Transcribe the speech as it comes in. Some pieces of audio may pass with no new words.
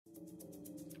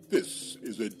This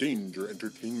is a Danger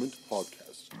Entertainment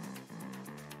podcast.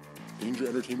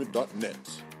 DangerEntertainment.net.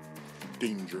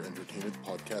 Danger Entertainment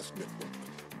Podcast Network.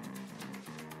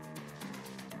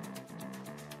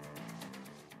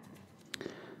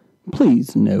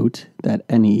 Please note that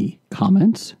any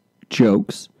comments,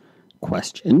 jokes,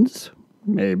 questions,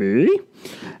 maybe,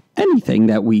 anything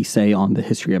that we say on the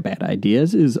History of Bad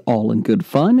Ideas is all in good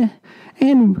fun.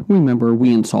 And remember,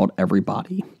 we insult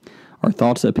everybody. Our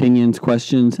thoughts, opinions,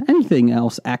 questions, anything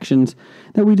else, actions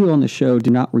that we do on the show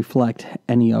do not reflect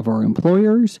any of our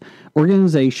employers,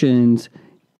 organizations,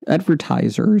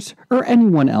 advertisers, or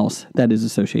anyone else that is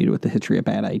associated with the History of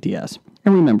Bad Ideas.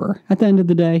 And remember, at the end of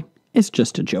the day, it's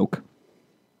just a joke.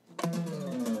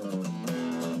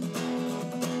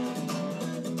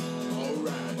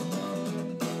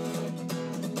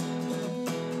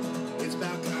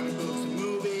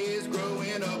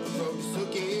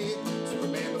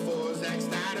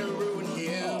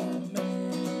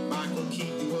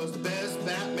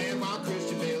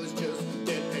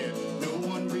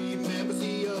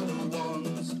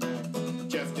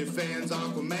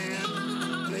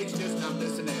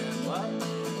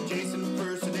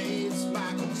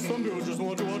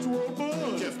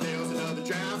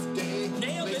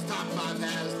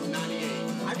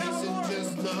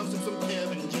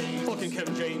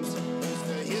 Kevin James. It's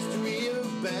the history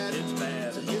of bad. It's bad.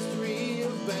 It's the history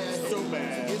of bad. So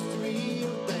bad. It's the history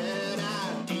of bad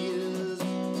ideas.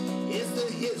 It's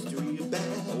the history of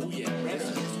bad. Oh yeah. It's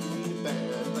the history of bad.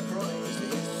 It's the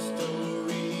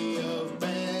history of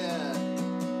bad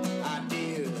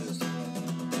ideas.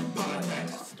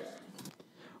 Podcast.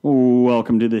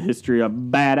 Welcome to the History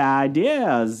of Bad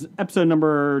Ideas, episode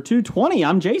number 220.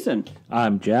 I'm Jason.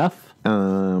 I'm Jeff.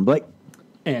 Blake.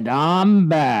 And I'm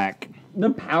back. The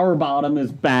Power Bottom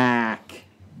is back.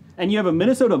 And you have a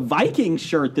Minnesota Vikings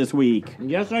shirt this week.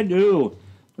 Yes, I do.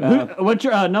 What's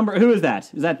your number? Who is that?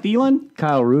 Is that Thielen?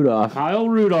 Kyle Rudolph. Kyle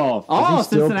Rudolph. Oh, Does he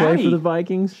still Cincinnati. play for the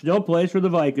Vikings? Still plays for the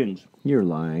Vikings. You're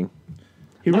lying.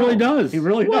 He really does. He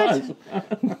really does.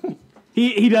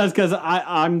 He does, because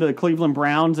I'm the Cleveland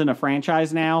Browns in a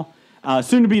franchise now.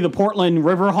 Soon to be the Portland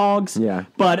Riverhogs. Yeah.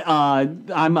 But I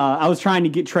was trying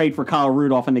to trade for Kyle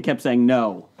Rudolph, and they kept saying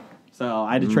no. So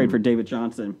I had to trade for David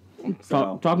Johnson.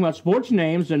 So. Talking about sports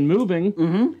names and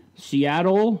moving,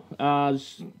 Seattle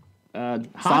hockey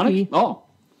Sonic? Oh.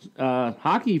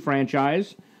 hockey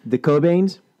franchise. The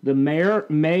Cobains? The mayor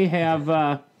may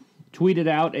have tweeted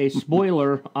out a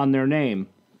spoiler on their name.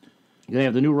 They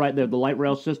have the new the light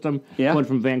rail system going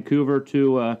from Vancouver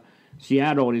to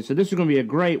Seattle, and he said this is going to be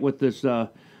great with this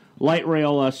light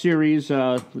rail series,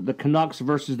 the Canucks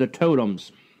versus the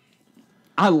Totems.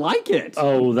 I like it.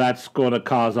 Oh, that's going to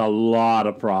cause a lot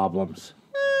of problems.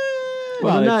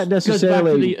 Well, not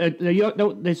necessarily.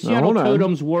 The Seattle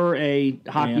Totems were a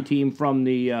hockey team from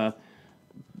the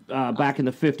back in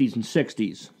the 50s and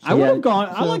 60s. I would have gone.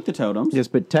 I like the Totems. Yes,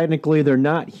 but technically they're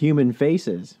not human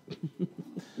faces.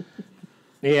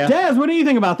 Yeah. Daz, what do you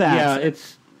think about that? Yeah,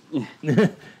 it's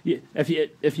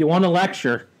if you want to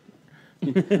lecture,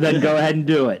 then go ahead and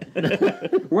do it.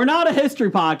 We're not a history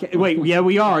podcast. Wait, yeah,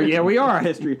 we are. Yeah, we are a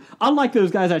history. Unlike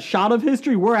those guys at Shot of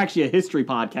History, we're actually a history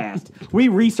podcast. We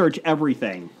research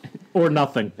everything. Or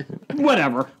nothing.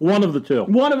 Whatever. One of the two.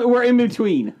 We're in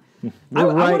between.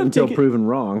 We're right until proven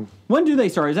wrong. When do they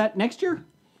start? Is that next year?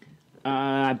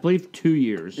 I believe 2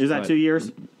 years. Is that 2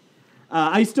 years?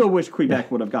 I still wish Quebec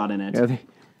would have gotten it. Yeah,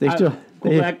 they still.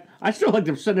 Quebec, I still like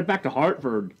to send it back to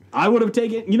Hartford. I would have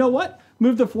taken. You know what?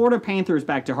 Move the Florida Panthers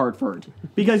back to Hartford,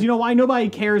 because you know why? Nobody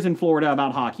cares in Florida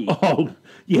about hockey. Oh,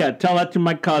 yeah, tell that to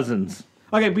my cousins.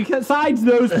 Okay, besides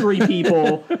those three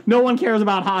people, no one cares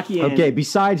about hockey. Okay,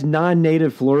 besides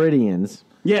non-native Floridians.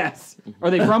 Yes. Are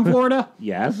they from Florida?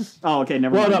 Yes. Oh, okay,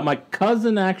 never Well, mind. no, my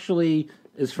cousin actually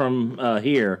is from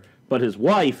here, but his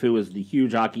wife, who is the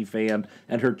huge hockey fan,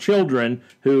 and her children,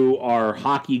 who are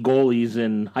hockey goalies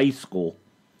in high school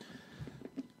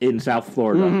in South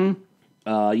Florida.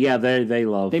 Yeah, they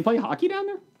love. They play hockey down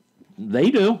there? They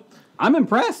do. I'm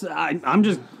impressed. I'm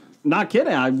just not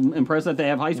kidding. I'm impressed that they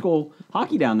have high school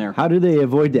hockey down there. How do they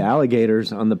avoid the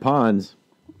alligators on the ponds?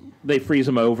 They freeze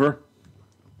them over.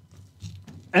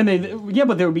 And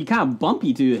but they would be kind of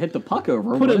bumpy to hit the puck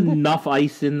over. Put wouldn't enough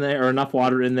ice in there or enough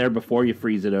water in there before you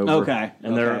freeze it over. Okay,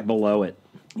 And they're below it.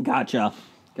 they? Gotcha.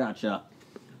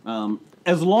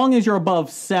 As long as you're above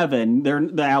 7,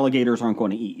 the alligators aren't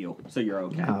going to eat you, so you're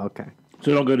okay. Oh, okay.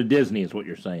 So don't go to Disney is what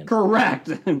you're saying. Correct.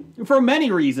 For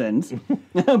many reasons.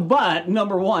 But,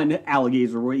 number one,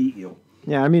 alligators will eat you.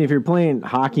 Yeah, I mean, if you're playing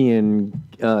hockey in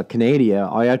Canada,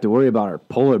 all you have to worry about are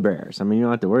polar bears. I mean, you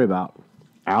don't have to worry about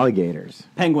alligators.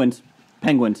 Penguins.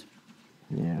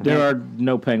 Yeah. There are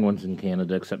no penguins in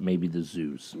Canada except maybe the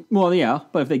zoos. Well, yeah,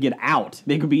 but if they get out,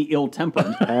 they could be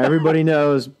ill-tempered. Everybody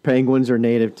knows penguins are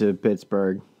native to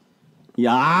Pittsburgh.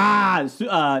 Yeah,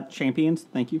 champions.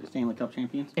 Thank you, Stanley Cup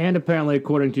champions. And apparently,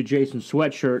 according to Jason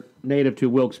Sweatshirt, native to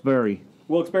Wilkes-Barre.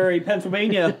 Wilkes-Barre,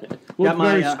 Pennsylvania.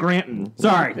 Wilkes-Barre, Scranton.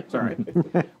 Sorry.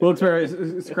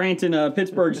 Wilkes-Barre, Scranton,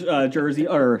 Pittsburgh's jersey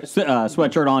or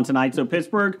sweatshirt on tonight. So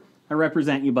Pittsburgh, I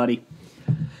represent you, buddy.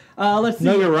 Let's see.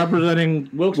 No, you're representing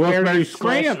Wilkes-Barre,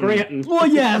 Scranton. Scranton. Well,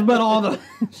 yes, but all the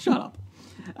shut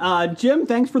up. Jim,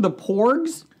 thanks for the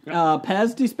Porgs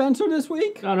Pez dispenser this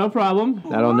week. Oh, no problem.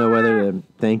 I don't know whether to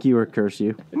thank you or curse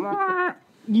you.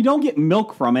 You don't get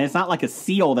milk from it. It's not like a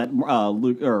seal that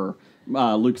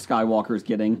Luke Skywalker's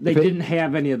getting. They didn't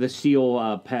have any of the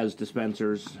seal Pez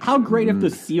dispensers. How great if the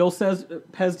seal says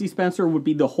Pez dispenser would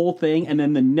be the whole thing, and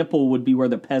then the nipple would be where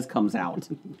the Pez comes out.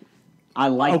 I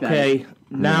like that. Okay,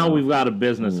 now we've got a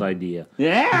business idea.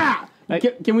 Yeah.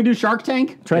 Can we do Shark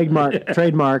Tank?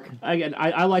 Trademark.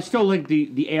 I still think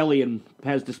the alien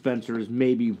Pez dispenser is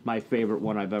maybe my favorite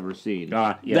one I've ever seen.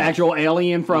 Yeah. The actual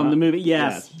alien from the movie.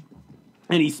 Yes. Yes.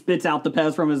 And he spits out the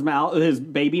Pez from his mouth, his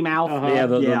baby mouth. Yeah,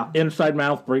 the inside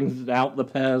mouth brings out the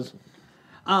Pez.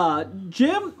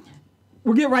 Jim,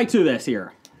 we'll get right to this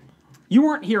here. You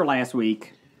weren't here last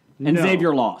week, and No.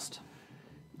 Xavier lost.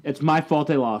 It's my fault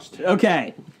they lost.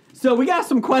 Okay, so we got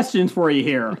some questions for you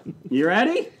here. You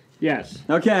ready? Yes.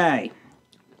 Okay.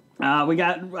 We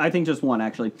got, I think, just one,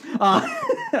 actually.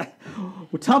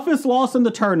 Toughest loss in the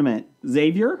tournament,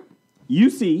 Xavier,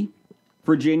 UC,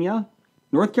 Virginia,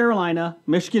 North Carolina,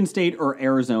 Michigan State, or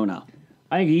Arizona?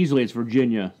 I think easily it's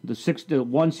Virginia. The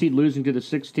 1 seed losing to the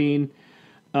 16.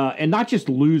 And not just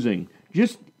losing,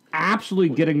 just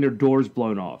absolutely getting their doors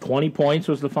blown off. 20 points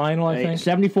was the final, I think.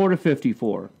 74 to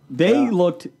 54. They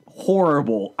looked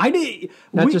horrible.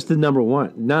 Not just the number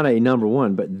one, not a number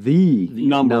one, but the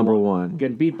number one.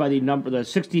 Getting beat by the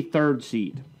 63rd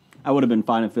seed. I would have been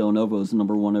fine if Villanova was the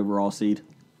number 1 overall seed.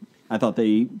 I thought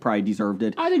they probably deserved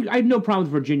it. I think I have no problem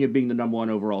with Virginia being the number 1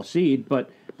 overall seed, but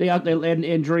they had an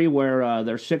injury where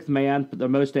their 6th man, their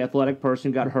most athletic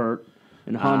person, got hurt,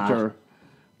 and Hunter.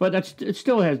 But it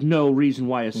still has no reason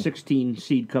why a 16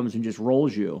 seed comes and just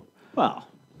rolls you. Well,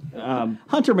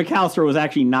 Hunter McAllister was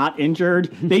actually not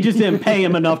injured. They just didn't pay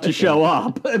him enough to show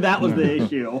up. That was the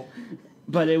issue.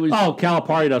 But it was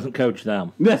Calipari doesn't coach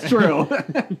them. That's true.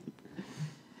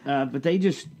 but they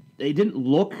didn't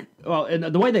look well, and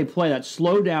the way they play, that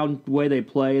slow down way they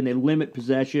play, and they limit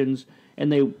possessions,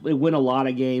 and they win a lot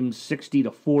of games 60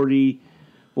 to 40.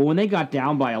 But when they got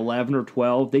down by 11 or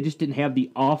 12, they just didn't have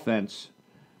the offense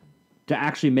to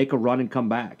actually make a run and come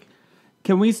back.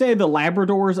 Can we say the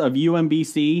Labradors of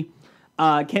UMBC?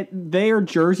 Their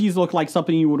jerseys look like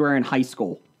something you would wear in high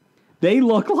school. They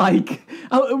look like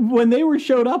when they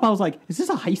showed up, I was like, "Is this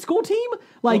a high school team?"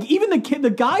 Like even the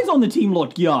guys on the team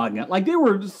looked young, like they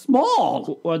were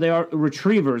small. Well, they are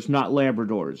retrievers, not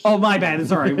Labradors. Oh my bad,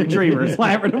 sorry, retrievers,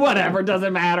 Labrador, whatever,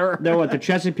 doesn't matter. They're what, the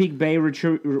Chesapeake Bay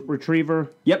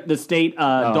Retriever? Yep, the state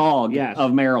dog yes.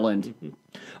 of Maryland.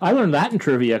 I learned that in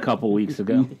trivia a couple weeks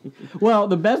ago. Well,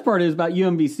 the best part is about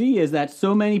UMBC is that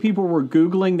so many people were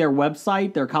Googling their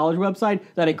website, their college website,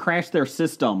 that it crashed their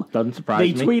system. Doesn't surprise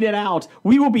They me. tweeted out,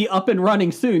 "We will be up and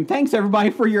running soon. Thanks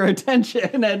everybody for your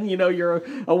attention and your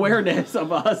awareness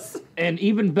of us." And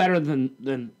even better than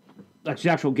the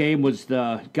actual game was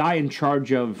the guy in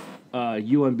charge of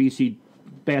UMBC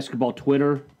basketball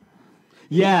Twitter.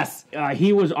 Yes.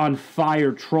 He was on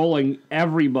fire trolling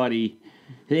everybody.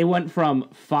 They went from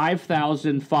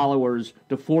 5,000 followers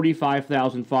to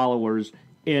 45,000 followers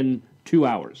in 2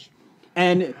 hours.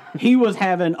 And he was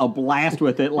having a blast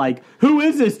with it, like, who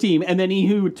is this team? And then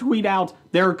he would tweet out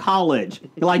their college,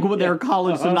 like with their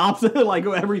college synopsis, like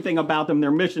everything about them,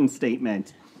 their mission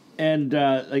statement. And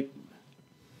they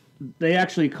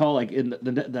actually call, like, in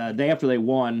the day after they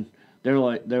won, they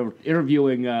were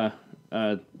interviewing the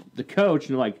coach,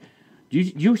 and they're like, Do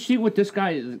you see what the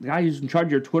guy who's in charge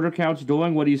of your Twitter account's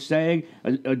doing, what he's saying?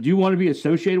 Do you want to be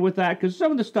associated with that? Because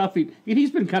some of the stuff,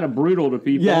 he's been kind of brutal to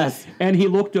people. Yes. And he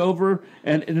looked over,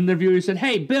 and in the interview, he said,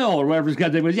 "Hey, Bill," or whatever his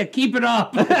guy's name was, "yeah, keep it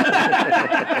up."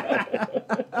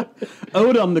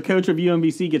 Odom, the coach of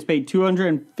UMBC, gets paid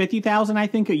 $250,000, I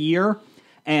think, a year.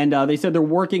 And they said they're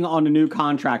working on a new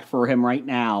contract for him right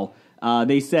now.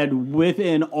 They said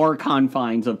within our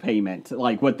confines of payment,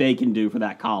 like what they can do for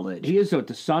that college. He is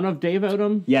the son of Dave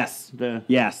Odom? Yes.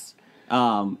 Yes.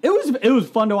 It was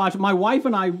fun to watch. My wife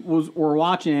and I were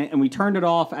watching it, and we turned it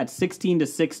off at 16 to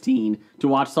 16 to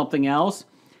watch something else.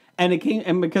 And it came,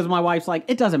 and because my wife's like,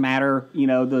 it doesn't matter, you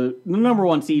know, the number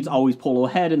one seeds always pull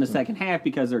ahead in the second half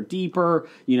because they're deeper,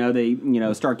 you know, they, you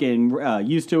know, start getting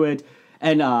used to it.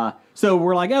 And so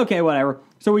we're like, okay, whatever.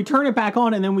 So we turn it back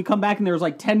on, and then we come back, and there's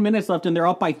like 10 minutes left, and they're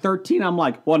up by 13. I'm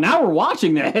like, well, now we're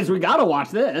watching this. We got to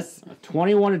watch this.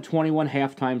 21-21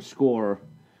 halftime score,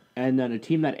 and then a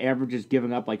team that averages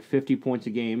giving up like 50 points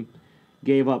a game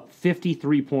gave up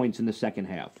 53 points in the second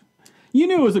half. You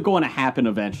knew it was going to happen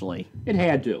eventually. It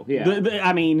had to, yeah.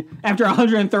 I mean, after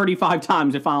 135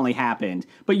 times, it finally happened.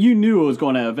 But you knew it was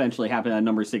going to eventually happen. That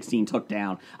number 16 took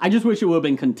down. I just wish it would have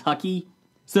been Kentucky,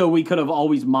 so we could have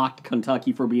always mocked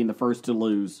Kentucky for being the first to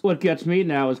lose. What gets me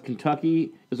now is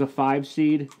Kentucky is a 5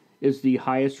 seed, is the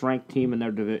highest ranked team in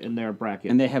their bracket.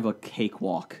 And they have a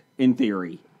cakewalk, in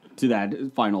theory, to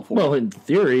that Final Four. Well, in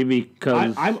theory,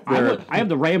 because I have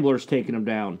the Ramblers taking them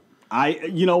down.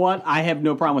 You know what? I have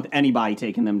no problem with anybody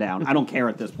taking them down. I don't care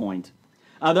at this point.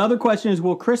 The other question is,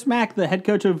 will Chris Mack, the head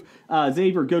coach of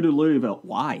Xavier, go to Louisville?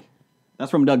 Why? That's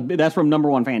from Doug. That's from number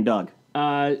one fan Doug.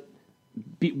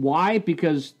 Why?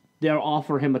 Because they'll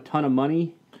offer him a ton of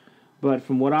money. But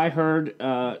from what I heard,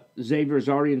 Xavier is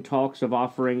already in talks of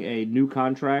offering a new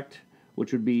contract,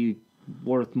 which would be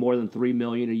worth more than $3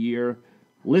 million a year,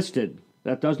 listed.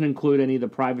 That doesn't include any of the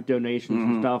private donations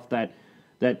and stuff that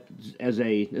as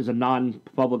a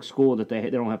non-public school that they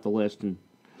don't have to list, and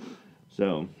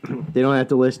so They don't have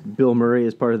to list Bill Murray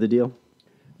as part of the deal?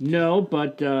 no.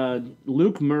 But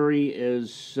Luke Murray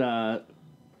is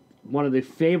one of the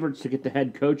favorites to get the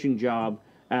head coaching job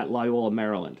at Loyola,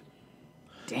 Maryland.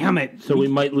 Damn it. so we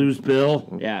might lose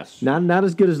Bill. Yes, Not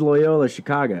as good as Loyola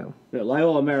Chicago.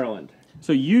 Loyola, Maryland.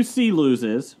 So UC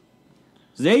loses.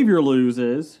 Xavier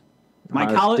loses.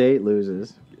 Ohio State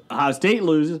loses. Ohio State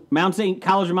loses.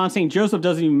 College of Mount St. Joseph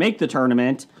doesn't even make the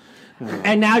tournament.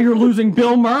 And now you're losing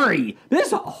Bill Murray.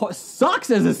 This sucks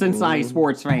as a Cincinnati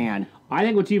sports fan. I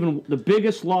think what's even the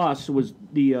biggest loss was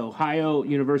the Ohio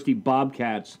University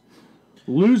Bobcats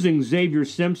losing Xavier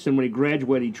Simpson when he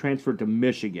graduated. He transferred to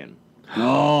Michigan.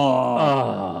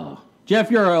 Jeff,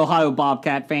 you're an Ohio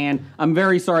Bobcat fan. I'm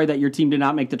very sorry that your team did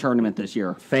not make the tournament this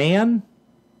year. Fan?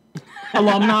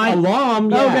 Alumni?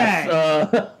 Alum, yes.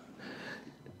 Okay.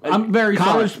 I'm very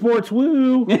College sorry. sports,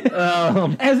 woo.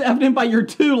 As evident by your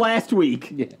 2 last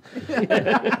week. Your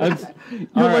All list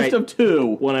right. of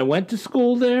 2. When I went to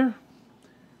school there,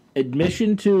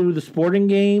 admission to the sporting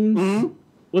games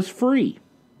was free.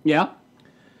 Yeah.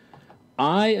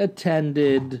 I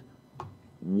attended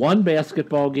 1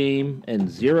 basketball game and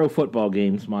 0 football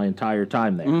games my entire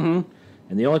time there. And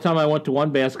the only time I went to 1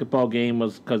 basketball game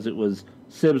was because it was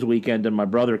Sibs weekend and my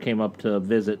brother came up to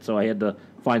visit, so I had to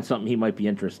find something he might be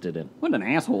interested in. What an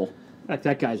asshole.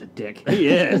 That guy's a dick. He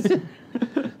is.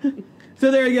 So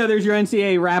there you go. There's your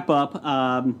NCAA wrap-up.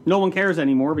 No one cares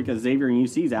anymore because Xavier and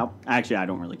UC's out. Actually, I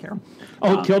don't really care.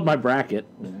 Oh, it killed my bracket.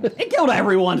 It killed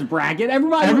everyone's bracket.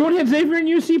 Everyone had Xavier and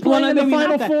UC playing in the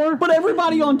Final Four? But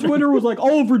everybody on Twitter was like,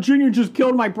 oh, Virginia just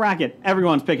killed my bracket.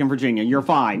 Everyone's picking Virginia. You're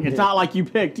fine. It's not like you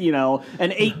picked, an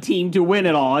 8-team to win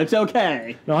it all. It's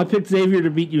okay. No, I picked Xavier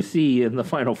to beat UC in the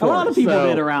Final Four. A lot of people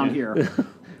did around here.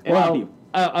 Well,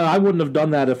 I wouldn't have done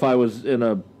that if I was in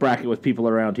a bracket with people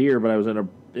around here, but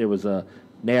it was a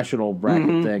national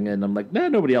bracket thing, and I'm like,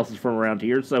 nobody else is from around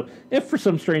here, so if for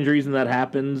some strange reason that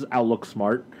happens, I'll look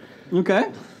smart.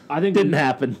 Okay. I think Didn't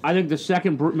happen. I think the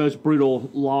second most brutal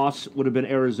loss would have been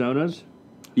Arizona's.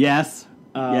 Yes.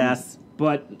 Yes.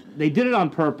 But they did it on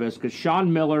purpose because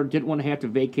Sean Miller didn't want to have to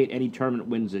vacate any tournament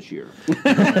wins this year.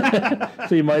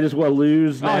 So you might as well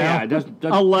lose now. Oh, yeah.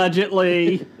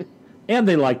 Allegedly. And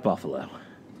they like Buffalo.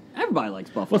 Everybody likes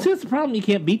Buffalo. Well, see, that's the problem. You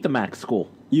can't beat the MAC school.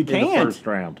 You in can't. the first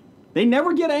round. They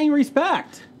never get any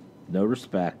respect. No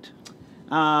respect.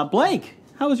 Blake,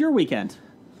 how was your weekend?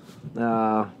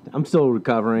 I'm still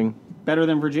recovering. Better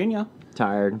than Virginia.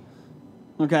 Tired.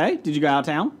 Okay. Did you go out of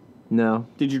town? No.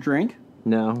 Did you drink?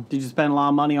 No. Did you spend a lot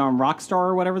of money on Rockstar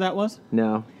or whatever that was?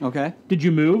 No. Okay. Did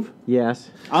you move?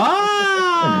 Yes.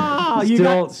 Ah!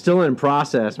 Still in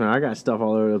process, man. I got stuff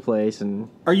all over the place, and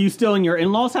Are you still in your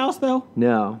in-laws' house, though?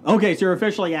 no. Okay, so you're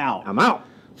officially out. I'm out.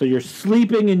 So you're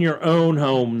sleeping in your own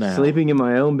home now. Sleeping in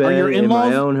my own Are bed your in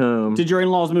in-laws? my own home. Did your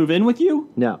in-laws move in with you?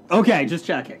 No. Okay, just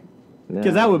checking.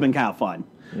 Because that would have been kind of fun.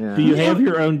 Yeah. Do you have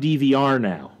your own DVR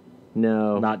now?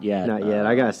 No. Not yet. Not yet.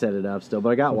 I gotta set it up still, but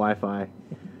I got Wi-Fi.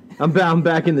 I'm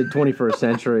back in the 21st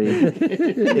century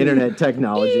internet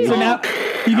technology. So now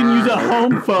you can use a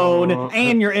home phone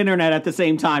and your internet at the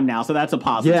same time now, so that's a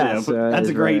positive. yes, That's a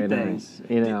it's great very thing. nice.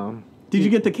 You know. Did you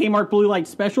get the Kmart Blue Light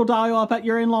special dial-up at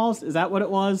your in-laws? Is that what it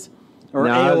was? Or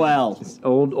No, AOL? it's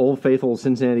old faithful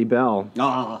Cincinnati Bell.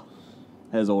 Ah.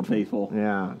 as Old Faithful.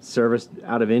 Yeah, serviced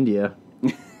out of India.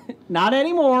 Not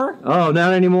anymore. Oh,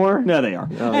 not anymore? No, they are.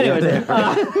 Oh, Anyways, yeah.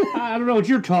 I don't know what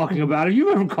you're talking about. Have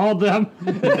you ever called them?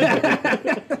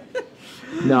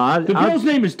 No, The girl's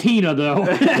name is Tina, though.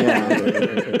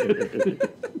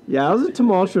 Yeah, it was a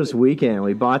tumultuous weekend.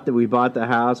 We bought the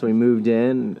house. We moved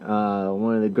in.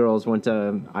 One of the girls went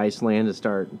to Iceland to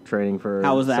start training for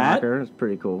How was that? soccer. It was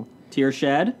pretty cool. tear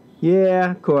shed.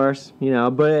 Yeah, of course.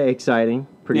 But exciting.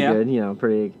 Pretty Yeah. good.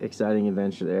 Pretty exciting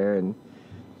adventure there. And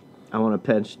I want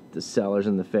to pinch the sellers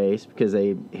in the face because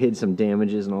they hid some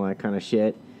damages and all that kind of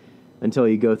shit. Until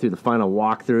you go through the final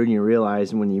walkthrough and you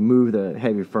realize when you move the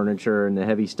heavy furniture and the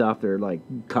heavy stuff, they're like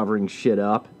covering shit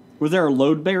up. Was there a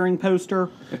load-bearing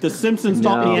poster? If The Simpsons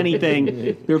taught No. me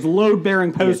anything, there's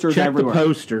load-bearing posters Check everywhere. the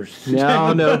posters.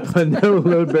 No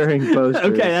load-bearing posters.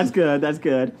 Okay, that's good. That's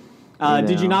good.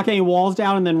 Did you No. knock any walls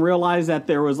down and then realize that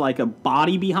there was like a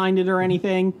body behind it or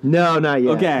anything? No, not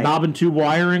yet. Okay. Knob and tube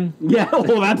wiring. Yeah,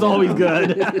 well, that's always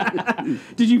good.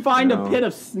 Did you find a No. pit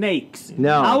of snakes?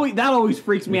 No. That always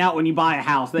freaks me out when you buy a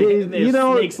house. You There's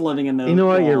know- snakes living in those You know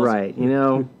what? walls. You're right.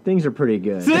 Things are pretty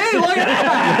good. See, look at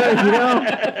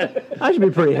that. I should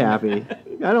be pretty happy.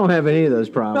 I don't have any of those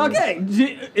problems. Okay,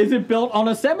 is it built on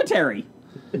a cemetery?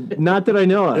 Not that I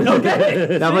know of.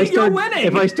 Okay, Now, see, you're winning.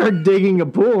 if I start digging a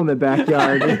pool in the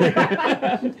backyard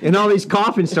and all these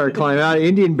coffins start climbing out,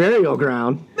 Indian burial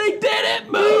ground. They didn't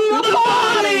move the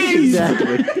bodies.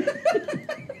 Exactly.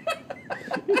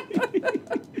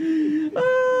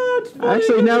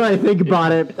 Actually, now that I think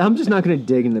about it, I'm just not going to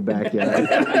dig in the backyard.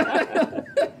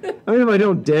 I mean, if I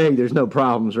don't dig, there's no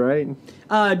problems, right?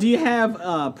 Do you have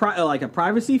like a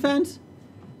privacy fence?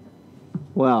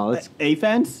 Well, it's A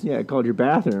fence? called your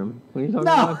bathroom. What are you talking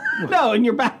No, about? no, in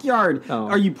your backyard. Oh.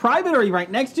 Are you private or are you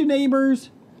right next to neighbors?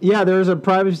 Yeah, there's a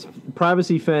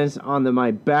privacy fence on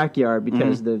my backyard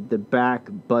because Mm-hmm. the back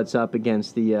butts up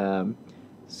against the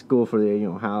school for the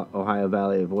Ohio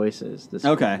Valley of Voices.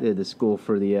 Okay. The school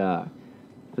for the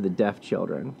deaf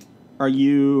children.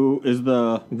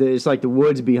 It's like the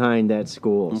woods behind that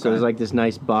school, so Okay. there's like this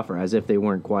nice buffer, as if they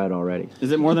weren't quiet already.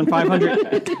 Is it more than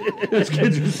 500? Those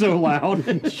kids are so loud.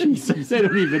 Jesus. They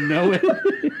don't even know it.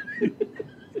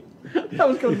 That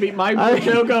was going to be my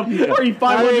joke of, are you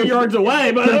 500 yards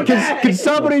away? But okay. Can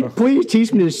somebody please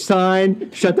teach me to sign?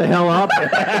 Shut the hell up!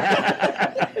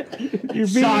 Your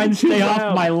sign, stay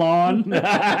off my lawn.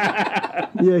 Yeah,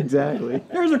 exactly.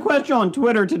 There's a question on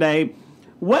Twitter today.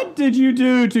 What did you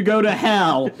do to go to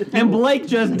hell? And Blake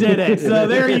just did it. So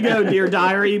there you go, dear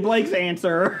diary. Blake's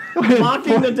answer.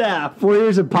 Mocking the deaf. 4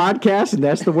 years of podcast, and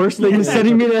that's the worst thing that's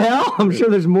sending me to hell. I'm sure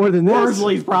there's more than this.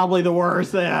 Worsley's probably the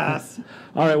worst, yes.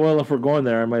 All right, well, if we're going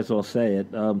there, I might as well say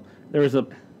it. There was a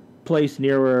place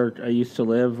near where I used to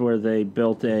live where they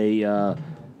built a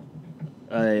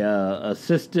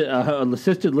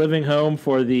assisted living home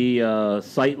for the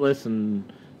sightless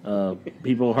and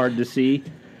people hard to see,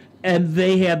 and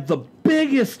they had the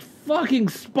biggest fucking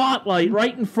spotlight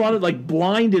right in front of, like,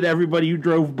 blinded everybody who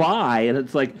drove by, and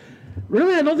it's like,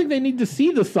 really? I don't think they need to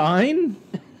see the sign.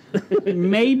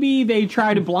 Maybe they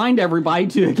try to blind everybody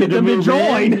to get them to move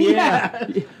join. in? Yeah.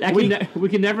 We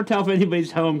can never tell if anybody's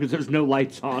home because there's no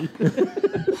lights on.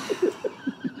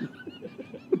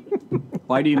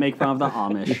 Why do you make fun of the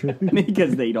Amish?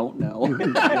 Because they don't know.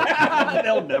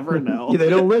 They'll never know. Yeah, they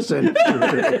don't listen.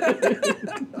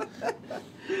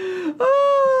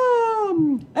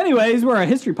 Anyways, we're a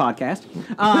history podcast.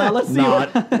 Let's see.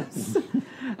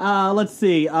 Let's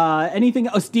see. Anything?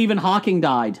 Oh, Stephen Hawking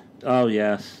died. Oh,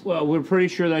 yes. Well, we're pretty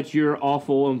sure that your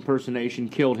awful impersonation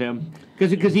killed him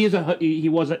because he was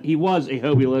a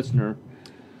Hobie listener.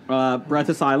 Breath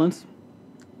of silence.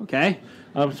 Okay.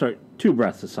 I'm sorry. 2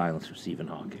 breaths of silence for Stephen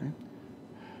Hawking.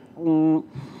 Don't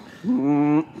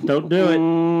do it.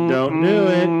 Don't do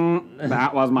it.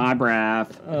 That was my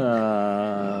breath.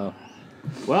 Well,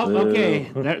 okay.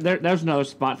 There's another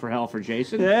spot for hell for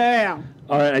Jason. Yeah.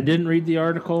 All right, I didn't read the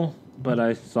article, but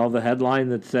I saw the headline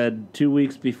that said 2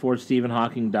 weeks before Stephen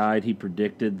Hawking died, he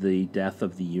predicted the death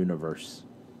of the universe.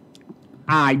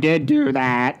 I did do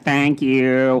that. Thank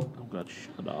you. Oh, God,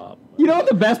 shut up. You know what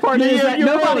the best part is? That you're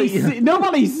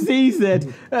nobody sees it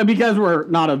because we're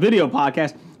not a video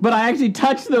podcast. But I actually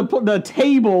touched the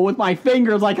table with my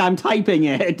fingers like I'm typing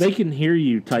it. They can hear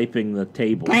you typing the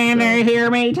table. Can so- they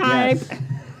hear me type? Yes.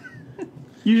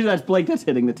 Usually that's Blake that's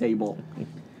hitting the table.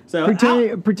 So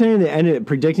Predicting the end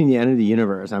of the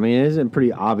universe. I mean, isn't it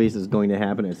pretty obvious it's going to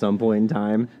happen at some point in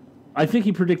time? I think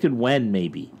he predicted when,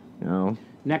 maybe. No,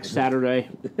 Next Saturday.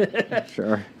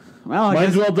 sure. Well, Might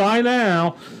as well die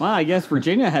now. Well, I guess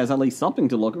Virginia has at least something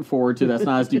to look forward to that's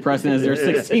not as depressing as their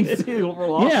 16th seed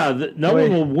loss. Yeah, no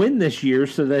one will win this year,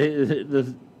 so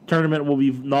the tournament will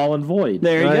be null and void.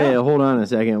 There you Oh, go. yeah, hold on a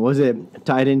second. Was it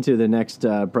tied into the next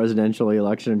presidential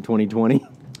election in 2020? You think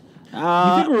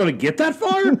we're going to get that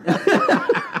far?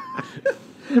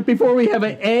 Before we have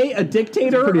a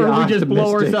dictator, Pretty or we just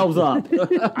blow optimistic. ourselves up.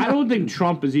 I don't think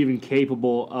Trump is even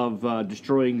capable of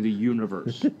destroying the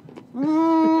universe.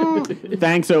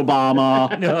 Thanks, Obama.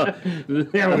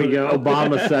 There we go.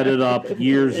 Obama set it up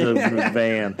years in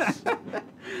advance.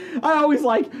 I always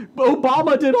like,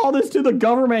 Obama did all this to the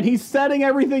government. He's setting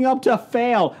everything up to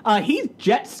fail. He's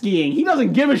jet skiing. He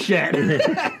doesn't give a shit.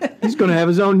 He's going to have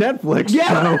his own Netflix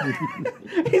Yeah. show.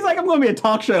 He's like, I'm going to be a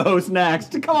talk show host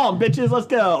next. Come on, bitches, let's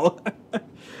go.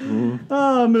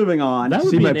 Moving on. That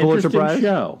would See be my an Pulitzer interesting Prize?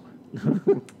 show.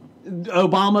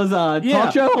 Obama's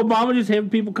talk show? Obama just having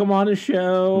people come on his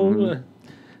show.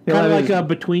 Yeah, Kind of that like is- a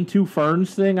Between Two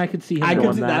Ferns thing. I could see him I doing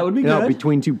could see that. that would be You know, good.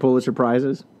 between two Pulitzer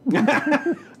Prizes.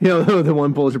 The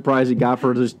one Pulitzer Prize he got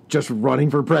for just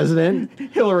running for president.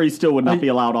 Hillary still would not be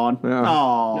allowed on. Yeah.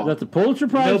 Oh. Is that the Pulitzer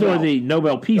Prize Nobel. or the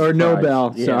Nobel Peace Or Prize?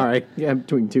 Nobel, Yeah. sorry. Yeah,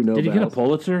 between two Nobels. Did he get a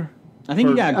Pulitzer? I think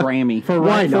he got a Grammy. For,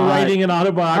 Why for not? writing an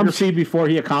autobiography before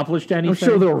he accomplished anything? I'm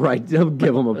sure they'll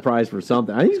give him a prize for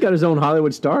something. I think he's got his own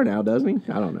Hollywood star now, doesn't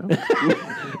he? I don't know.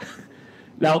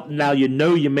 Now you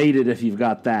know you made it if you've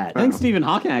got that. I think Stephen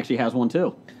Hawking actually has one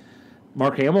too.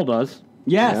 Mark Hamill does.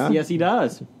 Yes, Yeah? yes, he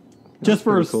does. Just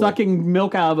for pretty cool. sucking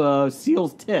milk out of a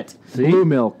seal's tit. Blue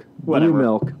milk. Whatever. Blue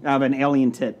milk. Out of an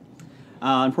alien tit.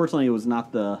 Unfortunately, it was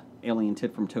not the alien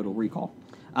tit from Total Recall.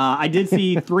 I did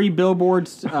see 3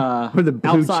 billboards Or the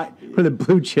blue outside. or the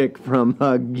blue chick from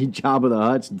Jabba the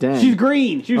Hutt's den. She's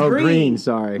green. She was Oh, green. green.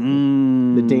 Sorry.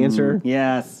 The dancer.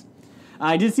 Yes.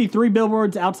 I did see 3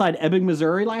 billboards outside Ebbing,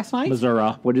 Missouri last night.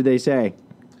 Missouri. What did they say?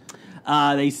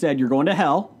 They said, you're going to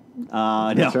hell.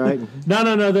 That's no. right.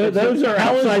 No. Those are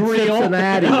outside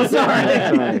Cincinnati. Oh, sorry.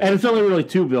 And it's only really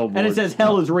 2 billboards. And it says,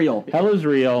 hell is real. Hell is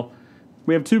real.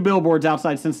 We have 2 billboards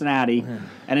outside Cincinnati,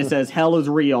 and it says, hell is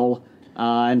real,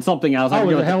 and something else. Oh,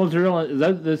 the hell is real. Is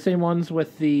that the same ones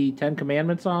with the 10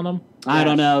 Commandments on them? I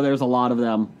don't know. There's a lot of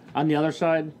them. On the other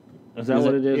side, Is that Is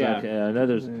what it? it is? Yeah. Okay, I know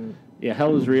there's... Yeah,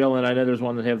 hell is real, and I know there's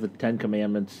one that have the 10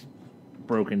 Commandments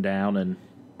broken down, and...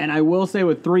 And I will say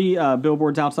with 3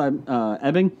 billboards outside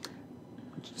Ebbing,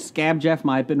 Scab Jeff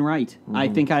might have been right. I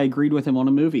think I agreed with him on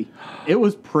a movie. It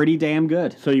was pretty damn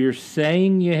good. So you're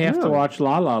saying you have to Really? watch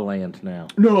La La Land now?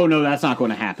 No, that's not going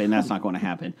to happen. That's not going to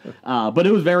happen. But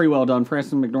it was very well done.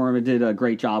 Francis McDormand did a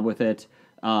great job with it.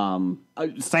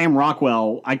 Sam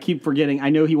Rockwell, I keep forgetting. I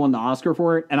know he won the Oscar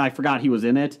for it, and I forgot he was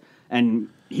in it, and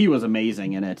he was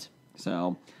amazing in it.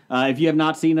 So if you have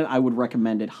not seen it, I would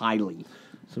recommend it highly.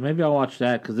 So maybe I'll watch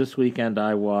that, because this weekend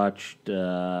I watched...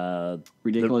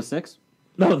 Ridiculous Six?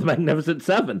 No, The Magnificent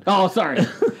Seven. Oh, sorry.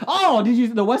 Oh, did you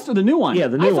the new one? Yeah,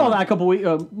 the new I saw one. that a couple weeks,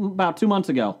 about 2 months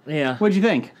ago. Yeah. What'd you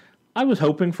think? I was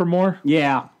hoping for more.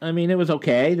 Yeah, I mean, it was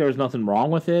okay. There was nothing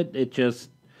wrong with it. It just...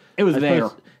 it was I there.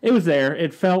 suppose it was there.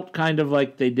 It felt kind of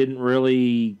like they didn't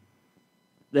really...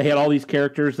 They had all these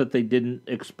characters that they didn't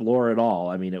explore at all.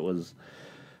 I mean, it was...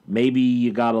 Maybe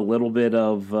you got a little bit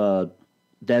of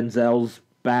Denzel's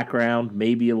background,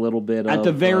 maybe a little bit At of...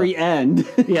 the very end.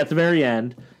 Yeah, at the very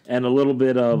end. And a little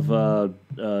bit of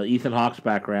Ethan Hawke's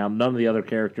background. None of the other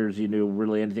characters you knew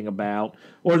really anything about,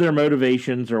 or their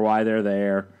motivations, or why they're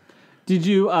there. Did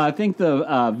you think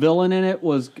the villain in it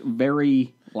was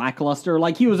very lackluster?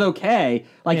 Like, he was okay.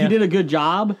 Like, Yeah. he did a good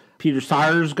job. Peter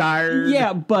Sarsgaard.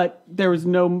 Yeah, but there was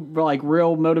no, like,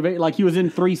 real motivation. Like, he was in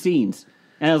 3 scenes.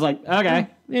 And I was like, okay.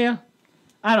 Yeah.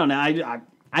 I don't know.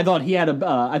 I thought he had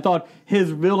I thought his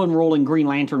villain role in Green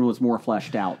Lantern was more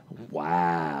fleshed out.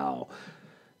 Wow.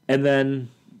 And then,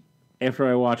 after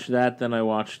I watched that, then I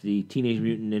watched the Teenage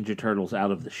Mutant Ninja Turtles Out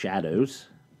of the Shadows.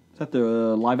 Is that the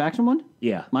live action one?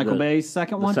 Yeah. Michael Bay's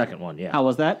second The one? second one, yeah. How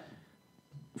was that?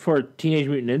 For a Teenage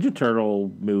Mutant Ninja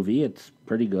Turtle movie, it's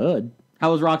pretty good.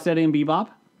 How was Rocksteady and Bebop?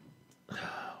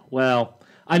 Well,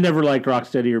 I never liked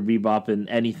Rocksteady or Bebop in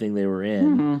anything they were in.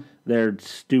 Mm-hmm. They're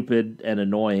stupid and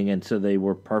annoying, and so they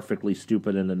were perfectly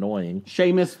stupid and annoying.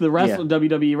 Sheamus, the wrestler, Yeah.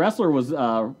 WWE wrestler, was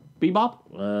Bebop?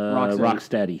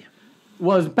 Rocksteady.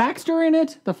 Was Baxter in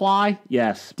it, the Fly?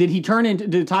 Yes. Did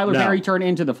Tyler No. Perry turn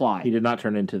into the Fly? He did not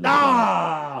turn into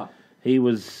that. He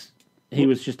was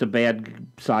just a bad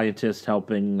scientist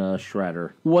helping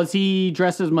Shredder. Was he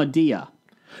dressed as Medea?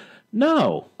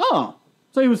 No. Oh,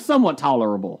 so he was somewhat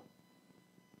tolerable.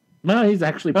 No, he's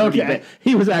actually pretty Okay. bad.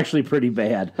 He was actually pretty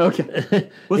bad. Okay.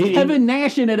 Was He- Kevin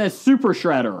Nash in it as Super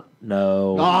Shredder?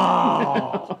 No.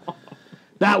 Oh,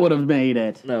 That would have made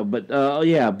it. No, but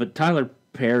Tyler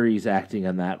Perry's acting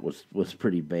on that was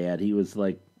pretty bad. He was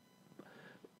like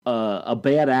a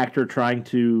bad actor trying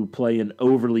to play an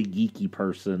overly geeky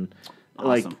person,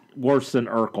 like worse than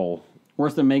Urkel.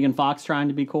 Worse than Megan Fox trying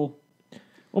to be cool.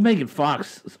 Well, Megan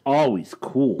Fox is always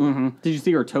cool. Mm-hmm. Did you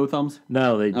see her toe thumbs?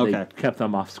 No, they kept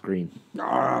them off screen.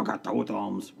 Oh, got toe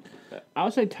thumbs. I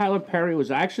would say Tyler Perry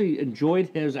was actually enjoyed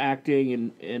his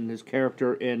acting in his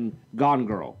character in Gone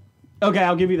Girl. Okay,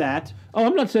 I'll give you that. Oh,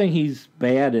 I'm not saying he's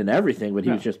bad in everything, but he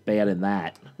was just bad in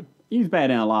that. He's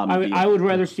bad in a lot of movies. I would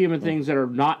rather see him in things that are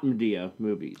not Medea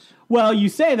movies. Well, you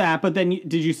say that, but then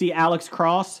did you see Alex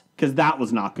Cross? Because that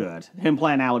was not good. Him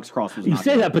playing Alex Cross was not good.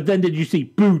 You say that, but then did you see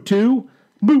Boo 2?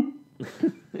 Boo!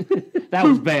 That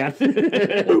was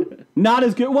bad. Not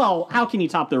as good. Well, how can you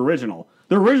top the original?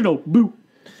 The original Boo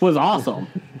was awesome.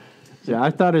 Yeah, I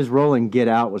thought his role in Get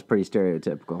Out was pretty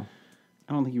stereotypical.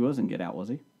 I don't think he was in Get Out, was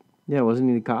he? Yeah, wasn't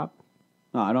he the cop?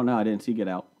 Oh, I don't know. I didn't see Get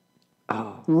Out.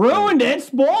 Oh. Ruined it!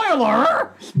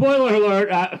 Spoiler! Spoiler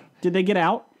alert. Did they get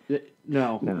out?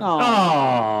 No.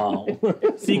 Oh.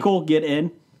 Sequel, get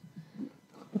in.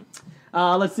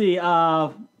 Let's see.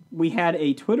 We had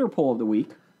a Twitter poll of the week.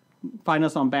 Find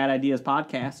us on Bad Ideas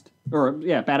Podcast.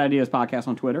 Bad Ideas Podcast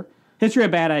on Twitter. History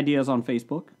of Bad Ideas on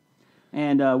Facebook.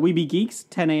 And We Be Geeks,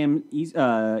 10 a.m.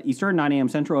 Eastern, 9 a.m.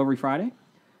 Central every Friday.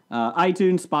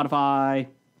 iTunes, Spotify,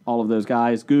 all of those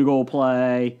guys. Google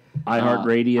Play.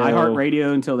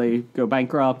 iHeartRadio until they go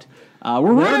bankrupt.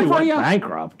 We're rooting for you.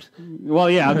 Bankrupt. Well,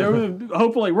 yeah.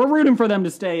 Hopefully, we're rooting for them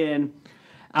to stay in.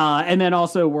 And then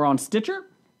also, we're on Stitcher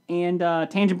and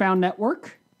Tangent Bound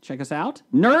Network. Check us out.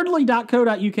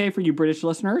 Nerdly.co.uk for you British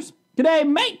listeners. G'day,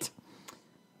 mate.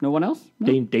 No one else?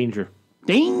 No? Danger.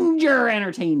 Danger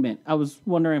Entertainment. I was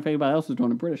wondering if anybody else was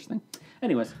doing a British thing.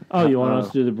 Anyways. Oh, you want us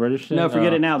to do the British thing? No,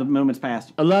 forget it now. The moment's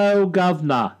passed. Hello,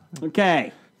 governor.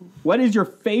 Okay. What is your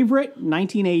favorite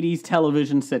 1980s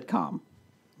television sitcom?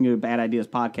 You go to Bad Ideas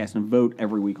Podcast and vote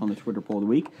every week on the Twitter poll of the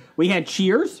week. We had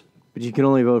Cheers. But you can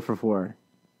only vote for 4.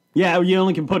 Yeah, you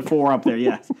only can put 4 up there,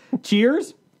 yes.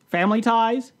 Cheers, Family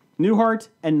Ties, Newhart,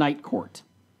 and Night Court.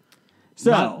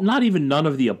 So, not even none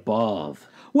of the above.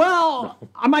 Well,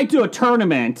 I might do a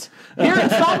tournament. Here,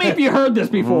 stop me if you heard this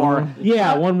before.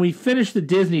 Yeah, when we finish the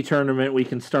Disney tournament, we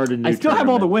can start a new I still have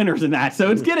all the tournament. winners in that,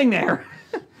 so it's getting there.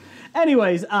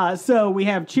 Anyways, so we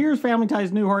have Cheers, Family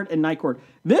Ties, Newhart, and Night Court.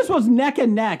 This was neck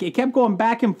and neck. It kept going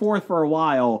back and forth for a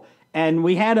while, and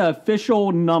we had an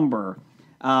official number.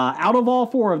 Out of all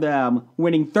 4 of them,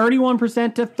 winning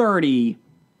 31% to 30%,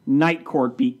 Night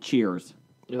Court beat Cheers.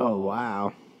 Oh,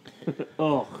 wow.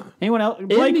 Anyone else? In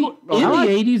the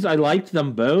 80s, I liked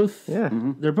them both. Yeah.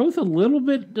 They're both a little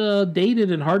bit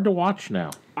dated and hard to watch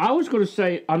now. I was going to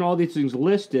say, on all these things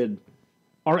listed,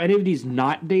 are any of these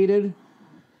not dated?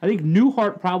 I think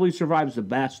Newhart probably survives the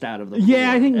best out of them.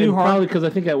 Yeah, I think And Newhart. probably because I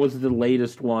think that was the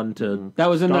latest one to That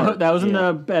was in start. in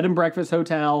the bed and breakfast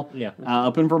hotel. Yeah.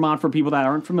 Up in Vermont for people that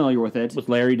aren't familiar with it. with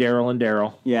Larry, Daryl, and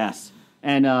Daryl. Yes.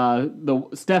 And the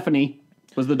Stephanie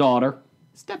was the daughter.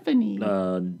 Stephanie.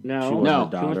 No, she wasn't no.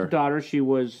 the She was daughter. the daughter. She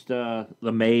was the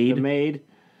The maid.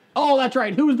 Oh, that's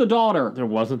right. Who was the daughter? There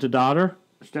wasn't a daughter.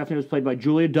 Stephanie was played by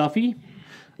Julia Duffy.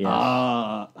 Yeah.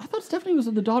 I thought Stephanie was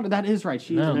the daughter. That is right.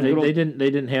 She's no, the they little-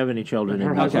 didn't have any children.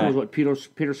 Her in husband Okay. was what, Peter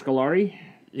Scolari.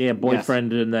 Yeah,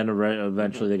 boyfriend, and then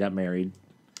eventually they got married.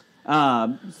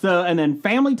 So and then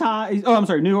Family Ties. Oh, I'm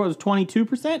sorry. Newhart was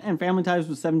 22%, and Family Ties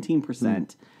was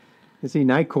 17%. Let's see,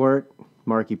 Night Court,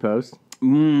 Marky Post.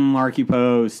 Marky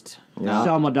Post.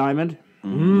 Selma Diamond.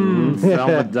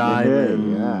 Selma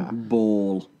Diamond. Yeah.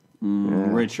 Bull.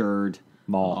 Richard.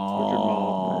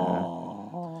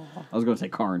 Mall. I was going to say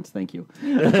Carnes. Thank you.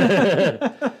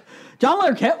 John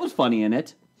Larroquette was funny in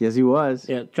it. Yes, he was.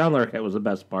 Yeah, John Larroquette was the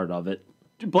best part of it.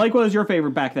 Blake, what was your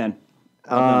favorite back then?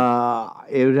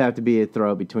 It would have to be a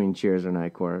throw between Cheers or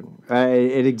Night Court.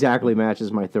 It exactly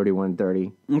matches my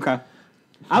 31-30. Okay.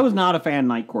 I was not a fan of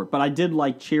Night Court, but I did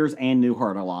like Cheers and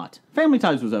Newhart a lot. Family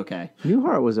Ties was okay.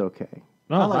 Newhart was okay.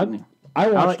 No, I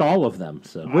watched all of them.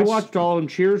 So I watched all of them.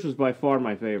 Cheers was by far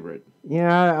my favorite.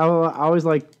 Yeah, I always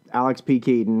liked Alex P.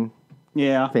 Keaton.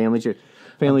 Yeah. Family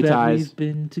We've Ties.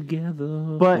 been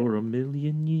together But- for a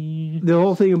million years. The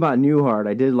whole thing about Newhart,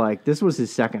 I did like. This was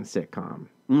his second sitcom.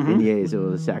 In the 80s, it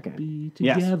was the second. Be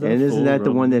Yes. together And isn't that for the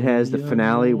a one that has the million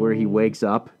finale where he wakes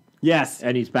up Yes.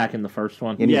 And he's back in the first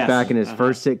one. and Yes. he's back in his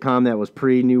first sitcom that was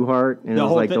pre-Newhart, and The it was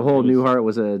whole like thi- the whole it was- Newhart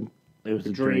was a It was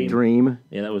a dream. dream.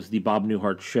 Yeah, that was the Bob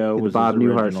Newhart show. The was Bob his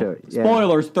Newhart original. show. Yeah.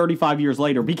 Spoilers 35 years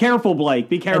later. Be careful, Blake.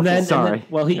 Be careful. And then, Sorry.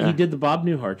 well, he did the Bob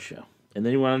Newhart show, and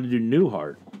then he wanted to do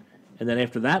Newhart, And then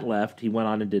after that left, he went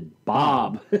on and did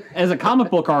Bob. as a comic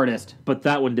book artist. But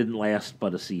that one didn't last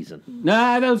but a season.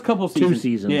 Nah, that was a couple seasons. 2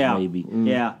 seasons, yeah. maybe.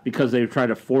 Yeah. Because they were trying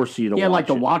to force you to Yeah, watch like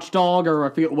the it. Watchdog, or I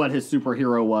forget what his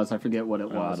superhero was. I forget what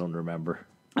it I was. don't remember.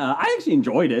 I actually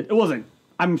enjoyed it. It wasn't.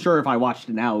 I'm sure if I watched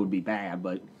it now, it would be bad.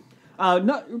 But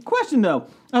no question though.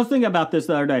 I was thinking about this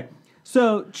the other day.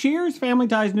 So Cheers, Family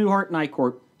Ties, Newhart, Night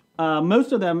Court.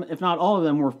 Most of them, if not all of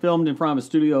them, were filmed in front of a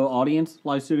studio audience,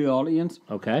 live studio audience.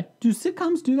 Okay. Do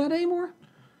sitcoms do that anymore?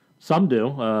 Some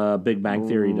do. Big Bang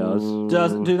Theory does.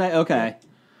 Does do that? Okay.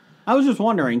 I was just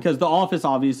wondering because The Office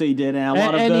obviously did, and a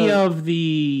lot Of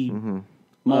the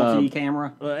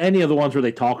multi-camera. any of the ones where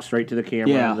they talk straight to the camera,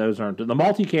 Yeah. those aren't. The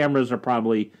multi cameras are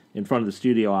probably in front of the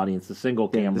studio audience. The single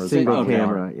The cameras, single Okay.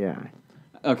 camera, yeah.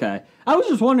 Okay. I was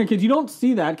just wondering because you don't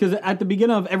see that because at the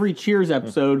beginning of every Cheers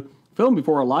episode, filmed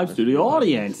before a live studio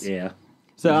audience. Yeah.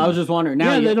 So I was just wondering.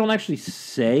 Now, They don't actually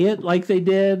say it like they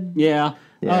did. Yeah.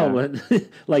 Yeah. Oh, but,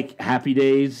 like Happy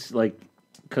Days, like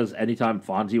because anytime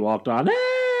Fonzie walked on,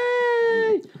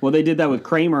 hey, Well, they did that with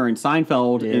Kramer and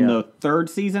Seinfeld in Yeah. the 3rd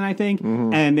season, I think,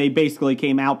 and they basically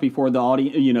came out before the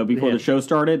audience, before Yeah. the show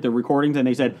started, the recordings, and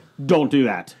they said, "Don't do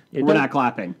that. Yeah, We're don't- not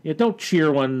clapping." yeah, don't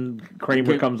cheer when Kramer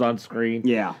Okay. comes on screen.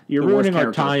 Yeah, You're the worst ruining our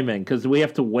character. timing because we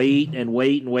have to wait and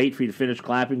wait and wait for you to finish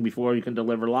clapping before you can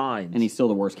deliver lines. And he's still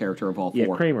the worst character of all yeah,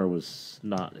 four. Kramer was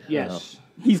not. Yes.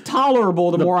 He's tolerable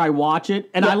the more I watch it,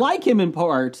 and I like him in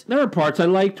parts. There were parts I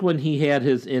liked when he had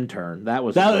his intern. That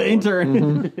was a That good one.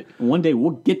 intern. One day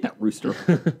we'll get that rooster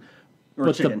or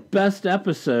But chicken. the best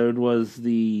episode was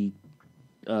the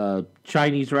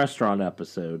Chinese restaurant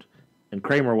episode, and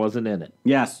Kramer wasn't in it.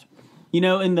 Yes, in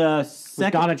the With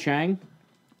second. Donna Chang.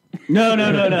 No,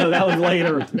 that was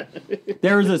later.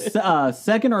 There was a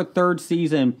second or third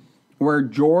season where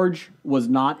George was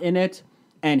not in it,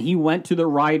 and he went to the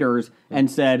writers and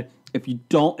said, if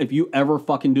you ever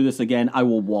fucking do this again, I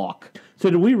will walk. So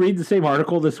did we read the same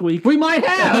article this week? We might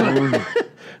have.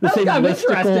 That's same kind of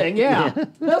mystical- interesting, yeah.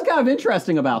 That's kind of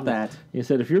interesting about that. You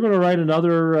said if you're going to write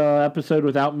another episode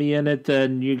without me in it,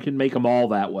 then you can make them all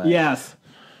that way. Yes.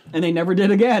 And they never did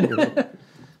again.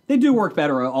 They do work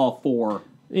better all four.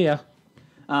 Yeah.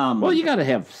 Well, you got to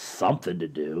have something to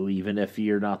do, even if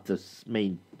you're not the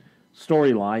main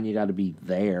storyline. You got to be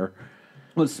there.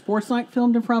 Was Sports Night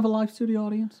filmed in front of a live studio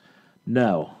audience?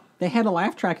 No, They had a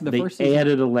laugh track in the they first season,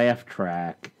 added a laugh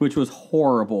track, which was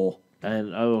horrible.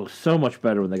 and so much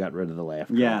better when they got rid of the laugh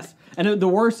track. Yes. And the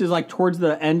worst is like towards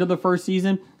the end of the first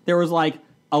season, there was like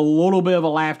a little bit of a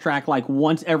laugh track like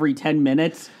once every 10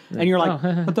 minutes. And you're like,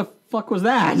 what the fuck was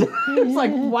that? It's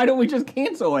like, why don't we just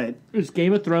cancel it? Is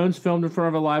Game of Thrones filmed in front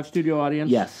of a live studio audience?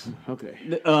 Yes. Okay.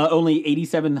 Only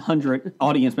 8,700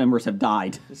 audience members have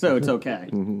died, so it's okay.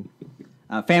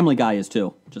 Family Guy is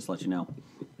too, just to let you know.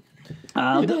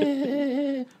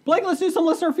 Blake, let's do some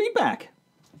listener feedback.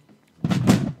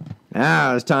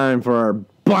 Now it's time for our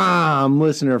bomb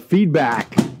listener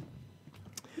feedback.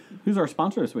 Who's our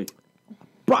sponsor this week?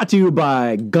 Brought to you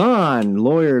by Gone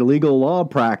Lawyer Legal Law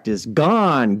Practice.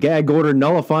 Gone Gag Order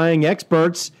Nullifying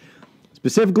Experts.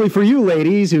 Specifically for you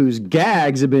ladies whose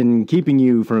gags have been keeping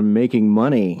you from making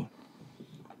money.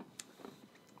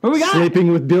 What we got?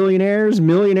 Sleeping with billionaires,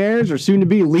 millionaires, or soon to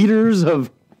be leaders of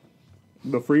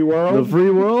The free world. the free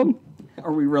world.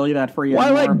 Are we really that free Why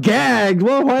anymore? let gag?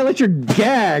 Well, why let your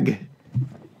gag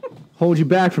hold you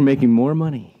back from making more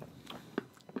money?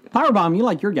 Powerbomb, you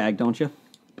like your gag, don't you?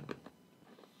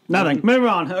 Nothing. Move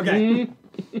on. Okay.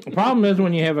 The problem is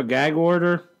when you have a gag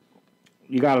order,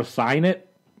 you got to sign it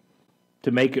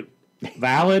to make it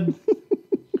valid.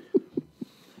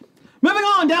 Moving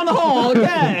on down the hall.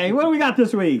 Okay. What do we got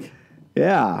this week?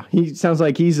 Yeah, he sounds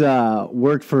like he's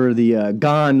worked for the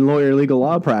Gone Lawyer Legal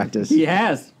Law Practice. He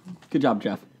has. Good job,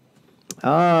 Jeff.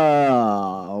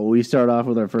 We start off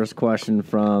with our first question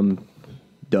from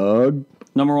Doug,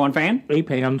 Number one fan. 8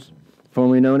 pounds.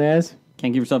 formerly known as.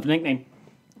 Can't give yourself a nickname.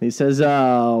 He says,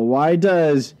 why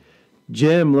does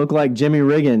Jim look like Jimmy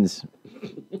Riggins?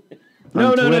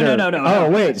 No. Oh,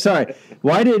 wait, sorry.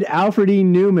 Why did Alfred E.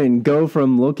 Newman go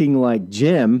from looking like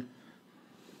Jim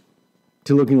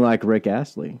to looking like Rick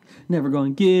Astley? Never gonna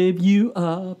give you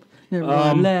up. Never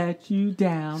gonna let you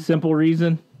down. Simple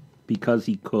reason, because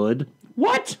he could.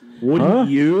 What? Wouldn't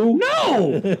you?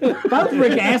 No! If I was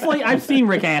Rick Astley, I've seen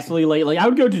Rick Astley lately. I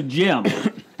would go to Jim.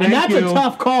 And that's a you.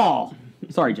 tough call.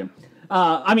 Sorry, Jim.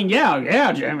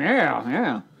 Yeah, Jim,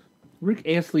 yeah. Rick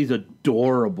Astley's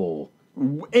adorable.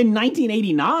 In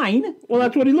 1989, Well,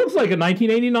 that's what he looks like, a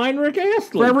 1989 Rick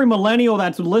Astley. for every millennial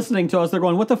that's listening to us, they're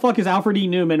going, what the fuck is Alfred E.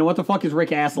 Newman and what the fuck is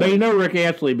Rick Astley? They know Rick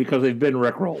Astley because they've been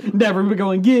Rickrolled. Never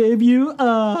going to give you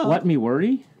up. Let Me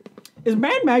Worry? Is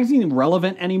Mad Magazine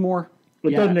relevant anymore?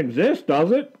 It doesn't exist,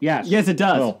 does it? Yes. Yes, it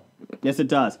does. Oh. Yes, it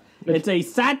does. It's a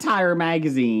satire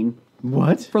magazine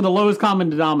What? for the lowest common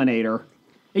denominator.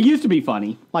 It used to be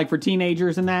funny, like for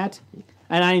teenagers and that,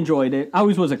 and I enjoyed it. I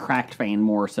always was a Cracked fan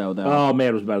more so, though. Oh, man,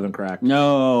 it was better than Cracked.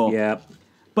 No. Yeah.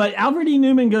 But Alfred E.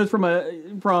 Newman goes from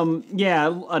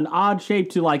an odd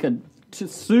shape to like a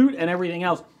suit and everything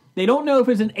else. They don't know if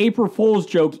it's an April Fool's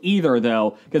joke either,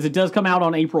 though, because it does come out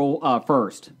on April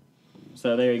 1st.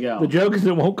 So there you go. The joke is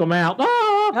it won't come out.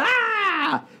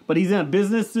 Ah! But he's in a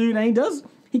business suit, and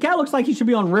he kind of looks like he should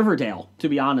be on Riverdale, to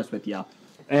be honest with you.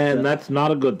 And that's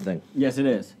not a good thing. Yes, it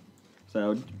is.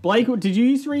 So, Blake, did you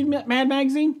used to read Mad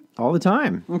Magazine? All the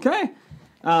time. Okay.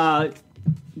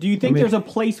 Do you think there's a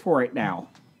place for it now?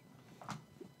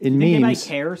 In Think anybody memes.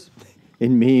 cares?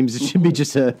 In memes. It should be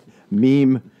just a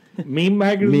meme Meme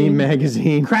magazine?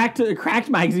 magazine. Cracked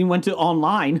magazine went to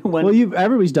online. When, Well,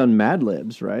 everybody's done Mad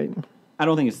Libs, right? I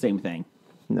don't think it's the same thing.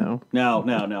 No. No.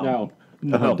 No.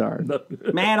 Oh, darn.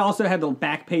 Mad also had the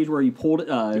back page where you folded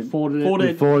folded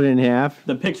We folded it in half.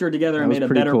 the picture together That and was made a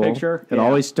pretty better cool. picture. It Yeah.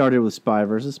 always started with Spy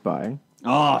versus Spy.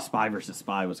 Oh, Spy vs.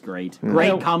 Spy was great.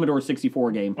 Great Commodore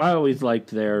 64 game. I always liked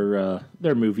their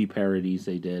movie parodies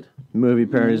they did. Movie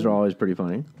parodies are always pretty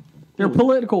funny. Their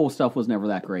political stuff was never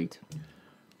that great.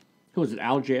 Who was it?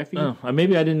 Al Jaffe?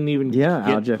 Maybe I didn't even Yeah,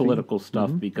 Al get Jaffe. political stuff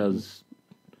because,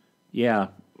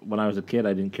 when I was a kid,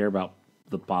 I didn't care about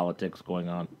the politics going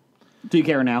on. Do you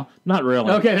care now? Not really.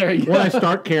 Okay, there you go. When I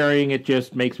start caring, it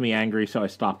just makes me angry, so I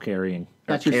stop carrying.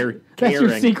 That's your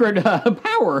secret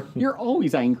power. You're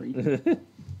always angry.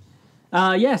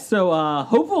 Yes, so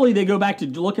hopefully they go back to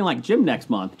looking like Jim next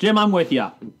month. Jim, I'm with you.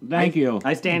 Thank you.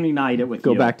 I stand united with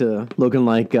Go you. back to looking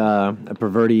like a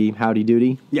perverty howdy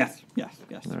doody. Yes.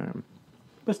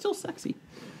 But still sexy.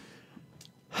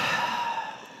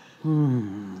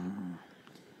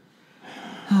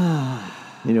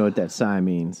 You know what that sigh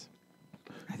means.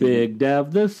 Big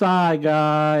Dev, the Psy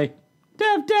guy.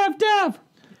 Dev.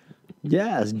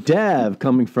 Yes, Dev,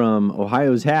 coming from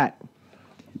Ohio's Hat,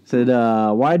 said,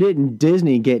 why didn't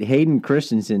Disney get Hayden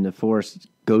Christensen to force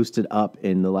Ghosted up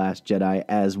in The Last Jedi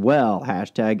as well?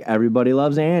 Hashtag everybody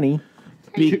loves Annie.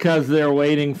 Because they're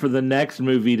waiting for the next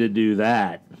movie to do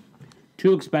that.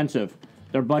 Too expensive.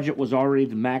 Their budget was already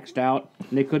maxed out,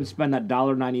 and they couldn't spend that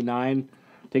 $1.99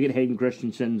 to get Hayden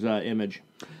Christensen's image.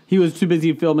 He was too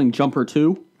busy filming Jumper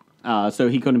 2, so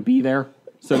he couldn't be there.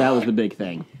 So that was the big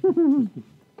thing.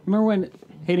 Remember when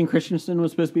Hayden Christensen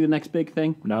was supposed to be the next big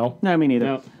thing? No? No, me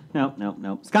neither.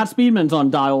 No. Scott Speedman's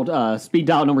on speed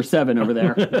dial number 7 over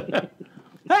there.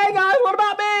 Hey guys, what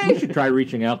about We me? should try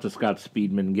reaching out to Scott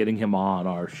Speedman and getting him on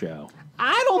our show.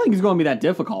 I don't think it's going to be that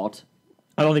difficult.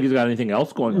 I don't think he's got anything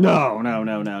else going on.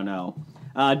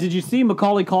 No. Did you see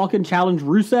Macaulay Culkin challenge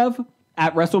Rusev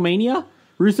at WrestleMania?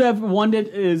 Rusev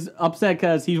is upset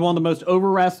because he's one of the most over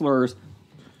wrestlers,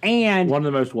 and One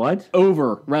of the most what?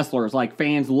 over wrestlers, like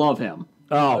fans love him.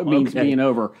 Oh, It means okay. being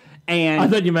over. And I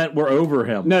thought you meant we're over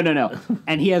him. No.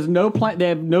 And he has no plan. They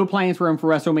have no plans for him for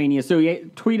WrestleMania. So he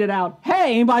tweeted out,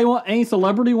 "Hey, any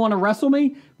celebrity want to wrestle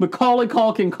me?" Macaulay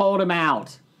Culkin called him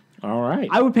out. All right.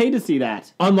 I would pay to see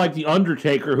that. Unlike the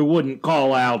Undertaker, who wouldn't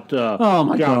call out Oh,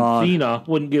 my John God. Cena,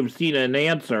 wouldn't give Cena an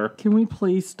answer. Can we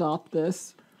please stop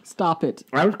this? Stop it.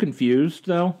 I was confused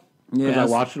though because I Yes.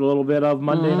 watched a little bit of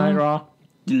Monday Night Raw.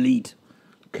 Delete.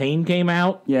 Kane came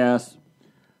out Yes.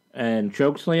 and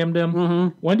chokeslammed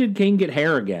him. When did Kane get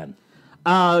hair again?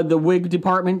 The wig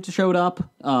department showed up.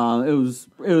 It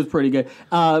was pretty good.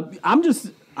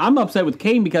 I'm upset with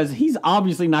Kane because he's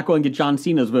obviously not going to get John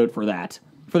Cena's vote for that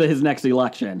for his next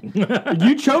election. You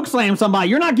chokeslam somebody,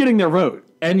 you're not getting their vote.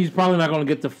 And he's probably not going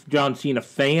to get the John Cena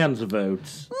fans'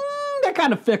 votes. They're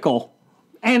kind of fickle,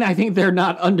 and I think they're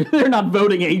not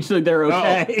voting age, so they're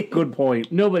okay. Good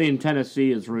point. Nobody in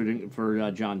Tennessee is rooting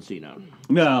for John Cena.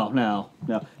 No.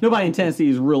 Nobody in Tennessee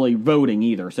is really voting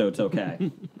either, so it's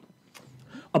okay.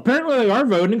 Apparently, they are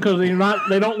voting because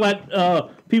they don't let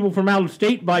people from out of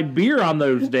state buy beer on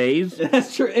those days.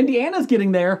 That's true. Indiana's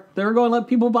getting there. They're going to let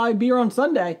people buy beer on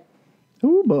Sunday.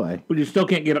 Oh, boy. But you still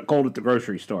can't get it cold at the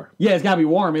grocery store. Yeah, it's got to be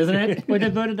warm, isn't it? Wait, they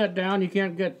voted that down. You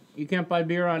can't buy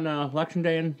beer on Election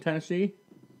Day in Tennessee.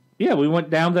 Yeah, we went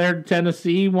down there to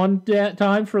Tennessee one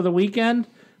time for the weekend.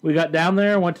 We got down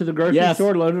there, went to the grocery Yes.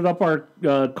 store, loaded up our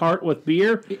cart with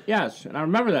beer. Yes, and I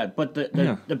remember that. But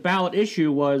the ballot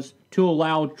issue was to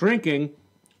allow drinking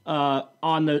they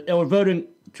were voting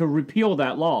to repeal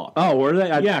that law. Oh, were they?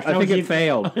 I think was it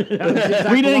failed. We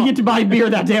didn't get to buy beer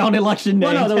that day on election day.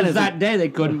 Well, no, in that was Tennessee. that day they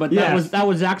couldn't, but Yes. that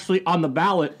was actually on the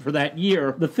ballot for that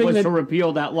year. The thing was that- to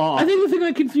repeal that law. I think the thing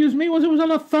that confused me was it was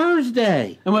on a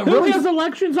Thursday. And what Who really- has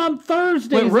elections on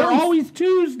Thursdays? What really- They're always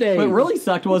Tuesdays. What really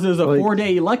sucked was it was a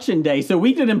 4-day election day, so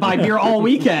we didn't buy beer all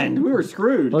weekend. We were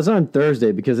screwed. Well, it's on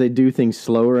Thursday because they do things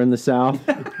slower in the South.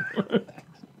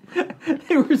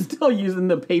 They were still using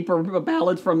the paper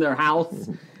ballots from their house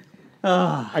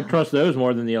I trust those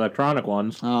more than the electronic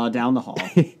ones. down the hall.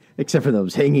 Except for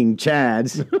those hanging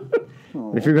chads.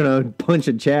 If you're going to punch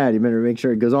a chad, you better make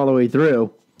sure it goes all the way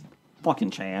through.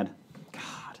 Fucking Chad.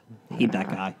 God, hate that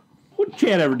guy. What'd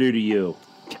Chad ever do to you?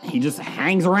 He just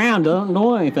hangs around, doesn't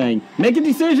know anything. Make a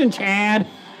decision, Chad.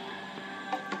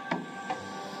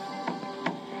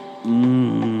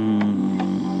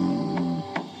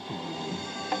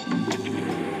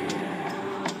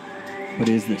 What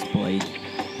is this, Blake?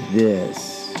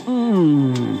 This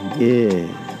is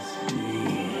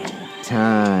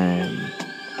time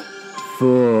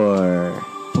for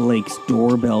Blake's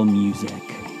doorbell music.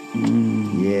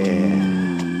 yeah.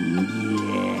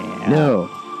 Yeah. No,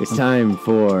 it's time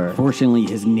for Fortunately,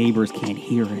 his neighbors can't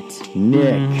hear it.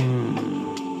 Nick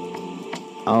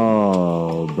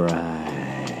Albright.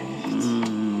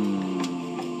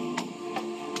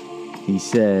 He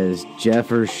says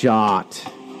Jeffer shot.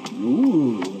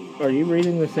 Are you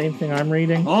reading the same thing I'm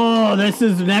reading? Oh, this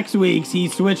is next week's. He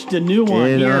switched a new one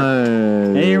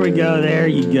here. There we go. There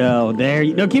you go. There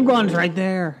you. No, keep going. It's right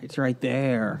there. It's right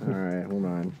there. All right, hold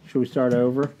on. Should we start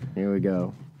over? Here we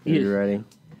go. Are you ready?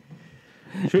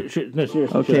 No, seriously.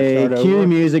 Okay, should I start cue over? the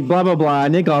music, blah, blah, blah.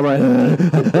 Nick Albright.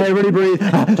 Hey, everybody breathe.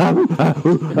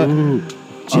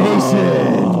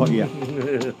 Jason. Oh yeah.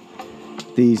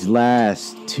 These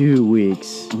last 2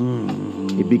 weeks,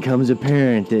 it becomes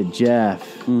apparent that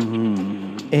Jeff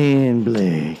and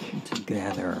Blake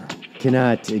Together.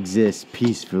 cannot exist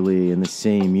peacefully in the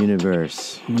same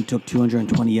universe. It took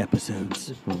 220 episodes.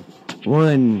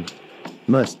 One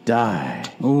must die.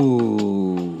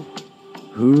 Ooh.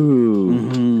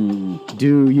 Who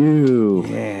do you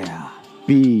Yeah.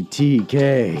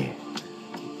 BTK?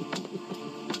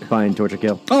 Find, torture,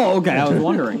 kill. Oh, okay. I was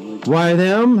wondering. Why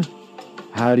them?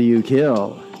 How do you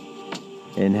kill?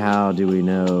 And how do we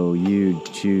know you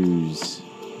choose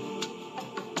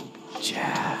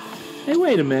Jeff? Hey,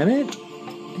 wait a minute.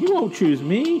 He won't choose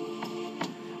me.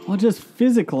 Well, just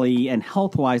physically and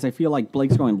health-wise, I feel like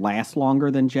Blake's going to last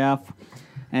longer than Jeff.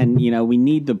 And, you know, we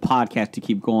need the podcast to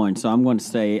keep going. So I'm going to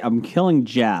say I'm killing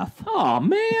Jeff. Oh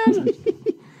man.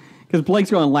 Because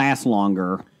Blake's going to last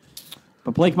longer.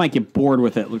 But Blake might get bored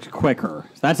with it quicker.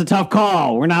 So that's a tough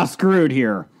call. We're not screwed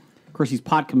here. Of course, he's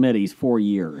pot committees 4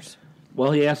 years.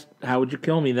 Well, he asked, "How would you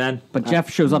kill me then?" But Jeff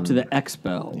shows up to the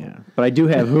expo. Yeah, but I do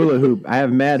have hula hoop. I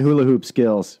have mad hula hoop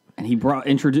skills. And he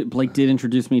Blake did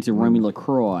introduce me to Romy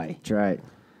LaCroix. That's right.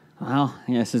 Well,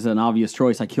 this is an obvious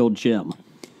choice. I killed Jim.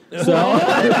 So,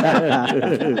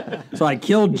 so I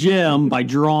killed Jim by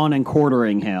drawing and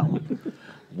quartering him.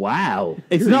 Wow.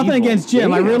 It's You're nothing evil. against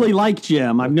Jim. I Damn. really like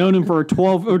Jim. I've known him for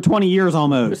 12 or 20 years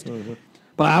almost.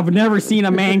 But I've never seen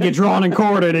a man get drawn and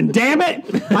quartered. And damn it,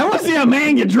 I want to see a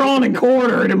man get drawn and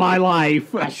quartered in my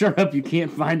life. I sure hope you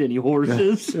can't find any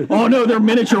horses. Oh no, they're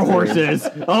miniature horses.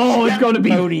 Oh, it's going to be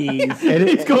Ponies.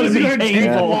 It's going to be Take a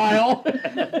painful. while.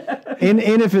 And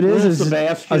if it is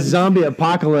Sebastian. a zombie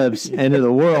apocalypse end of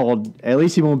the world, at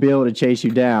least he won't be able to chase you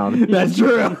down That's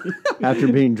true. after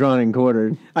being drawn and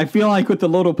quartered. I feel like with the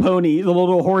little pony, the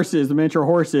little horses, the miniature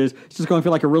horses, it's just going to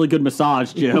feel like a really good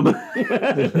massage, Jim.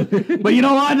 But you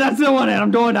know what? That's the one.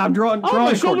 I'm drawing. Oh,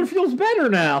 my shoulder feels better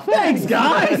now. Thanks,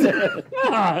 guys.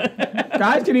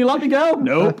 Guys, can you let me go?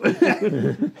 Nope.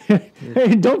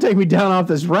 Hey, don't take me down off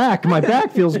this rack. My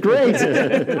back feels great.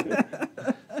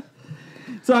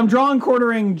 So I'm drawing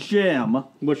quartering Jim.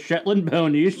 With Shetland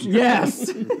ponies.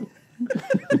 Yes.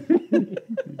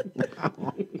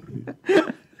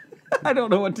 I don't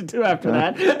know what to do after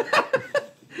that.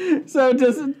 So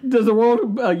does the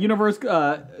world universe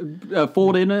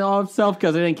fold in on itself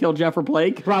because it didn't kill Jeff or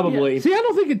Blake? Probably. See, I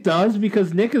don't think it does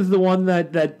because Nick is the one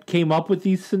that came up with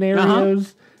these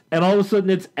scenarios, and all of a sudden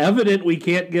it's evident we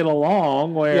can't get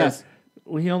along. Where Yes.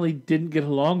 we only didn't get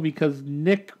along because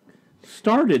Nick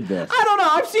started this. I don't know.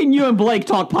 I've seen you and Blake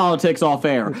talk politics off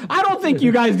air. I don't think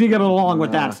you guys did get along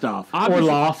with that stuff. Or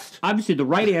lost. Obviously, the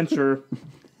right answer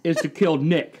is to kill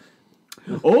Nick.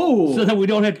 Oh, So that we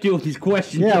don't have to deal with these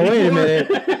questions. Yeah, wait a anymore.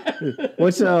 minute.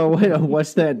 What's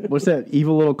that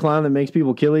evil little clown that makes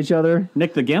people kill each other?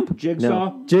 Nick the Gimp? Jigsaw.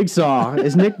 No. Jigsaw.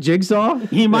 Is Nick Jigsaw?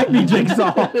 He might be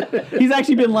Jigsaw. He's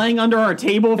actually been laying under our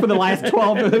table for the last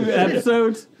 12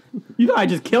 episodes. You thought I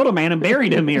just killed a man and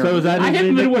buried him here. So is that I his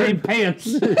haven't new been nickname? wearing pants.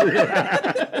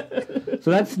 So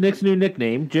that's Nick's new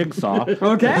nickname, Jigsaw.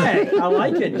 Okay, I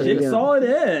like it. Jigsaw it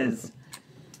is.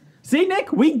 See,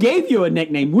 Nick, we gave you a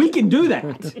nickname. We can do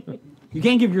that. You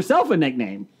can't give yourself a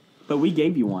nickname, but we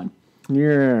gave you one.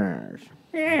 Yes.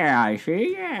 Yeah, I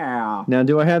see. Yeah. Now,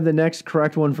 do I have the next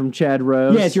correct one from Chad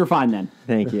Rose? Yes, you're fine then.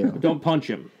 Thank you. Don't punch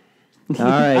him. All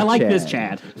right, I like Chad. this,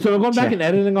 Chad. So we're going back and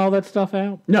editing all that stuff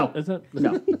out? No, Is that?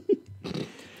 no.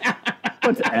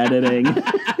 What's editing?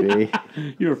 See?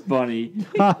 You're funny.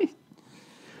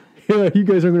 Yeah, you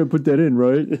guys aren't going to put that in,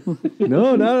 right?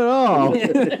 No, not at all.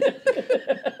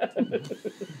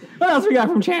 What else we got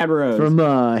from Chad Rose? From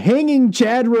Hanging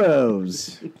Chad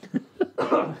Rose.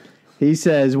 He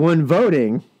says, when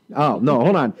voting... Oh, no,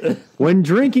 hold on. When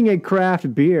drinking a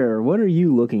craft beer, what are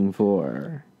you looking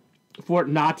for? For it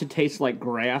not to taste like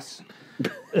grass.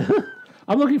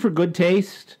 I'm looking for good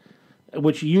taste,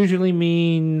 which usually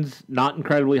means not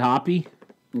incredibly hoppy.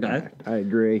 Okay. I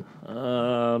agree.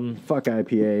 Fuck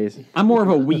IPAs. I'm more of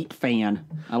a wheat fan.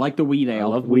 I like the wheat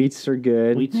ale. I love Wheats are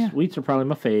good. wheats are probably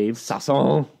my fave.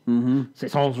 Saison.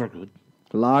 Saisons are good.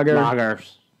 Lager.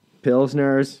 Lagers.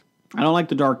 Pilsners. I don't like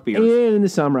the dark beers. And in the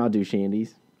summer, I'll do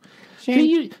shandies.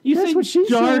 See, you That's think what she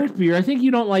dark said. beer. I think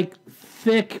you don't like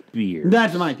thick beer.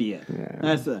 That might be it.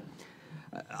 That's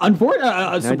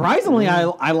surprisingly,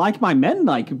 I like my men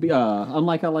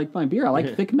unlike I like my beer. I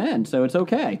like thick men, so it's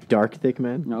okay. Dark thick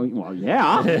men. No, well,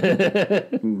 yeah.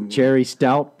 Cherry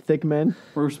stout thick men.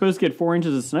 We're supposed to get 4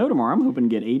 inches of snow tomorrow. I'm hoping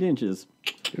to get 8 inches.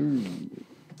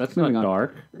 That's not Moving on.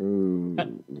 dark.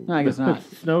 No, I guess not.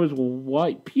 Snow is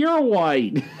white, pure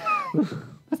white.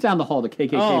 That's down the hall, the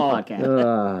KKK Oh.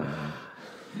 podcast.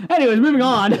 Anyways, moving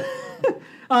on.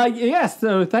 Yes,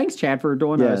 so thanks, Chad, for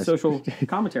doing Yes. social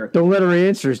commentary. Don't let her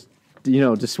answers,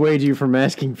 dissuade you from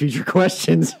asking future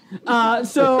questions.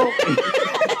 So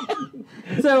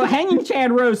hanging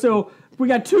Chad Rose. So we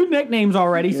got 2 nicknames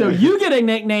already. So you get a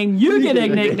nickname. You get a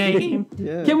nickname.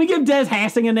 Yeah. Can we give Des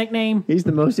Hassing a nickname? He's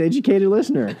the most educated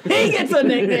listener. He gets a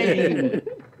nickname.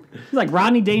 He's like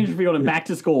Rodney Dangerfield and Back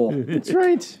to School. That's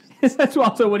right. That's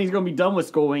also when he's going to be done with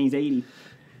school when he's 80.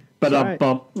 But right.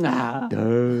 bump.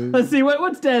 Let's see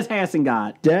what's Des Hassing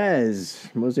got. Des,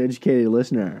 most educated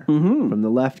listener from the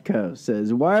left coast,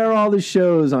 says, why are all the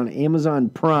shows on Amazon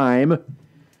Prime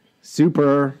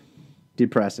super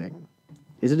depressing?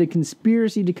 Is it a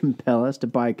conspiracy to compel us to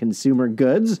buy consumer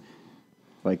goods?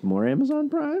 Like more Amazon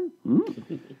Prime?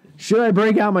 Should I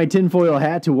break out my tinfoil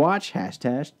hat to watch?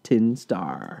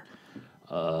 #TinStar.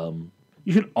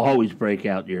 You should always break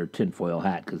out your tinfoil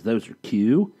hat because those are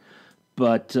cute.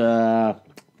 But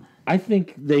I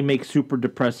think they make super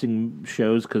depressing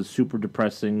shows because super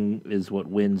depressing is what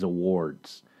wins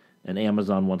awards. And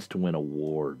Amazon wants to win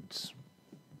awards.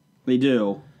 They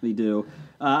do. They do.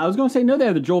 I was going to say, no, they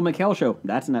have the Joel McHale show.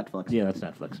 That's Netflix. Yeah, that's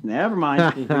Netflix. Never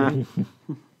mind. Then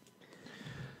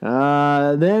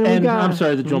we And got... I'm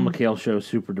sorry, the Joel McHale show is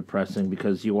super depressing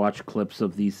because you watch clips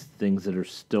of these things that are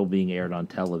still being aired on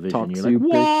television. Talk You're like, soup.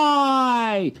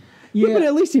 why? Yeah, but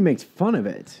at least he makes fun of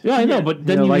it. Yeah, I know, but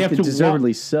then You know, you like have the to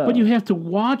deservedly so. But you have to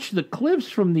watch the clips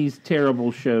from these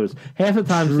terrible shows. Half the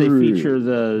times they True. feature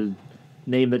the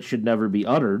name that should never be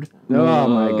uttered. Oh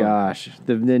my gosh.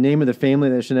 The name of the family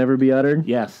that should never be uttered?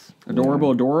 Yes.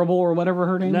 Adorable, or whatever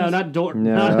her name No, is. not No.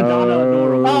 Donna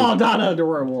Adorable. Oh, Donna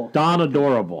Adorable. Don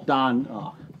Adorable.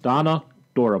 Donna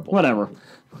Adorable. whatever.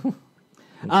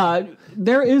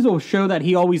 There is a show that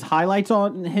he always highlights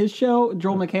on his show,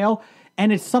 Joel McHale,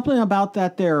 and it's something about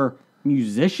that they're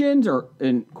musicians, or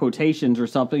in quotations or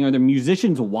something, or they're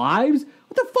musicians' wives.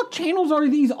 What the fuck channels are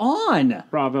these on?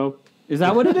 Bravo. Is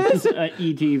that what it is?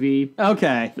 ETV.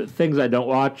 Okay. The things I don't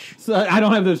watch. So I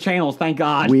don't have those channels, thank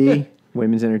God.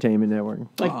 Women's Entertainment Network.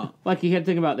 Like you had to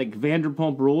think about like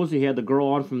Vanderpump Rules. He had the girl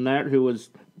on from that who was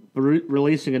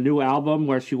releasing a new album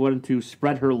where she wanted to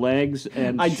spread her legs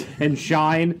and and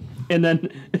shine. And then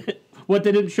what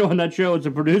they didn't show on that show is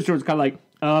the producer was kind of like,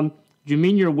 do you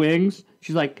mean your wings?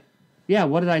 She's like, yeah,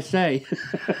 what did I say?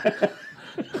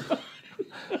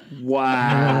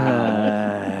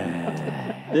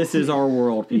 This is our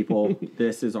world, people.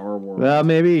 This is our world. Well,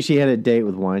 maybe she had a date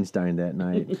with Weinstein that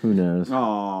night. Who knows?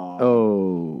 Aww.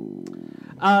 Oh.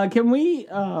 Can we,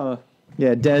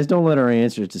 Yeah, Des, don't let our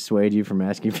answers dissuade you from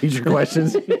asking future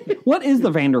questions. what is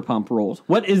the Vanderpump Rules?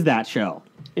 What is that show?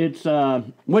 It's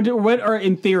What are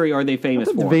in theory are they famous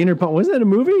for? Vanderpump. Wasn't that a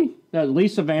movie?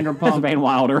 Lisa That's Vanderpump. Van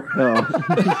Wilder.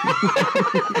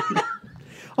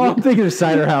 Oh, I'm thinking of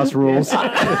Cider House Rules.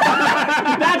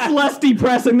 That's less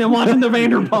depressing than watching the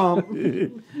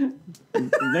Vanderpump.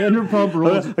 Vanderpump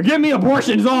Rules. Give me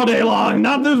abortions all day long,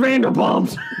 not those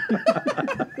Vanderpumps.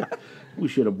 We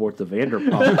should abort the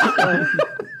Vanderpump.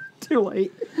 Too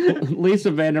late.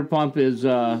 Lisa Vanderpump is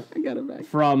I got it back.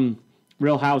 from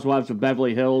Real Housewives of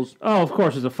Beverly Hills, Oh, of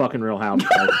course, it's a fucking Real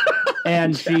Housewife.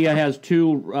 and she has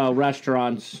two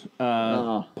restaurants,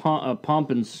 Pump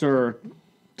and Sir,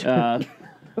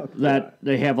 that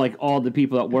they have like all the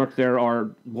people that work there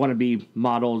want to be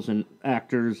models and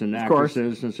actors and course.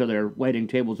 actresses, and so they're waiting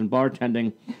tables and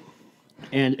bartending,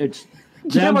 and it's.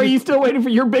 Jim, them are just- you still waiting for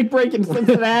your big break in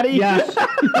Cincinnati? Yes.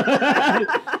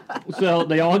 So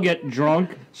they all get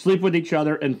drunk, sleep with each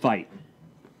other, and fight.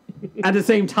 At the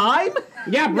same time?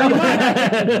 Yeah, pretty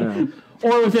much.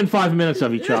 Or within 5 minutes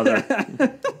of each other.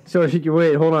 So if you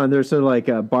wait, hold on. There's sort of like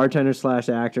a bartender /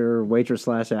 actor, waitress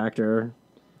 / actor,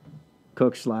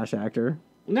 cook / actor,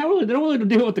 Not really. They don't really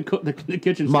deal with the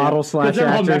kitchen model staff, / 'cause they're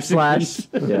all actor Mexicans.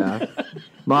 / yeah,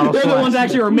 model. They're the ones /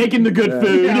 actually who are making the good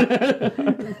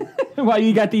food. While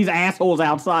you got these assholes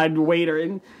outside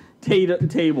waitering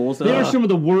tables. They are some of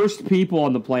the worst people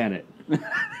on the planet.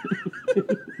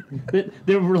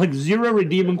 There were like zero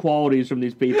redeeming qualities from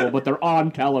these people, but they're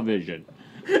on television.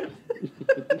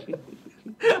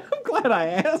 I'm glad I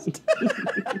asked.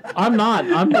 I'm not.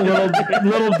 I'm a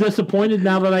little disappointed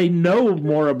now that I know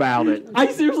more about it.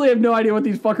 I seriously have no idea what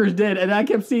these fuckers did, and I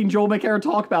kept seeing Joel McHare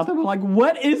talk about them. I'm like,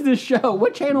 what is this show?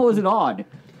 What channel is it on?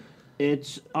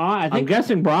 It's I think I'm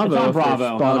guessing Bravo. It's on if they're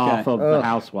Bravo. spun Okay. off of the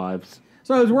Housewives.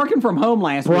 So I was working from home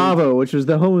last week. Bravo, which was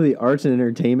the home of the Arts and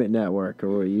Entertainment Network, or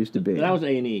what it used to be. that was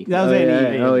A&E. That was oh, A&E.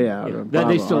 yeah. Oh yeah, That Bravo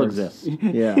they still Arts. exist.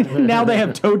 Yeah. Now they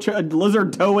have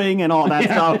lizard towing and all that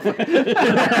stuff.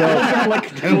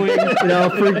 You know,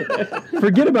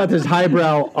 forget about this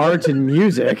highbrow art and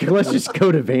music. Let's just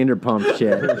go to Vanderpump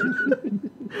shit.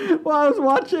 Well, I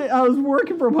was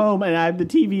working from home, and I have the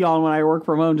TV on when I work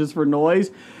from home just for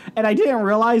noise. And I didn't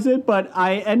realize it, but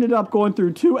I ended up going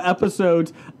through 2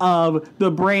 episodes of the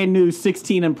brand new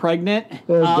 16 and Pregnant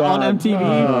on God.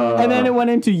 MTV. And then it went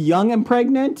into Young and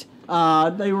Pregnant.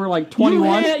 They were like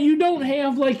 21. You don't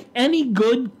have like any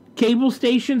good cable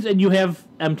stations, and you have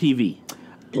MTV.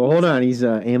 Well, hold on. He's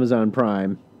Amazon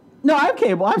Prime. No, I have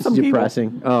cable. I have some It's people.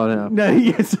 depressing. Oh no. No,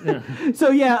 yes.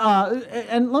 So,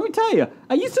 and let me tell you,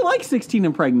 I used to like 16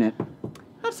 and Pregnant.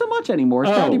 Not so much anymore.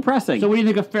 It's kind of depressing. So what do you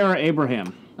think of Farrah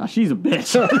Abraham? Oh, she's a bitch.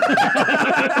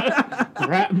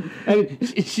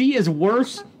 She is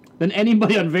worse than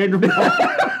anybody on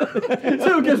Vanderpump.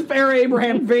 So because Farrah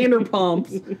Abraham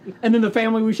Vanderpumps, and then the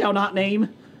family we shall not name.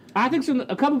 I think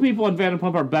a couple people on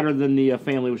Vanderpump are better than the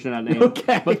family we should not name.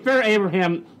 Okay. But Farrah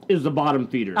Abraham is the bottom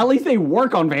feeder. At least they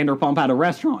work on Vanderpump at a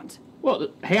restaurant. Well,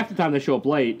 half the time they show up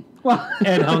late. Well,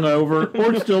 And hungover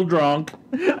or still drunk.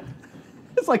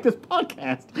 it's like this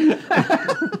podcast.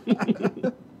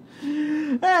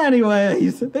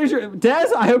 Anyways, there's your Des.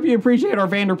 I hope you appreciate our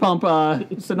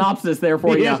Vanderpump synopsis there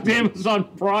for He you. asked Amazon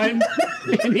Prime,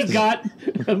 and he got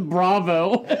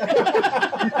Bravo.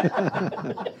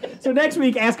 So next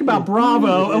week, ask about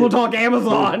Bravo, and we'll talk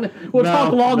Amazon. We'll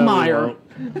talk Longmire.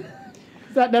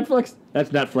 Is that Netflix? That's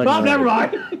Netflix. Oh, never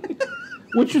mind.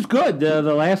 Which is good. The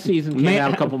last season came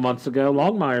out a couple months ago.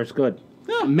 Longmire's good.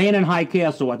 Man in High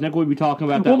Castle. I think we'll be talking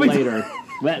about that We'll be- later.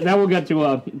 Now we'll get to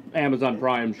a Amazon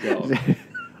Prime show.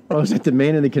 Oh, is that the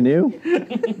Man in the Canoe?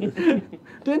 Didn't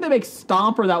they make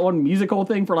Stomp or that one musical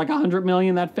thing for like $100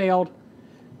 million that failed?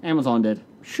 Amazon did. It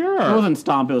Sure. wasn't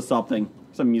Stomp. It was something.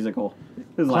 Some musical.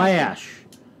 It was Clash.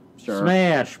 Sure.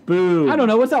 Smash. Boo. I don't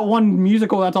know. What's that one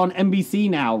musical that's on NBC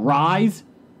now? Rise?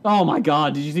 Oh my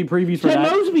God! Did you see previews for Ted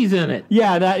that? Mosby's in it.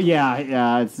 Yeah,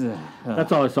 It's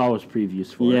That's all I saw was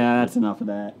previews for it. yeah. That's enough of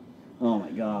that. Oh my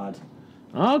God.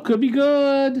 Oh, could be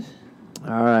good.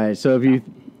 All right. So if you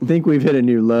think we've hit a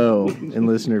new low in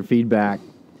listener feedback,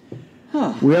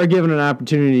 we are given an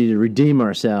opportunity to redeem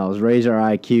ourselves, raise our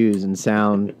IQs, and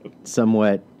sound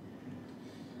somewhat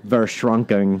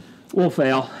vershrunken. We'll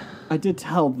fail. I did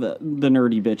tell the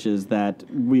nerdy bitches that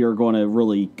we are going to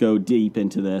really go deep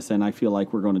into this, and I feel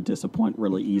like we're going to disappoint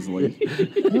really easily.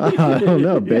 I don't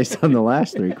know, based on the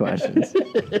last 3 questions.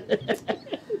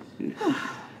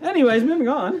 Anyways, moving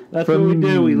on. That's what we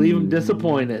do. We leave them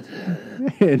disappointed.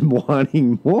 And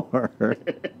wanting more.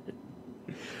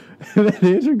 That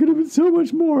answer could have been so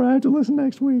much more. I have to listen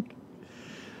next week.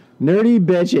 Nerdy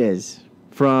Bitches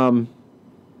from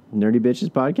Nerdy Bitches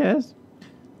Podcast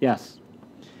Yes.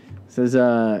 says,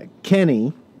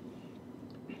 Kenny,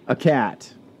 a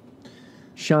cat,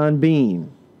 Sean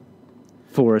Bean,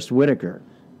 Forrest Whitaker,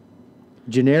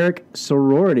 generic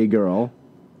sorority girl,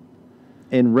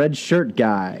 and red shirt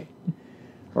guy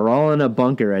are all in a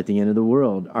bunker at the end of the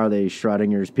world. Are they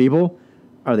Schrodinger's people?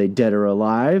 Are they dead or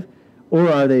alive? Or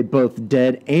are they both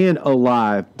dead and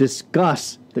alive?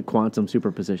 Discuss the quantum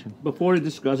superposition. Before we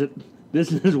discuss it,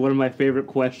 this is one of my favorite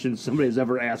questions somebody's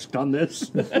ever asked on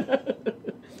this.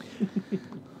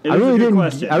 I really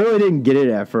didn't get it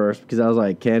at first because I was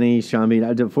like, Kenny, Sean Bean.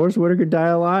 Did Forrest Whitaker die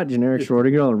a lot? Generic sorority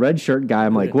girl and red shirt guy.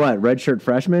 I'm like, what? Red shirt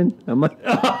freshman? I'm like,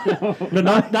 No,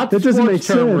 not the that doesn't make sports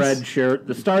term sense. red shirt.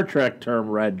 The Star Trek term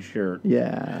red shirt.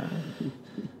 yeah.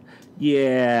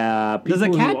 Yeah. Does a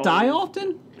people cat who- die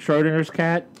often? Schrodinger's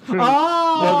cat? Oh, The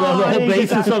I whole didn't get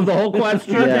basis that. of the whole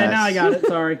question? Okay, Yes. now I got it.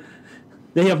 Sorry.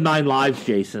 They have 9 lives,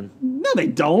 Jason. No, they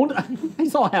don't. I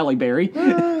saw Halle Berry.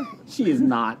 She is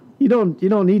not. You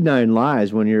don't need 9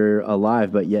 lives when you're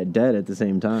alive but yet dead at the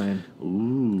same time.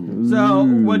 So,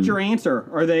 what's your answer?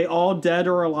 Are they all dead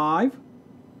or alive?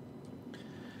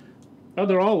 Oh,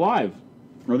 they're all alive.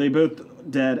 Are they both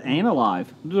dead and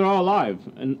alive? They're all alive.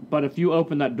 But if you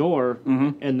open that door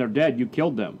and they're dead, you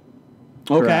killed them.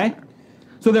 Okay. Correct.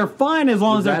 So they're fine as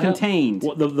long as they're Does that help? contained.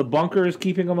 What, the bunker is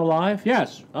keeping them alive?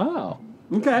 Yes. Oh.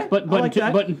 Okay. But I like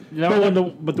that.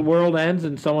 But the world ends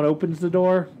and someone opens the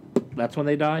door, that's when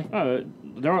they die?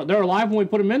 They're alive when we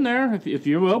put them in there. If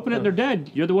you open it, they're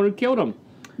dead. You're the one who killed them.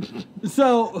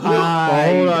 So, Hold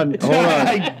on.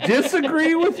 I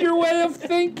disagree with your way of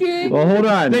thinking. Well, hold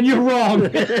on. Then you're wrong.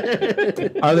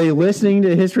 Are they listening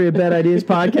to History of Bad Ideas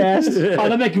podcast? Oh,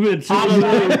 that makes me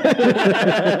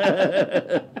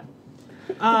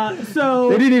so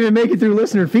They didn't even make it through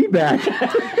listener feedback.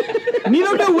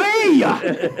 neither do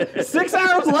we. 6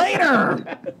 hours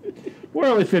later. We're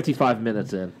only 55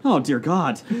 minutes in. Oh dear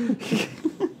God.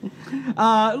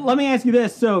 Let me ask you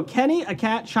this: so, Kenny, a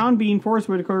cat, Sean Bean, Forrest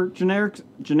Whitaker,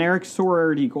 generic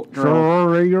sorority girl,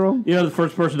 Sorority girl? You know, the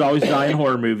first person to always die in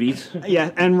horror movies.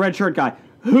 yeah, and red shirt guy.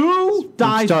 Who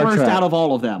dies Star first Trek. out of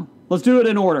all of them? Let's do it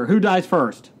in order. Who dies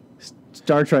first?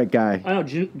 Star Trek guy. I know.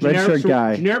 Red shirt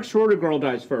guy. Generic sorority girl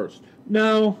dies first.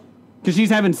 No. Because she's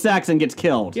having sex and gets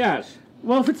killed. Yes.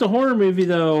 Well, if it's a horror movie,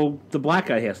 though, the black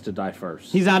guy has to die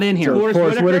first. He's not in here.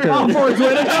 Forrest Whitaker. Oh, Forrest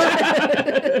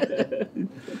Whitaker.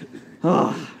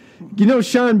 You know,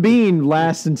 Sean Bean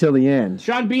lasts until the end.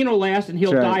 Sean Bean will last, and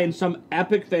he'll That's right. die in some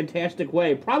epic, fantastic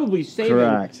way. Probably saving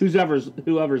Correct.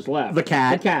 whoever's left. The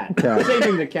cat. The cat. Cat.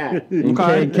 Saving the cat.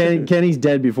 And Kenny's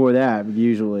dead before that,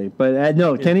 usually. But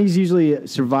no, Kenny's usually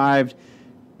survived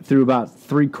through about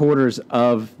 3/4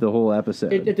 of the whole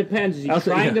episode. It depends. Is he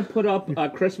Also, trying yeah. to put up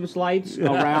Christmas lights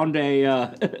around a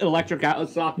electric outlet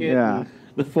socket? Yeah.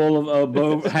 The full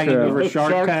of hanging True. over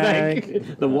Shark Tank.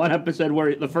 Tank. The one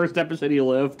episode the first episode he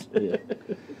lived.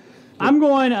 I'm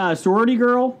going sorority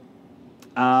girl.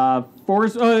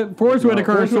 Forrest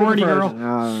Whitaker, sorority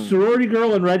girl. Sorority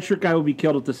girl and red shirt guy will be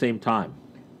killed at the same time.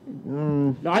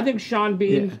 No, I think Sean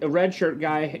Bean, a red shirt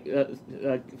guy,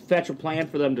 fetch a plan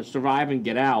for them to survive and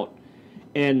get out,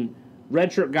 and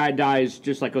red shirt guy dies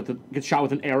just like gets shot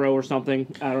with an arrow or something.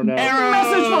 I don't know.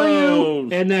 Message for you.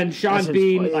 And then Sean Message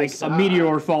Bean, for like you, a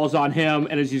meteor falls on him,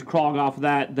 and as he's crawling off of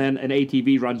that, then an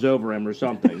ATV runs over him or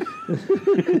something.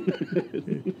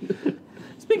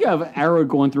 Speaking of arrow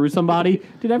going through somebody,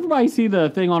 did everybody see the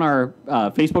thing on our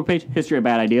Facebook page, History of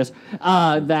Bad Ideas,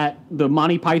 that the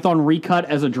Monty Python recut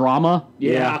as a drama?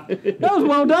 Yeah. That was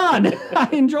well done. I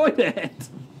enjoyed it.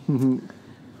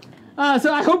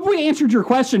 So I hope we answered your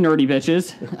question, Nerdy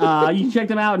Bitches. You can check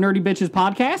them out at Nerdy Bitches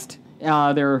Podcast.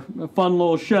 They're a fun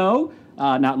little show.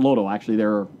 Not little, actually.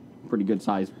 They're a pretty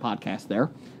good-sized podcast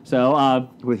there. So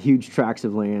with huge tracts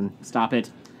of land. stop it.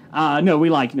 No, we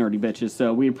like Nerdy Bitches,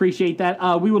 so we appreciate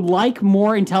that. We would like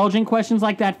more intelligent questions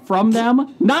like that from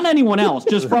them. Not anyone else,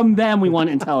 just from them we want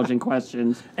intelligent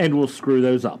questions. And we'll screw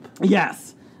those up.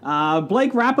 Yes.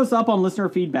 Blake, wrap us up on listener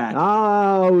feedback.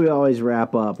 Oh, we always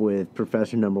wrap up with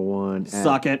Professor Number One.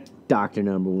 Suck it. Dr.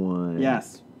 Number One.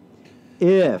 Yes.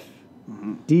 If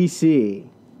DC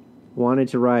wanted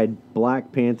to ride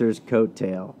Black Panther's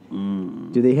coattail,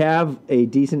 do they have a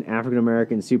decent African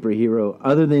American superhero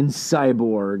other than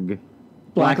Cyborg?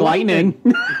 Black Lightning.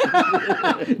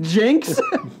 Jinx.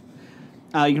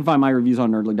 You can find my reviews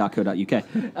on nerdly.co.uk.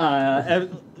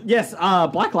 Yes,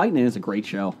 Black Lightning is a great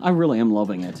show. I really am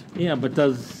loving it. Yeah, but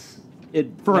does it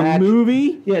For a match-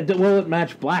 movie? Yeah, will it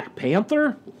match Black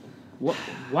Panther?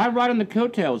 Why ride on the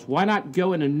coattails? Why not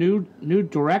go in a new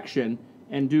direction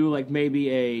and do like maybe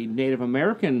a Native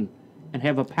American and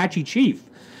have Apache Chief?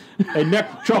 A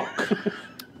neck choke.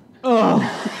 Oh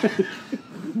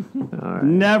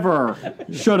Never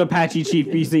should Apache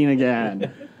Chief be seen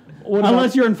again.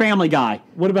 Unless you're in Family Guy.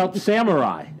 What about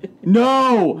Samurai?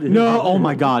 No. Oh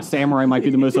my God, Samurai might be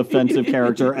the most offensive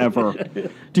character ever.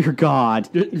 Dear God.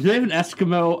 Do they have an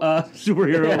Eskimo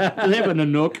superhero? Do they have a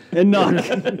Nanook?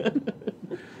 Enoch.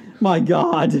 My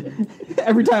God.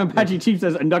 Every time Apache Chief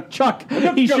says Enoch Chuck,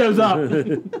 he shows up.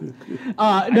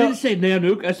 I didn't say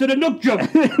Nanook. I said a Nook joke.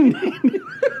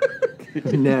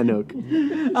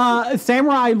 Nanook.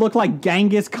 Samurai looked like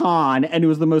Genghis Khan, and it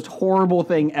was the most horrible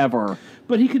thing ever.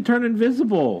 But he could turn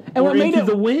invisible And or what made into it-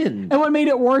 the wind. And what made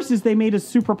it worse is they made a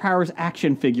superpowers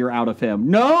action figure out of him.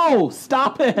 No,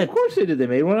 stop it. Of course they did. They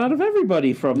made one out of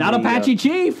everybody from Not the, Apache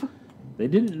Chief. They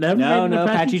didn't. Never No, made an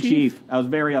Apache Chief. I was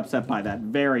very upset by that.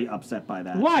 Very upset by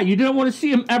that. Why? You didn't want to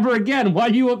see him ever again. Why are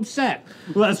you upset?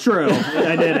 Well, that's true.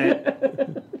 I did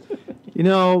it. You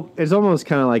know, it's almost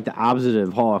kind of like the opposite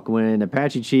of Hulk. When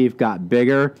Apache Chief got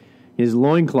bigger, his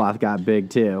loincloth got big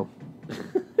too.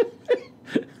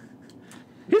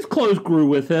 His clothes grew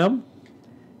with him.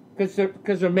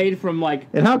 Because they're made from, like,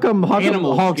 And how come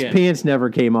Animal Hulk's skin. pants never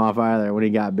came off either when he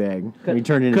got big? When he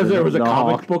turned into Because there was a the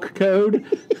comic Hulk. book code.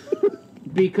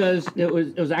 because it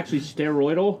was actually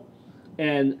steroidal,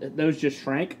 and those just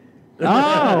shrank. Oh,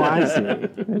 I see.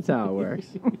 That's how it works.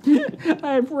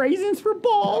 I have raisins for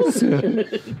balls.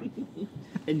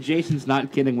 And Jason's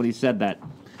not kidding when he said that.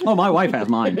 Oh, my wife has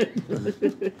mine.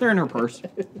 They're in her purse.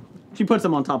 She puts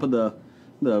them on top of the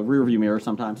rear view mirror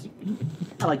sometimes.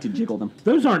 I like to jiggle them.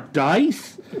 Those aren't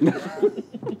dice.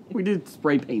 We did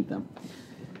spray paint them.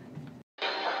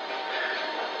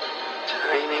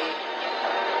 Tiny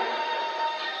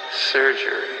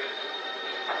surgery.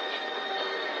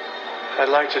 I'd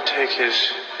like to take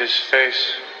his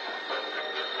face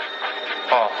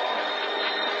off.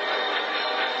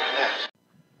 Yes.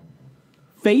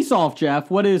 Face Off,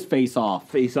 Jeff. What is Face Off?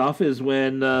 Face Off is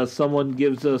when someone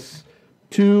gives us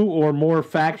two or more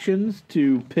factions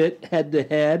to pit head to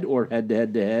head or head to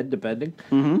head to head, depending,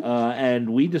 and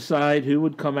we decide who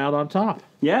would come out on top.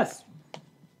 Yes.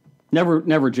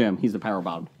 Never Jim. He's the power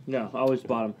bottom. No, always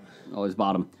bottom. Always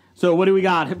bottom. So what do we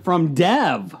got from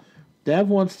Dev? Dev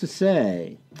wants to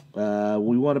say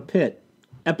we want to pit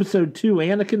Episode 2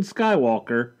 Anakin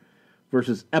Skywalker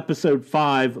versus Episode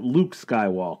 5 Luke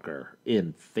Skywalker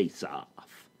in Face Off.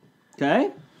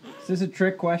 Okay. Is this a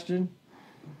trick question?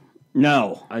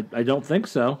 No. I don't think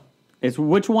so. It's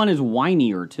which one is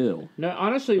whinier too? No,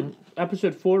 honestly,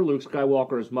 Episode 4 Luke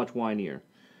Skywalker is much whinier.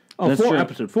 Oh, That's true.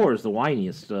 Episode 4 is the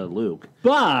whiniest Luke.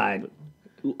 But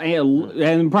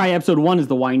and probably episode 1 is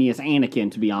the whiniest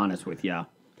Anakin, to be honest with you.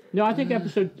 No, I think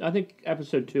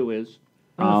Episode 2 is.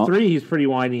 Oh. 3 he's pretty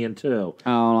whiny in too. I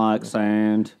don't like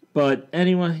sand. But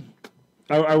anyway,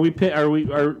 are we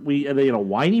are they in a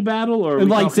whiny battle or are we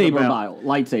talking Lightsaber about- battle.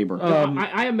 Lightsaber.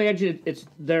 I imagine it's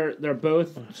they're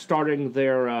both starting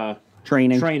their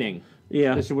Training. training.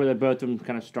 Yeah. This is where they both of them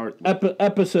kind of start.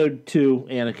 Episode 2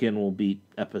 Anakin will beat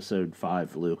Episode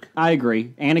 5 Luke. I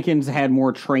agree. Anakin's had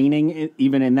more training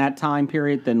even in that time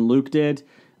period than Luke did.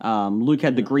 Luke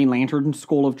had the Green Lantern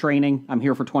School of Training. I'm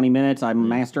here for 20 minutes. I'm a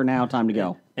master now. Time to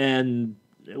go. And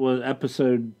it was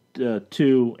Episode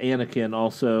 2 Anakin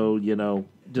also,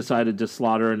 decided to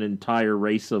slaughter an entire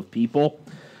race of people.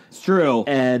 It's true.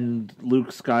 And Luke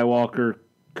Skywalker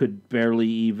could barely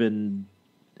even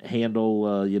handle,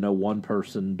 one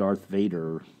person, Darth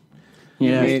Vader.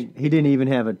 Yeah. He didn't even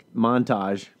have a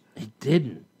montage. He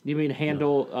didn't. You mean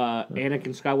handle Anakin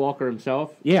Skywalker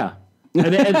himself? Yeah. and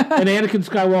Anakin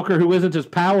Skywalker, who isn't as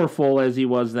powerful as he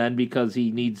was then because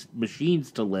he needs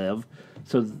machines to live.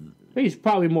 So, He's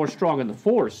probably more strong in the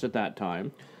Force at that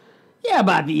time. Yeah,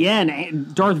 but at the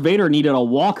end, Darth Vader needed a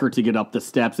walker to get up the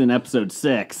steps in Episode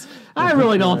 6. I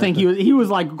really don't think he was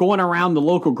like going around the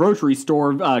local grocery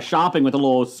store shopping with a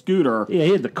little scooter. yeah,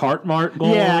 he had the cart mart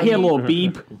going. Yeah, he had a little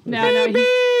beep.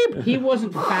 He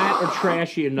wasn't fat or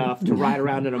trashy enough to ride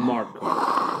around in a Mark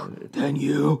car. Then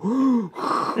you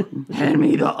hand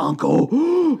me the Uncle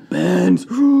Ben's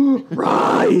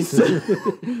rice.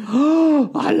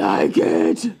 I like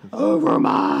it over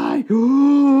my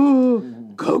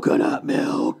coconut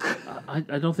milk. I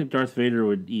don't think Darth Vader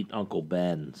would eat Uncle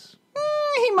Ben's.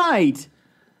 He might.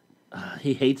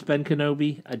 He hates Ben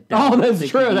Kenobi. I Oh, don't that's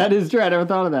think true. he- That is true. I never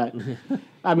thought of that.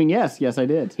 I mean, yes, I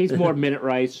did. He's more minute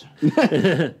rice.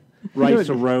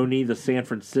 Rice-A-Roni, the San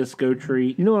Francisco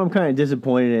treat. You know what I'm kind of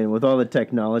disappointed in with all the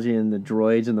technology and the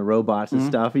droids and the robots and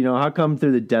stuff? How come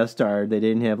through the Death Star they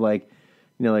didn't have like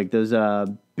those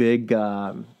big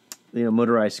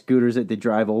motorized scooters that they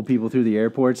drive old people through the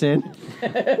airports in.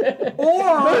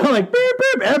 Or Like, beep,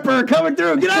 beep, Emperor coming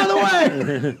through, get out of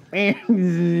the way!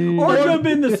 Or it could have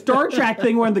been the Star Trek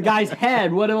thing where the guy's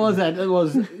head, what was that? It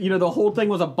was, the whole thing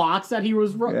was a box that he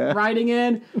was riding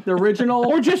in, the original.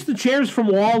 Or just the chairs from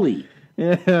Wall-E.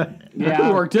 That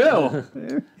could work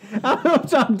too.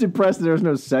 I'm depressed there's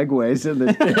no segways in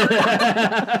this.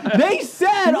 They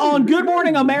said on Good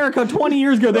Morning America 20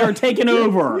 years ago they were taking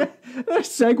over. There's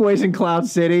segways in Cloud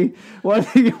City. Why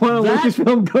do you want to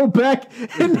Lucasfilm go back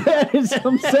and add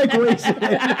some segways in?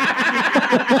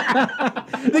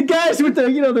 The guys with the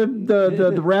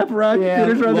wraparound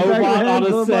computers around the back Lobot on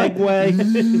a of the head.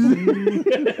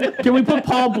 Segway. Can we put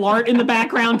Paul Blart in the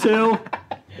background too?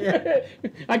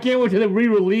 I can't wait to the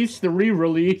re-release.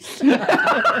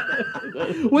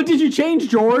 What did you change,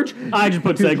 George? I just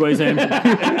put segues in.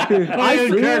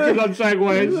 Characters on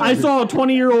Segways. I saw a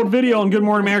 20-year-old video on Good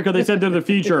Morning America. They said they're the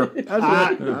future.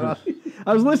 I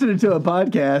was listening to a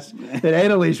podcast that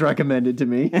Annalise recommended to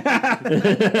me.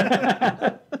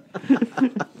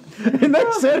 And they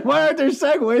said, why aren't there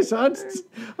segways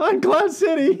on Cloud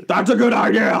City? That's a good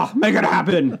idea. Make it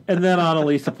happen. And then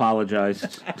Annalise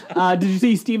apologized. Did you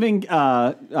see Steven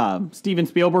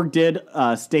Spielberg did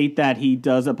state that he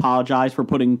does apologize for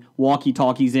putting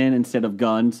walkie-talkies in instead of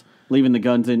guns, leaving the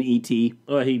guns in E.T.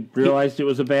 He realized it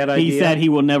was a bad idea. He said he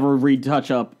will never retouch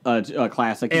up a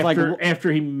classic. It's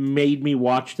After he made me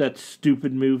watch that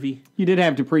stupid movie. You did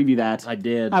have to preview that. I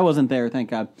did. I wasn't there,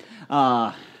 thank God.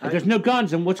 There's no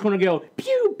guns, and what's going to go?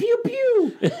 Pew, pew,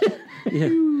 pew.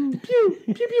 Pew, pew,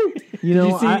 pew,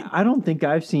 pew. I don't think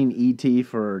I've seen E.T.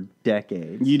 for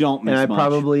decades. You don't miss and I much.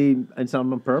 probably, it's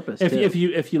on purpose,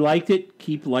 If you liked it,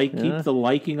 keep the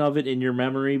liking of it in your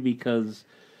memory because...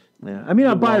 Yeah. I mean,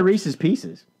 I'll buy Reese's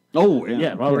Pieces. Oh, yeah.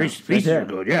 Yeah, well, Reese's Pieces are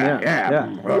good. Yeah. Did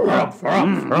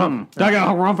I get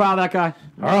a rump out of that guy?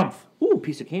 Ooh,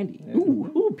 piece of candy.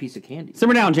 Ooh, piece of candy.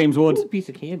 Simmer down, James Woods. Ooh, piece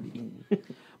of candy.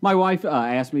 My wife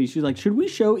asked me, she's like, should we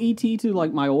show E.T. to,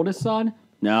 my oldest son?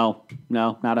 No,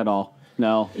 not at all.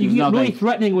 No. You get really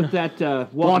threatening with that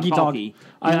walkie-talkie.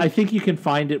 I think you can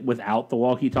find it without the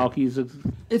walkie-talkies.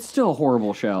 It's still a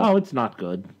horrible show. Oh, it's not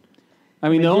good. I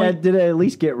mean, did I at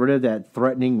least get rid of that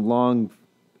threatening, long,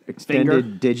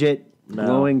 extended digit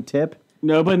glowing tip?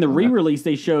 No, but in the re-release,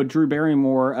 they showed Drew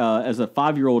Barrymore as a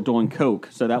 5-year-old doing coke,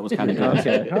 so that was kind of good.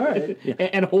 Okay, all right.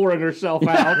 And whoring herself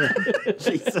out.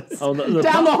 Jesus. Oh,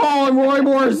 Down the hall in Roy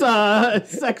Moore's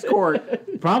sex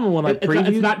court. problem when I previewed...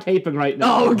 It's not taping right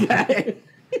now. Oh, okay.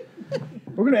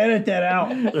 We're going to edit that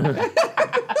out.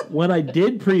 When I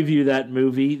did preview that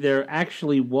movie, there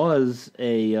actually was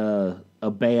a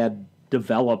bad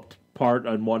developed part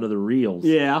on one of the reels.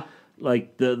 Yeah.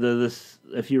 Like this,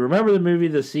 if you remember the movie,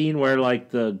 the scene where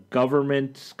the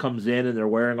government comes in and they're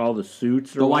wearing all the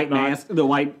suits, or The white whatnot. mask, the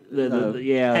white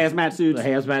hazmat suits. the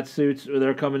hazmat suits. Where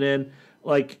they're coming in,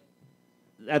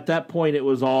 at that point, it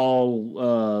was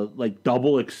all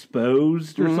double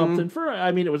exposed or something.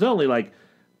 It was only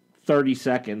 30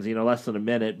 seconds, less than a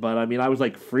minute. But I was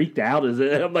freaked out.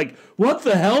 I'm like, what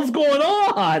the hell's going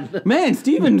on? Man,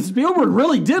 Steven Spielberg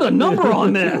really did a number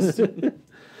on this.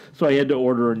 So I had to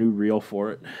order a new reel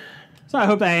for it. So I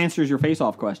hope that answers your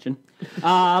face-off question.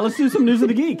 Let's do some News of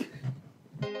the Geek.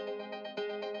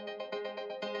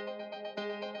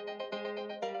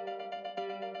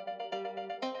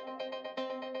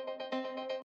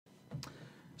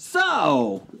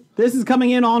 So, this is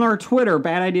coming in on our Twitter,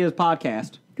 Bad Ideas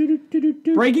Podcast.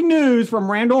 Breaking news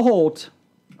from Randall Holt,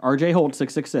 RJ Holt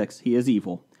 666. He is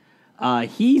evil.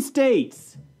 He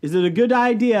states, is it a good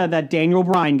idea that Daniel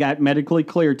Bryan got medically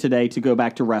cleared today to go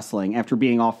back to wrestling after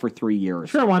being off for 3 years?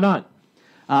 Sure, why not?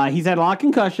 He's had a lot of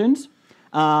concussions.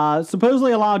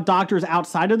 Supposedly a lot of doctors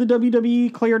outside of the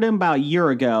WWE cleared him about a year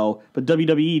ago, but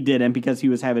WWE didn't because he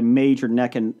was having major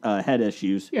neck and head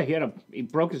issues. Yeah, he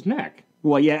broke his neck.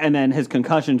 Well, yeah, and then his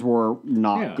concussions were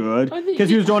not good I think- because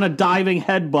he was doing a diving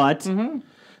headbutt. Mm-hmm.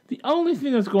 The only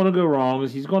thing that's going to go wrong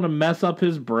is he's going to mess up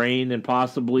his brain and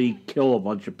possibly kill a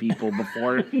bunch of people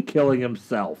before killing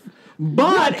himself.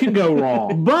 But What can go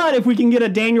wrong? But if we can get a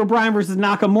Daniel Bryan versus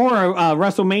Nakamura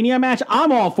WrestleMania match,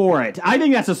 I'm all for it. I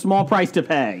think that's a small price to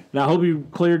pay. Now, he'll be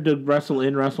cleared to wrestle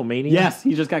in WrestleMania? Yes,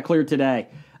 he just got cleared today.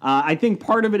 I think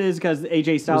part of it is because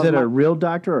AJ Styles... Was it a real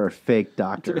doctor or a fake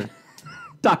doctor?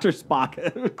 Dr.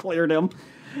 Spock cleared him.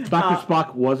 Dr.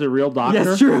 Spock was a real doctor?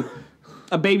 Yes, true.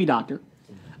 A baby doctor.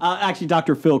 Actually,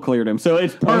 Dr. Phil cleared him, so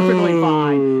it's perfectly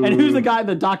fine. And who's the guy,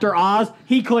 the Dr. Oz?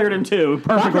 He cleared him, too.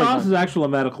 Perfectly Dr. Oz fine. is actually a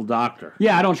medical doctor.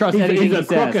 Yeah, I don't trust anything He's he a says.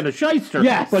 crook and a shyster,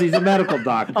 Yes. but he's a medical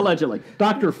doctor. Allegedly.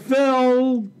 Dr.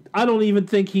 Phil, I don't even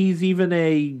think he's even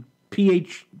a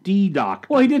D doctor.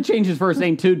 Well, he did change his first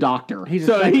name to Doctor. He's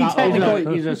so a, he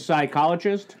technically, he's a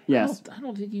psychologist. yes, I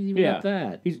don't think he's even got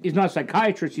that. He's not a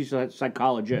psychiatrist. He's a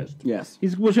psychologist. yes.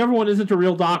 He's whichever one isn't a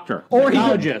real doctor. Or he's a-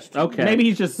 Psychologist. Okay. Maybe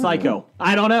he's just psycho.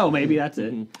 I don't know. Maybe that's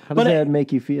it. How does that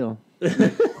make you feel?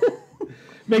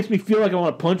 Makes me feel like I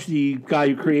want to punch the guy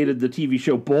who created the TV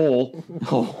show Bull.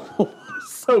 Oh,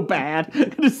 so bad.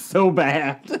 It is so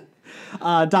bad.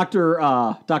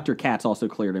 Dr. Katz also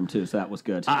cleared him too, so that was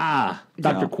good.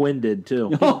 Dr. Quinn did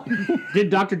too. Did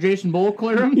Dr. Jason Bull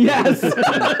clear him? Yes.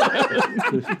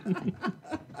 Yeah,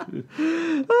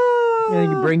 you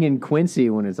can bring in Quincy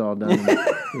when it's all done.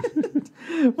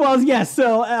 Well, yes.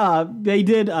 So they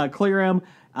did clear him.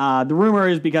 The rumor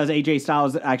is because AJ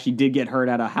Styles actually did get hurt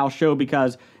at a house show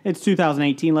because it's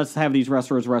 2018. Let's have these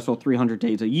wrestlers wrestle 300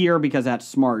 days a year because that's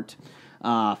smart.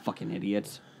 Fucking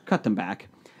idiots. Cut them back.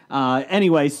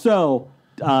 Anyway, so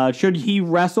should he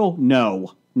wrestle?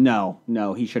 No,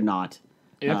 he should not.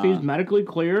 If he's medically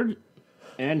cleared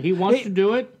and he wants to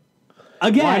do it,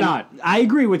 Again, why not? I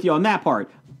agree with you on that part.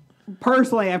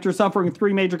 Personally, after suffering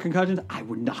 3 major concussions, I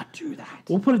would not do that.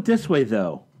 We'll put it this way,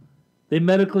 though. They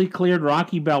medically cleared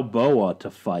Rocky Balboa to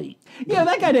fight. Yeah,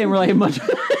 that guy didn't really have much.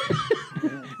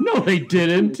 No, they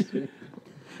didn't.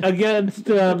 Against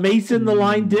Mason the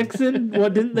Line Dixon,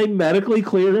 what didn't they medically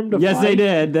clear him to fight? Yes, they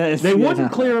did. They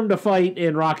wouldn't clear him to fight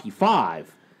in Rocky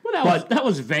 5. Well, that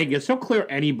was Vegas. He'll clear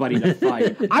anybody to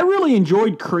fight. I really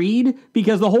enjoyed Creed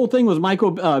because the whole thing was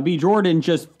Michael B. Jordan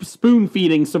just spoon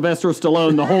feeding Sylvester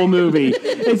Stallone the whole movie.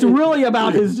 It's really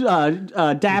about his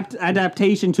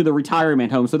adaptation to the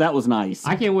retirement home, so that was nice.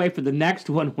 I can't wait for the next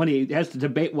one when he has to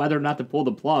debate whether or not to pull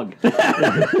the plug.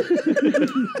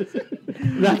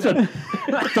 That's a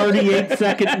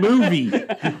 38-second movie.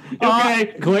 Okay,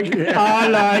 click. I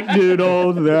like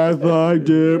diddles, that's like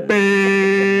it,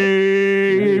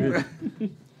 babe.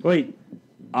 Wait,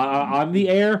 on the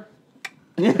air?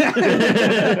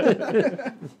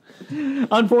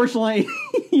 Unfortunately,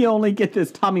 you only get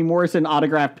this Tommy Morrison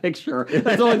autographed picture.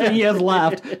 That's the only thing he has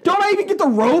left. Don't I even get the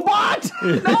robot?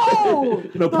 No!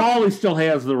 No, Paulie still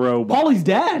has the robot. Paulie's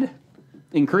dead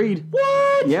in Creed.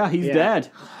 What? Yeah, he's dead.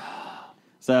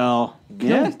 So,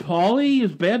 yeah. Killed Paulie?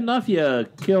 It's bad enough you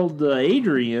killed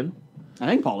Adrian. I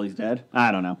think Paulie's dead.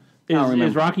 I don't know. I don't Is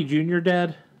remember. Rocky Jr.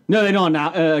 dead? No, they don't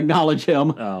acknowledge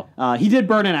him. Oh. He did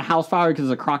burn in a house fire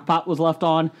because a crock pot was left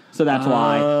on, so that's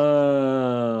why.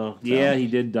 Oh, yeah, he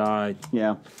did die.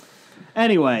 Yeah.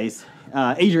 Anyways,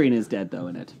 Adrian is dead, though,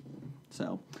 in it.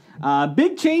 So,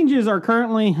 big changes are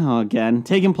currently, again,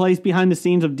 taking place behind the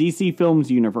scenes of DC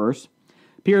Films universe.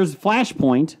 Appears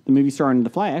Flashpoint, the movie starring The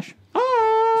Flash,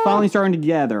 is finally starting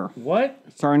together. What?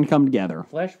 Starting to come together.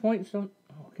 Flashpoint?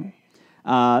 Okay.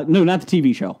 No, not the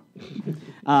TV show.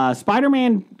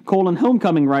 Spider-Man: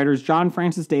 Homecoming writers John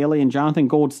Francis Daly and Jonathan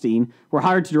Goldstein were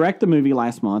hired to direct the movie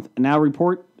last month, and now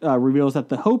report reveals that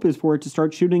the hope is for it to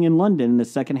start shooting in London in the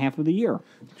second half of the year.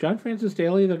 John Francis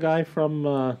Daly, the guy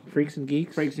from Freaks and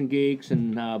Geeks? Freaks and Geeks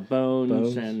and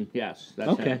Bones and yes, that's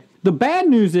Okay. it. The bad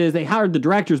news is they hired the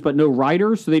directors but no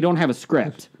writers, so they don't have a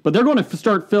script. But they're going to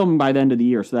start filming by the end of the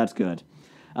year, so that's good.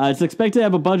 It's expected to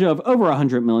have a budget of over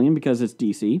 $100 million because it's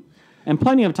DC, and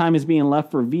plenty of time is being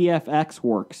left for VFX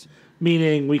works.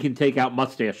 Meaning we can take out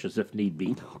mustaches if need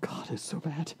be. Oh God, it's so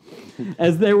bad.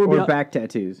 As there will Or be back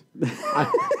tattoos.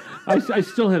 I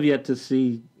still have yet to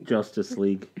see Justice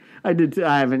League. I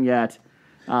haven't yet.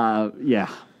 Yeah,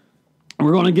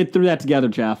 we're going to get through that together,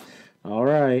 Jeff. All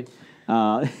right.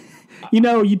 You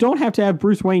don't have to have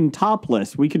Bruce Wayne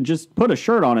topless. We could just put a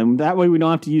shirt on him. That way we don't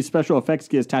have to use special effects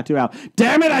to get his tattoo out.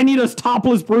 Damn it, I need a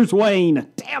topless Bruce Wayne.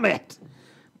 Damn it.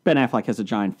 Ben Affleck has a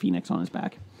giant phoenix on his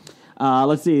back.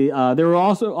 Let's see. There were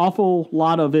also awful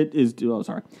lot of it is... Oh,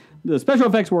 sorry. The special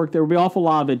effects work, there will be an awful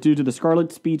lot of it due to the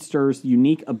Scarlet Speedster's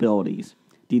unique abilities.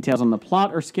 Details on the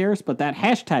plot are scarce, but that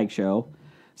hashtag show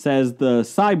says that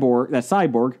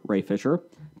Cyborg, Ray Fisher,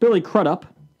 Billy Crudup,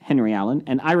 Henry Allen,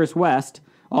 and Iris West,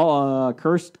 all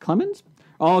Kirst Clemens,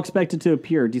 all expected to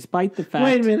appear, despite the fact...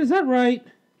 Wait a minute, is that right?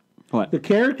 What? The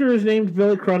character is named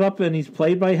Billy Crudup and he's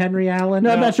played by Henry Allen?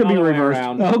 No, that should be All the way reversed.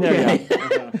 around. Okay.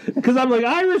 Because I'm like,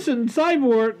 Iris and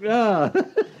Cyborg.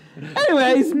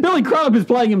 Anyways, Billy Crudup is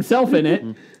playing himself in it.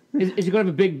 Is he going to have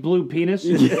a big blue penis?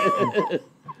 Yes,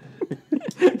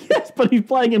 but he's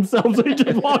playing himself, so he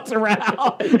just walks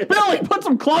around. Billy, put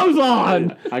some clothes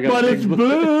on. I got But a it's big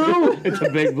blue. It's a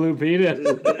big blue penis.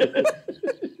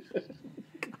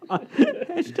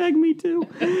 Hashtag me too.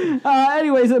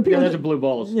 Anyways, it Yeah, appears those are blue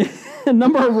balls. a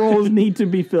number of roles need to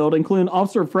be filled, including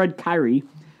Officer Fred Kyrie,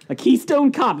 a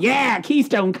Keystone Cop. Yeah,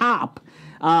 Keystone Cop.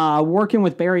 working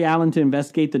with Barry Allen to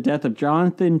investigate the death of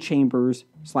Jonathan Chambers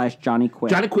 / Johnny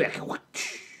Quick. Johnny Quick.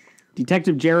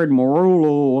 Detective Jared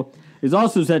Morolo is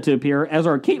also set to appear, as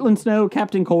are Caitlin Snow,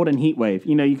 Captain Cold, and Heatwave.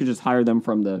 You know, you could just hire them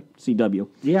from the CW.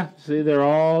 Yeah, see, they're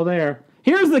all there.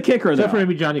 Here's the kicker, though. Except for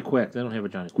maybe Johnny Quick. They don't have a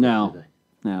Johnny Quick, do No.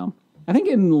 they? No. I think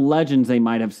in Legends they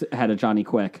might have had a Johnny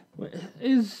Quick.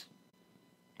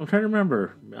 I'm trying to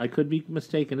remember. I could be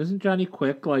mistaken. Isn't Johnny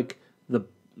Quick like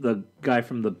the guy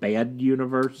from the bad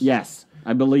universe? Yes,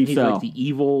 I believe He's so. like the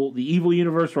evil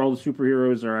universe where all the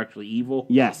superheroes are actually evil.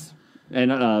 Yes. And,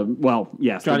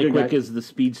 yes. Johnny the good Quick guy. is the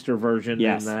speedster version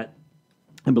Yes. in that.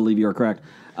 I believe you're correct.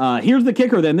 Here's the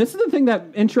kicker, then. This is the thing that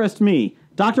interests me.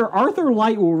 Dr. Arthur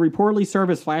Light will reportedly serve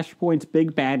as Flashpoint's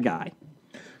big bad guy.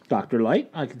 Dr. Light,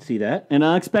 I can see that. An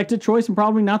unexpected choice and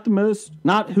probably not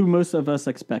who most of us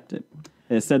expected.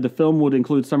 It said the film would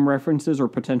include some references or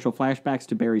potential flashbacks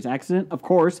to Barry's accident, of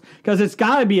course, because it's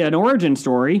got to be an origin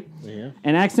story. Yeah.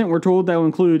 An accident we're told that will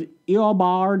include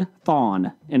Eobard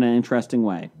Thawne in an interesting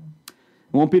way. It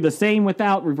won't be the same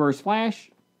without Reverse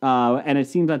Flash, and it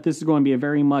seems that this is going to be a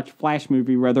very much Flash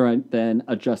movie rather than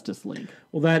a Justice League.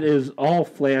 Well, that is all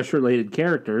Flash-related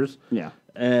characters. Yeah.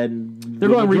 And They're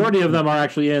the going to majority of them are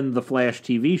actually in the Flash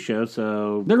TV show,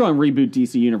 so... They're going to reboot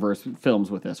DC Universe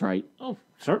films with this, right? Oh,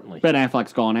 certainly. Ben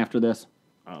Affleck's gone after this.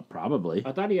 Probably.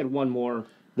 I thought he had one more.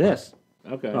 This.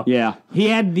 Okay. Oh. Yeah, he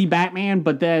had the Batman,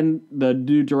 but then the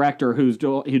new director who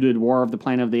did War of the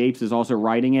Planet of the Apes is also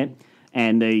writing it,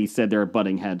 and they said they're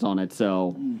butting heads on it,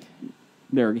 so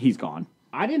he's gone.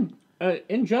 I didn't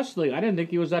in Justice League. I didn't think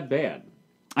he was that bad.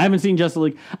 I haven't seen Justice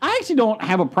League. I actually don't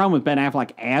have a problem with Ben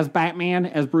Affleck as Batman,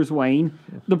 as Bruce Wayne.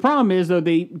 The problem is, though,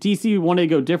 DC wanted to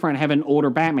go different, have an older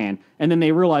Batman, and then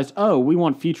they realized, oh, we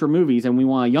want future movies and we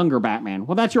want a younger Batman.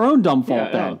 Well, that's your own dumb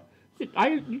fault then.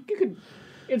 You could.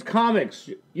 It's comics.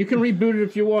 You can reboot it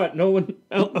if you want. No one,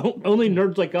 only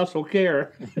nerds like us will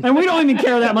care. And we don't even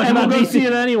care that much And about we'll go DC. see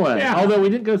it anyway. Yeah. Although we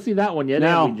didn't go see that one yet,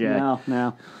 have we, Jay? No.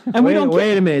 And we don't care.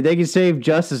 Wait a minute. They can save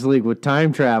Justice League with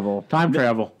time travel. Time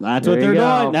travel. That's There what you they're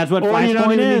go. doing. That's what Or you don't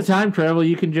Flashpoint even need is. time travel.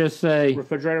 You can just say,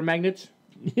 Refrigerator magnets.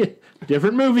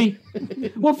 different movie.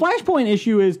 Well, Flashpoint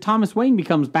issue is Thomas Wayne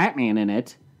becomes Batman in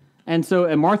it, and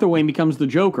Martha Wayne becomes the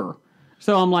Joker.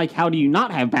 So I'm like, how do you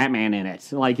not have Batman in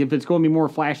it? Like, if it's going to be more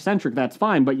Flash-centric, that's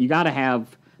fine, but you got to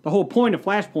have... The whole point of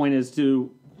Flashpoint is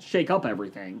to shake up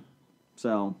everything.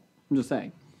 So, I'm just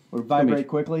saying. Or vibrate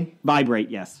quickly. Vibrate,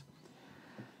 yes.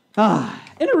 In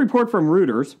a report from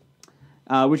Reuters,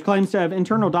 which claims to have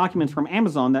internal documents from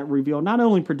Amazon that reveal not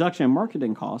only production and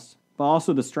marketing costs, but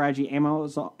also the strategy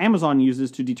Amazon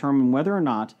uses to determine whether or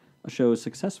not a show is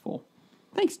successful.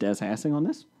 Thanks, Des Hassing, on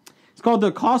this. It's called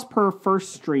the cost per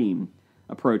first stream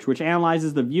approach, which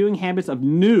analyzes the viewing habits of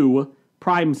new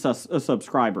Prime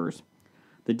subscribers.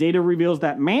 The data reveals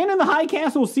that Man in the High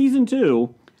Castle Season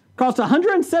 2 cost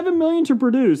 $107 million to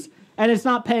produce, and it's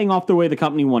not paying off the way the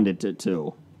company wanted it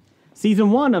to.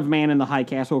 Season 1 of Man in the High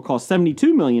Castle cost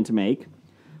 $72 million to make,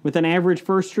 with an average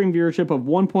first stream viewership of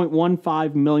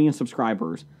 1.15 million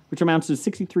subscribers, which amounts to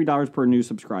 $63 per new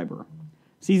subscriber.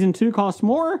 Season 2 cost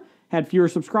more, had fewer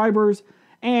subscribers,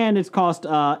 and it's cost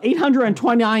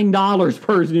 $829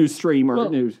 per new streamer.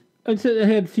 News. It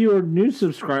had fewer new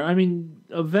subscribers. I mean,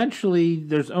 eventually,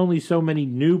 there's only so many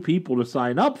new people to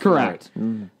sign up for. Correct.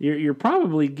 It. You're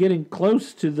probably getting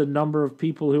close to the number of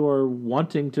people who are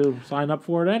wanting to sign up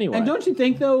for it anyway. And don't you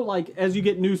think, though, like, as you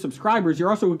get new subscribers, you're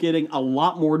also getting a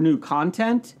lot more new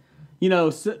content?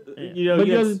 Because I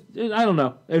don't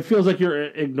know. It feels like you're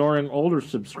ignoring older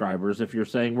subscribers if you're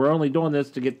saying we're only doing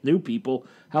this to get new people.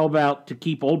 How about to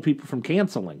keep old people from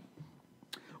canceling?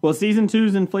 Well, Season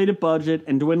 2's inflated budget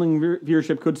and dwindling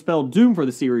viewership could spell doom for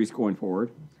the series going forward.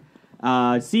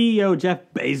 CEO Jeff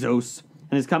Bezos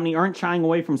and his company aren't shying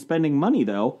away from spending money,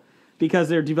 though, because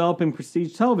they're developing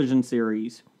prestige television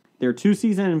series. Their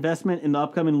 2-season investment in the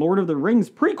upcoming Lord of the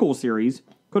Rings prequel series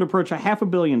could approach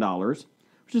 $500 million,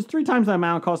 which is 3 times the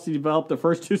amount it cost to develop the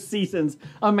first 2 seasons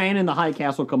of Man in the High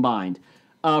Castle combined.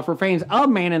 For fans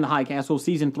of Man in the High Castle,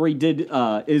 Season 3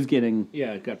 is getting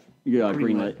It got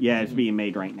greenlit. Yeah, it's being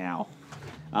made right now.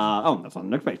 That's on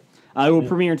the next page. It will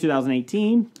premiere in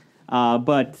 2018,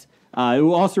 but it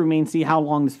will also remain to see how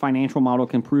long this financial model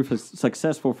can prove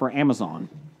successful for Amazon.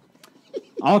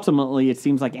 Ultimately, it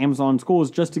seems like Amazon's goal is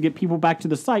just to get people back to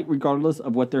the site regardless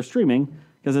of what they're streaming,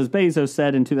 because as Bezos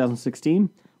said in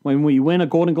 2016, when we win a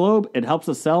Golden Globe, it helps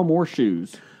us sell more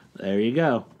shoes. There you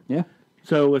go. Yeah.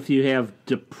 So if you have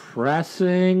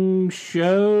depressing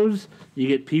shows, you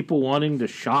get people wanting to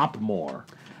shop more.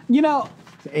 You know,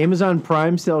 Amazon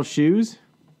Prime sells shoes.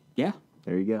 yeah.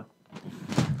 There you go.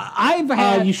 I've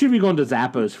had. You should be going to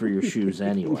Zappos for your shoes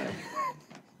anyway.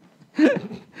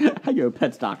 I go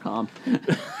pets.com.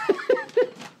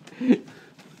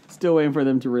 Still waiting for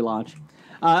them to relaunch.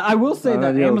 I will say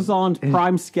that yeah. Amazon's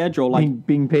Prime schedule, like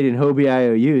Being paid in Hobie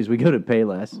IOUs, we go to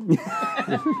Payless.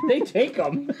 They take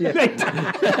them.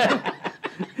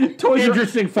 Toys R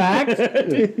Interesting fact.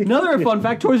 Another fun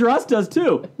fact: Toys R Us does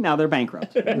too. Now they're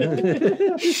bankrupt. Did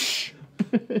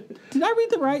I read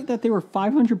that right? That they were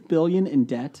 $500 billion in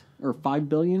debt or $5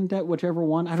 billion in debt, whichever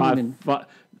one. I don't even.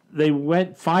 They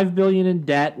went $5 billion in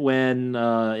debt when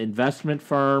investment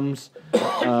firms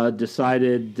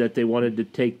decided that they wanted to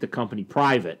take the company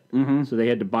private. Mm-hmm. So they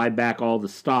had to buy back all the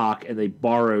stock, and they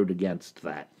borrowed against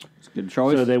that. It's a good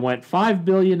choice. So they went $5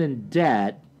 billion in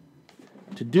debt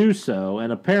to do so,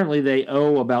 and apparently they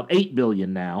owe about $8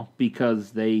 billion now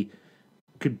because they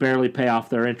could barely pay off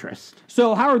their interest.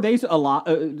 So how are they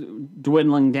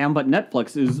dwindling down? But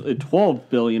Netflix is $12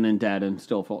 billion in debt and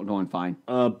still going fine.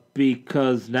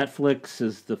 Because Netflix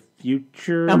is the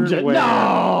future.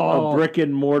 No! A brick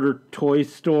and mortar toy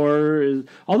store is.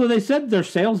 Although they said their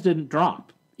sales didn't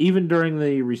drop even during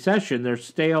the recession, their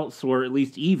sales were at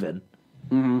least even.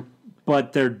 Mm-hmm.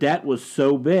 But their debt was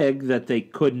so big that they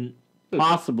couldn't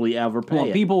possibly ever pay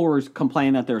it. People were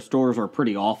complaining that their stores are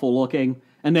pretty awful looking.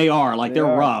 And they are, they're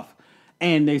rough.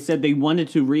 And they said they wanted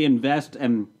to reinvest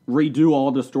and redo all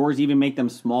the stores, even make them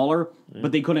smaller,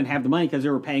 but they couldn't have the money because they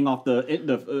were paying off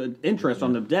the interest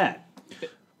on the debt.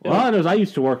 Well, I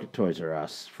used to work at Toys R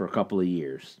Us for a couple of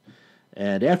years.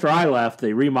 And after I left,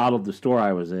 they remodeled the store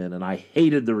I was in, and I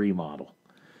hated the remodel.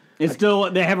 It's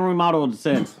still, they haven't remodeled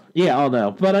since. Yeah, I'll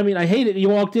know. But, I mean, I hate it. You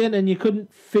walked in, and you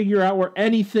couldn't figure out where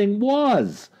anything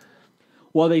was.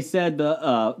 Well, they said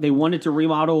they wanted to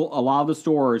remodel a lot of the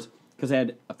stores because they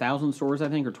had 1,000 stores, I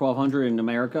think, or 1,200 in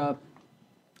America.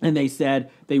 And they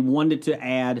said they wanted to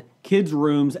add kids'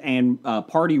 rooms and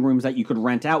party rooms that you could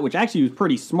rent out, which actually was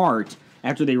pretty smart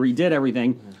after they redid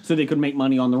everything, so they could make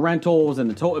money on the rentals and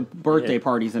the birthday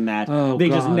parties and that. They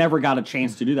just never got a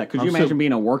chance to do that. Could you imagine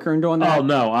being a worker and doing that? Oh,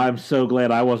 no. I'm so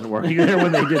glad I wasn't working there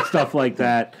when they did stuff like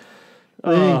that.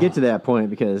 They didn't get to that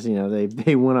point because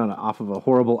they went off of a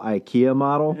horrible IKEA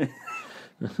model.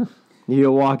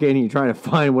 You walk in and you're trying to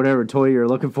find whatever toy you're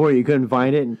looking for, you couldn't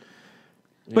find it.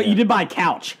 But you did buy a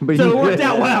couch, so it worked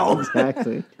out well.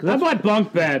 Exactly. I bought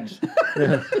bunk beds.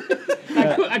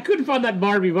 I couldn't find that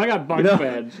Barbie, but I got bunk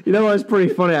beds. You know what's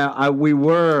pretty funny?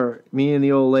 Me and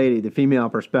the old lady, the female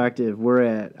perspective, we're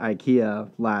at IKEA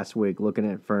last week looking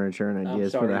at furniture and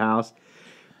ideas for the house.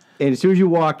 And as soon as you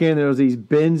walk in, there was these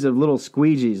bins of little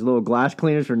squeegees, little glass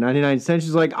cleaners for 99 cents.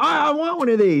 She's like, I want one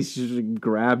of these. She just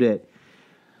grabbed it.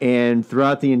 And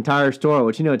throughout the entire store,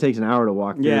 which it takes an hour to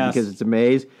walk through because it's a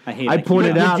maze. I hate I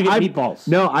pointed out. Did you get meatballs?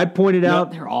 No, I pointed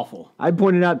out. They're awful. I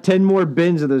pointed out 10 more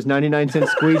bins of those 99-cent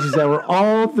squeegees that were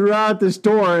all throughout the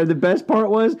store. And the best part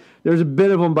was there was a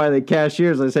bit of them by the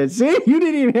cashiers. I said, see, you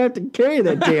didn't even have to carry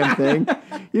that damn thing.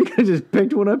 You could have just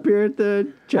picked one up here at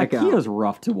the checkout. IKEA's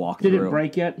rough to walk through. Did it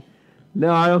break yet?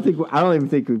 No, I don't even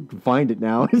think we can find it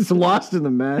now. It's lost in the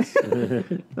mess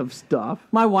of stuff.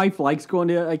 My wife likes going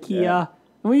to IKEA. Yeah.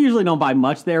 And we usually don't buy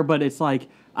much there, but it's like,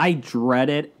 I dread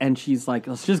it. And she's like,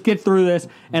 let's just get through this.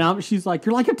 And she's like,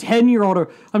 you're like a 10-year-old.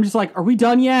 I'm just like, are we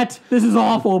done yet? This is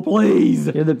awful, please.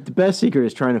 Yeah, the best secret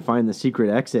is trying to find the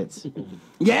secret exits.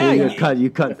 Yeah. So you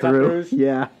cut through.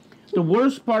 Yeah. The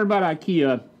worst part about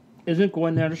IKEA isn't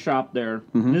going there to shop there.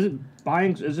 Mm-hmm.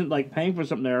 Isn't like paying for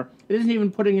something there. It isn't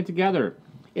even putting it together.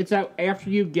 It's out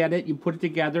after you get it, you put it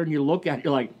together, and you look at it,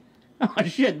 you're like, oh,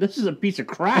 shit, this is a piece of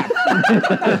crap.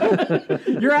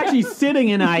 You're actually sitting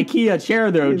in an IKEA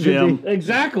chair, though, Jim.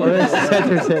 Exactly.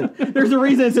 There's a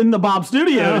reason it's in the Bob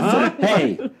Studios.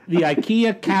 Hey, the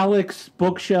IKEA Kallax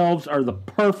bookshelves are the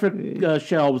perfect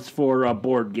shelves for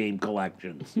board game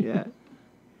collections. Yeah.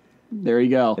 There you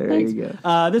go. Thanks. You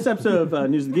go. This episode of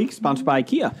News of the Geek is sponsored by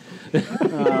IKEA.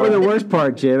 Or the worst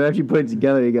part, Jim, after you put it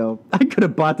together, you go, I could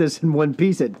have bought this in one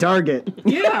piece at Target.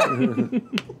 Yeah.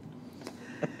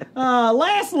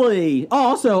 Lastly,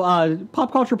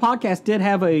 Pop Culture Podcast did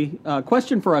have a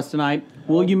question for us tonight.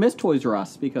 Will you miss Toys R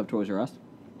Us? Speak of Toys R Us.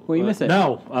 Will you miss it?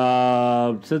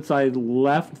 No. Since I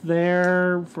left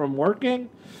there from working,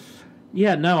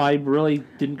 I really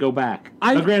didn't go back.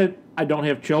 Granted, I don't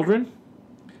have children,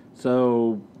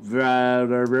 so there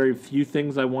are very few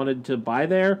things I wanted to buy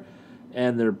there,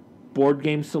 and their board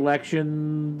game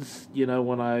selections,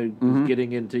 when I was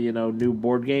getting into, new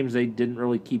board games, they didn't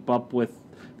really keep up with.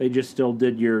 They just still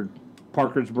did your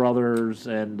Parker's Brothers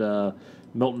and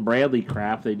Milton Bradley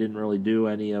crap. They didn't really do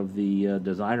any of the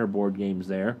designer board games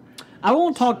there. I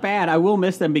won't talk bad. I will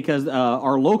miss them because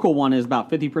our local one is about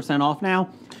 50% off now.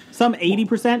 Some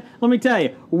 80%. Let me tell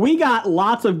you, we got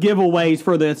lots of giveaways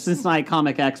for the Cincinnati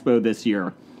Comic Expo this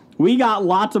year. We got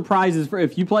lots of prizes for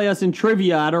if you play us in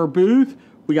trivia at our booth.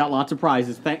 We got lots of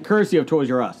prizes, courtesy of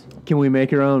Toys R Us. Can we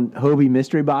make our own Hobie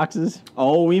mystery boxes?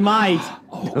 Oh, we might.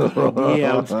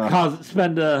 Yeah,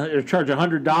 charge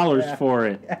 $100 for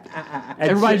it.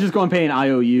 Everybody's just going to pay in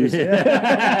IOUs.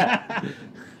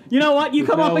 You know what? You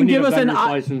come up and give us an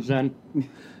license then.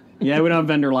 Yeah, we don't have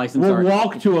vendor license. We'll sorry.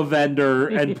 walk to a vendor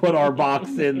and put our box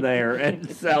in there and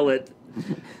sell it.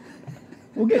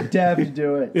 We'll get Dev to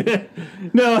do it.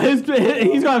 No, he's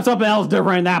going to have something else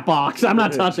different in that box. I'm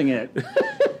not touching it.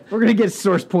 We're going to get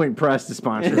Source Point Press to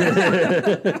sponsor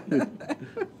it.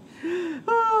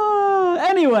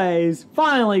 Anyways,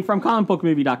 finally, from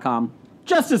comicbookmovie.com,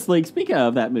 Justice League, speaking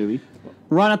of that movie,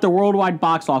 run at the worldwide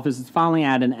box office is finally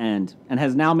at an end and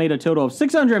has now made a total of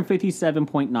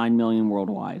 $657.9 million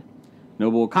worldwide.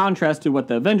 Notable contrast to what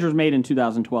the Avengers made in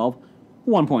 2012,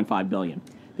 $1.5 billion.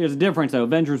 There's a difference, though.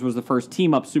 Avengers was the first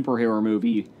team-up superhero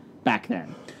movie back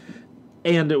then.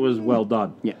 And it was well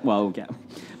done. Yeah, well, yeah.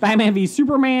 Batman v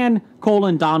Superman,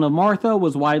 Dawn of Martha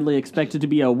was widely expected to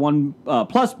be a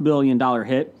 $1+ billion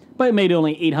hit, but it made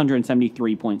only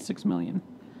 $873.6 million.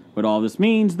 What all this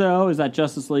means, though, is that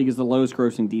Justice League is the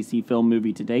lowest-grossing DC film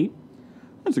movie to date.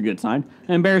 That's a good sign.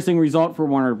 An embarrassing result for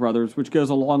Warner Brothers, which goes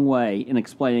a long way in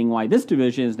explaining why this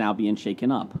division is now being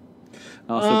shaken up.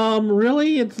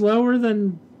 Really? It's lower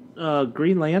than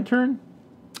Green Lantern?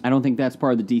 I don't think that's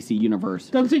part of the DC universe.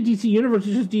 Doesn't say DC Universe,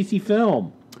 it's just DC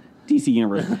Film. DC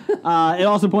universe. It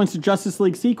also points to Justice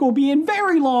League sequel being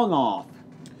very long off.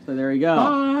 So there you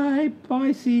go.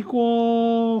 Bye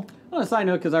sequel. On a side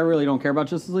note, because I really don't care about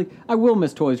Justice League, I will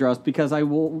miss Toys R Us because I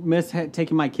will miss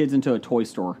taking my kids into a toy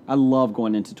store. I love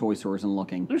going into toy stores and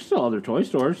looking. There's still other toy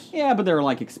stores. Yeah, but they're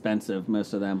like expensive,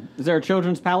 most of them. Is there a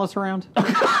Children's Palace around?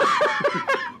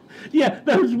 Yeah,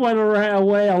 those went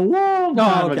away a long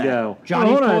time ago.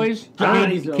 Johnny's Toys?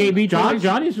 Johnny's KB Toys?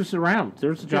 Johnny's just around.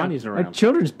 There's Johnny's around.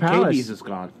 Children's Palace. KB's is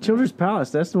gone. Children's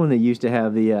Palace, that's the one that used to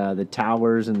have the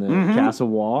towers and the castle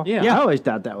wall. Yeah. I always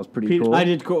thought that was pretty cool. I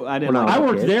did cool. I didn't. When Like I it.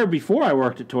 worked there before I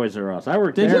worked at Toys R Us. I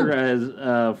worked Did there you?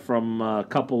 as from a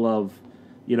couple of,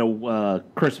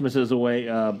 Christmases away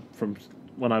from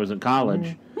when I was in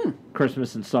college.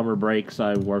 Christmas and summer breaks,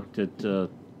 I worked at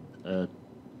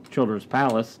Children's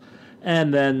Palace.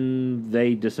 And then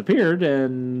they disappeared,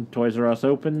 and Toys R Us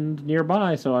opened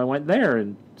nearby, so I went there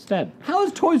instead. How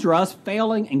is Toys R Us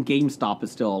failing and GameStop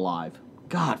is still alive?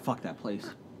 God, fuck that place.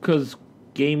 Because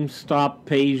GameStop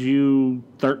pays you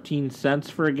 13 cents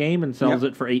for a game and sells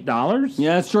it for $8?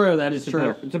 Yeah, that's true. That is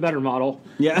true. It's a better model.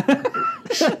 Yeah.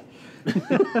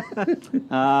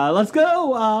 Let's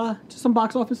go to some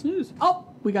box office news. Oh,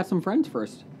 we got some friends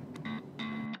first.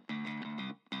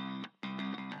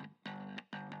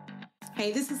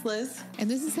 Hey, this is Liz, And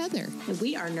this is Heather, and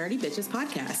we are Nerdy Bitches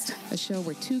Podcast. a show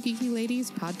where two geeky ladies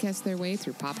podcast their way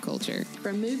through pop culture.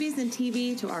 From movies and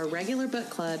TV to our regular book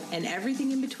club and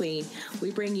everything in between, we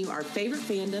bring you our favorite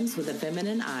fandoms with a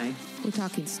feminine eye. We're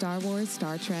talking Star Wars,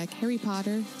 Star Trek, Harry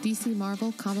Potter, DC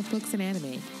Marvel, comic books, and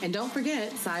anime. And don't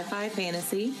forget sci-fi,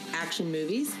 fantasy, action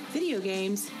movies, video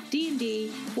games,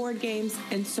 D&D, board games,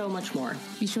 and so much more.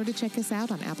 Be sure to check us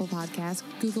out on Apple Podcasts,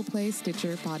 Google Play,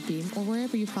 Stitcher, Podbean, or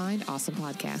wherever you find awesome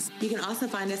podcasts. You can also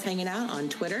find us hanging out on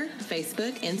Twitter,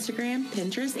 Facebook, Instagram,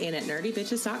 Pinterest, and at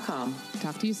nerdybitches.com.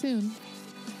 Talk to you soon.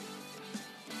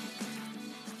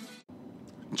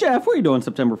 Jeff, what are you doing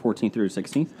September 14th through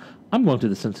 16th? I'm going to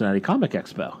the Cincinnati Comic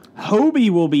Expo. Hobie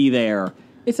will be there.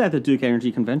 It's at the Duke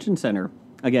Energy Convention Center.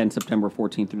 Again, September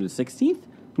 14th through the 16th.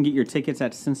 You can get your tickets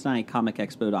at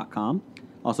CincinnatiComicExpo.com.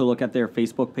 Also look at their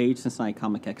Facebook page, Cincinnati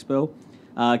Comic Expo,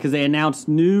 because they announce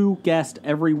new guests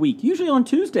every week, usually on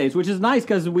Tuesdays, which is nice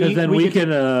because we can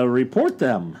report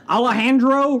them.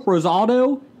 Alejandro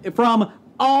Rosado from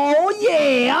Oh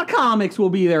Yeah Comics will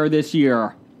be there this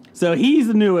year. So he's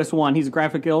the newest one. He's a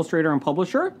graphic illustrator and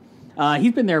publisher.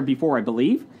 He's been there before, I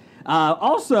believe.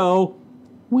 Also,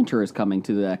 winter is coming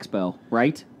to the expo,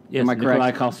 right? Yes, Am I correct?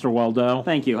 Nikolai Coster-Waldau.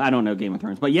 Thank you. I don't know Game of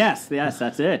Thrones, but yes,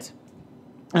 that's it.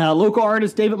 Local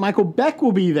artist David Michael Beck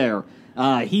will be there.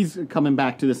 He's coming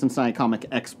back to the Cincinnati Comic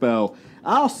Expo.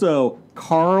 Also,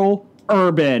 Carl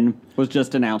Urban was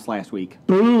just announced last week.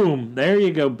 Boom. There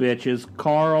you go, bitches.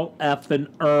 Carl effing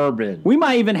Urban. We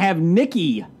might even have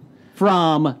Nikki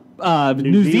from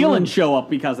New Zealand show up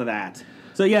because of that.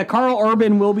 So yeah, Carl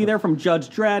Urban will be there from Judge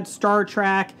Dredd, Star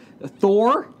Trek,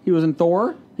 Thor. He was in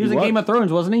Thor. He was in Game of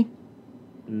Thrones, wasn't he?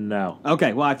 No.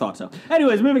 Okay, well, I thought so.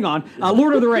 Anyways, moving on.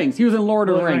 Lord of the Rings. He was in Lord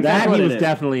of the Rings. That's That what he it was is.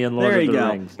 definitely in Lord There of you the go.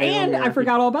 Rings. And I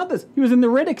forgot all about this. He was in the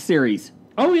Riddick series.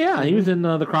 Oh, yeah. He was in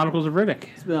the Chronicles of Riddick.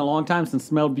 It's been a long time since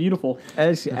Smelled Beautiful.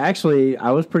 Actually,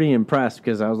 I was pretty impressed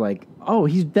because I was like, oh,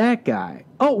 he's that guy.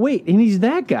 Oh, wait, and he's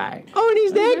that guy. Oh, and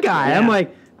he's that guy. Yeah. I'm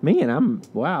like, man,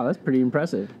 wow, that's pretty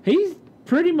impressive. He's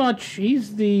pretty much,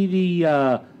 he's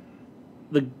the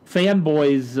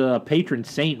fanboys' patron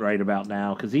saint right about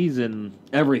now because he's in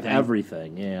Everything.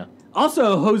 Everything, yeah.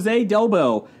 Also, Jose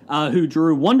Delbo, who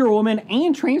drew Wonder Woman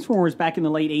and Transformers back in the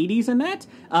late 80s, and that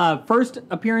first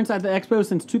appearance at the Expo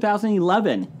since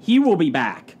 2011. He will be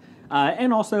back.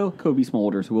 And also, Kobe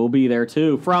Smulders will be there,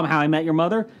 too, from How I Met Your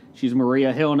Mother. She's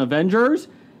Maria Hill in Avengers.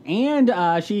 And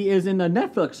she is in the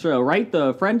Netflix show, right?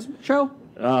 The Friends show?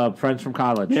 Friends from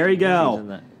College. There you She's in go.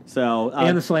 that. So,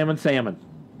 And the Slammin' Salmon.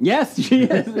 yes, she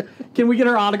is. Can we get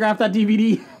her autograph that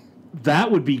DVD?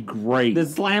 That would be great. The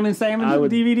Slam and Salmon I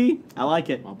would- DVD? I like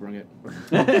it. I'll bring it.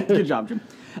 Good job, Jim.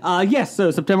 Yes,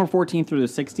 so September 14th through the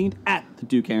 16th at the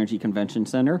Duke Energy Convention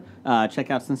Center.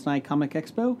 Check out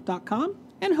CincinnatiComicExpo.com.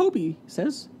 And Hobie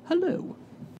says hello.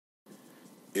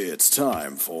 It's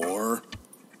time for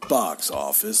Box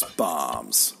Office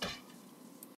Bombs.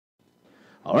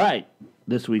 All right.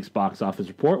 This week's box office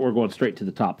report, we're going straight to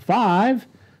the top 5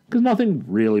 because nothing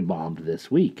really bombed this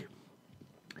week.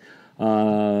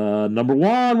 Number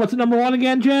 1. What's the number 1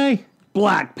 again, Jay?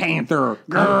 Black Panther.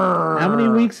 Grrr. How many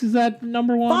weeks is that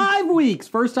number 1? 5 weeks.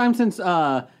 First time since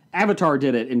Avatar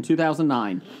did it in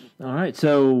 2009. All right.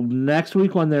 So next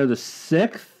week when they're the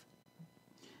 6th.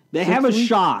 They have a weeks?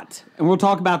 shot, and we'll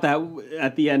talk about that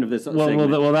at the end of this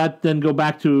segment. Will that then go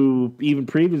back to even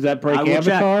previous? Does that break I will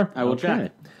Avatar? check. I will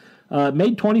check.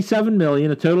 Made $27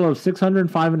 million, a total of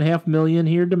 $605.5 million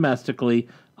here domestically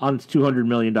on its $200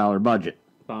 million budget.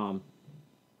 Bomb.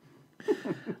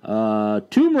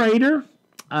 Tomb Raider,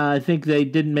 I think they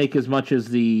didn't make as much as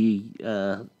the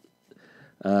I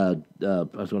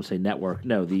was going to say network.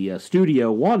 No, the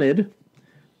studio wanted,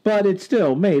 but it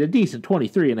still made a decent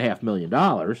 $23.5 million.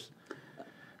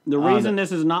 The reason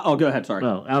this is not... Oh, go ahead, sorry.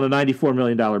 No, out of $94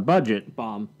 million budget.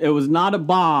 Bomb. It was not a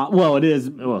bomb. Well, it is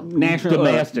national,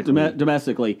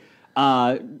 domestically.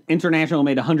 International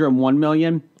made $101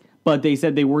 million, but they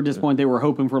said they were disappointed. They were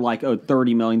hoping for like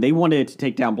 $30 million. They wanted it to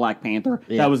take down Black Panther.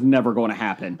 Yeah. That was never going to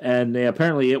happen. And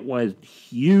apparently it was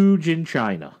huge in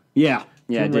China. Yeah,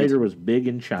 it Tomb did. Raider was big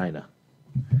in China.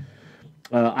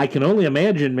 I Can Only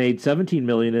Imagine made $17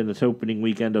 million in its opening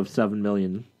weekend of $7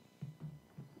 million.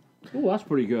 Oh, that's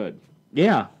pretty good.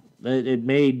 Yeah, it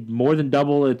made more than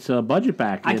double its budget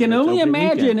back. I in Can its Only opening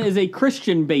Imagine weekend. is a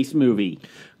Christian-based movie.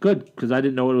 Good, because I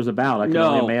didn't know what it was about. I can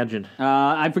only imagine.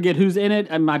 I forget who's in it.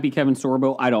 It might be Kevin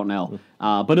Sorbo. I don't know.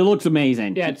 But it looks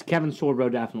amazing. Yeah, it's Kevin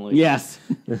Sorbo, definitely. Yes.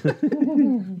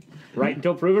 Right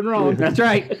until proven wrong. That's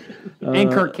right.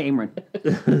 And Kirk Cameron.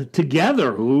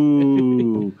 Together,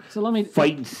 ooh. So let me...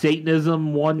 Fighting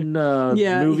Satanism one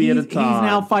movie at a time. He's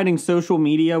now fighting social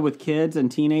media with kids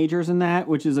and teenagers and that,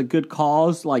 which is a good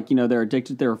cause. Like, they're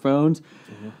addicted to their phones.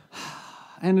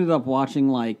 I ended up watching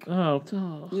like a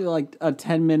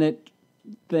 10-minute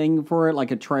thing for it, like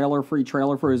a free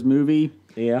trailer for his movie.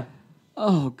 Yeah.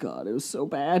 Oh, God, it was so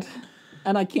bad.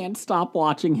 And I can't stop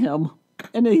watching him.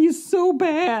 And he's so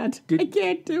bad. I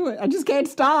can't do it. I just can't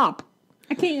stop.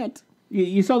 I can't.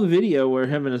 You saw the video where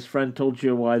him and his friend told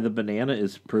you why the banana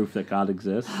is proof that God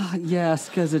exists. Yes,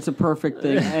 because it's a perfect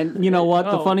thing. And you know what?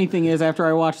 The funny thing is, after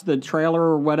I watched the trailer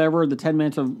or whatever, the 10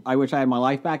 minutes of I Wish I Had My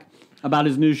Life Back, about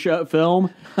his new film.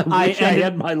 I wish I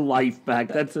had my life back.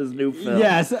 That's his new film.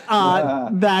 Yes,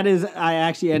 that is. I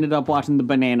actually ended up watching the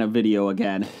banana video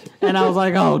again, and I was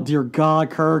like, "Oh dear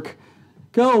God, Kirk,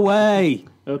 go away."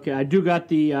 Okay, I do got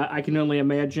the I Can Only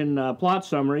Imagine plot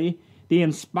summary. The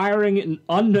inspiring and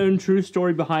unknown true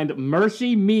story behind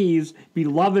Mercy Me's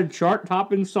beloved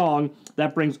chart-topping song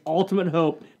that brings ultimate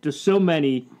hope to so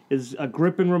many is a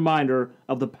gripping reminder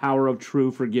of the power of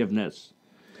true forgiveness.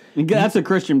 That's a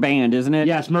Christian band, isn't it?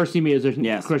 Yes, Mercy Me is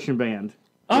a Christian band.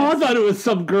 Oh, I thought it was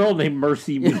some girl named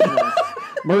Mercy Me.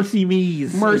 Mercy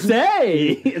Me's. Mercy!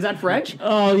 Is that French?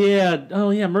 Oh,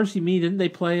 yeah, Mercy Me. Didn't they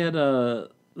play at the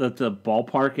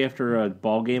ballpark after a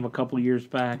ball game a couple years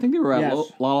back? I think they were at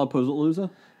Lollapalooza.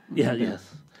 Yeah, yes.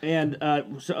 And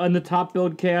so on the top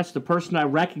billed cast, the person I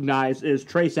recognize is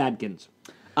Trace Adkins.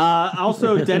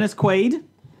 Also, Dennis Quaid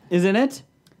is in it.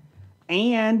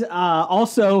 And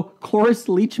also Cloris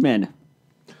Leachman.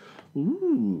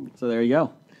 Ooh. So there you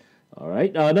go. All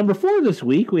right. Number 4 this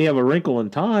week, we have A Wrinkle in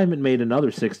Time. It made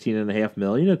another $16.5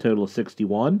 million, a total of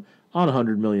 $61 on a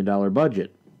 $100 million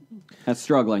budget. That's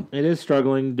struggling. It is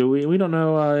struggling. Do we? We don't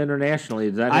know internationally.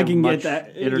 Does that I have can much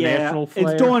get that. international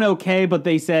flair? It's doing okay, but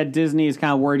they said Disney is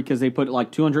kind of worried because they put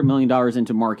like $200 million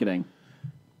into marketing.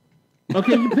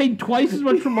 Okay, you paid twice as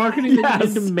much for marketing than you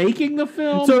did to making the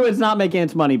film? So it's not making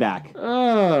its money back.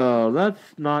 Oh, that's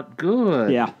not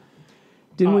good. Yeah.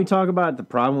 Didn't we talk about the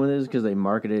problem with it is because they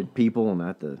marketed people and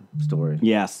not the story?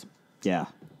 Yes. Yeah.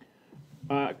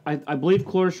 I believe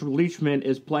Cloris Leachman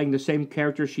is playing the same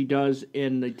character she does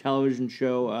in the television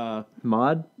show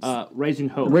Maude? Raising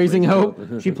Hope. Raising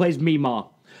Hope. She plays Meemaw.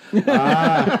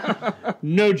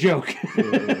 No joke.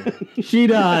 She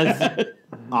does.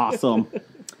 Awesome.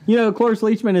 You know, Cloris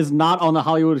Leachman is not on the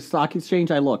Hollywood Stock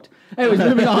Exchange. I looked. Anyways,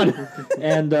 moving on.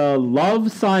 And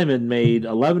Love, Simon made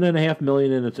 $11.5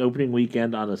 million in its opening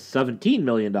weekend on a $17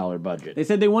 million budget. They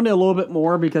said they wanted a little bit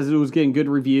more because it was getting good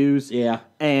reviews. Yeah.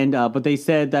 And but they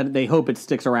said that they hope it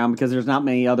sticks around because there's not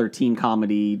many other teen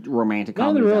comedy, romantic No,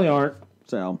 comedies. there really out there. aren't.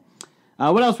 So,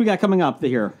 what else we got coming up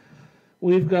here?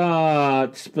 We've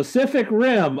got Pacific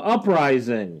Rim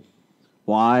Uprising,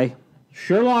 Why?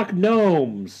 Sherlock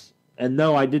Gnomes. And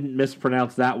no, I didn't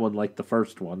mispronounce that one like the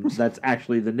first one. That's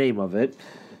actually the name of it.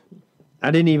 I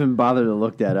didn't even bother to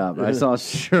look that up. I saw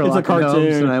Sherlock cartoon.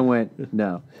 Gnomes and I went,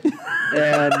 no.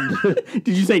 And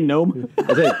Did you say gnome?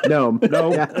 I said, no.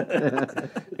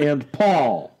 and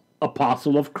Paul,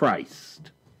 Apostle of Christ.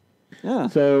 Yeah.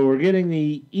 So we're getting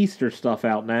the Easter stuff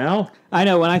out now. I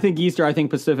know. When I think Easter, I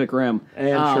think Pacific Rim.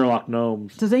 And Sherlock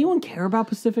Gnomes. Does anyone care about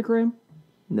Pacific Rim?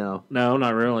 No. No,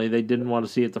 not really. They didn't want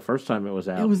to see it the first time it was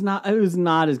out. It was not. It was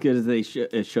not as good as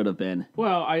it should have been.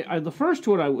 Well, I the first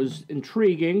one I was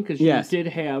intriguing because Yes. you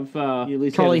did have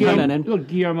Charlie Hunnam.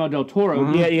 Guillermo del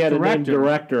Toro. Yeah, you had a named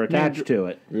director attached to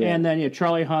it. And then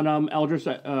Charlie Hunnam,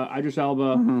 Idris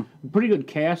Elba. Pretty good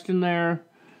cast in there.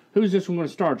 Who's this one going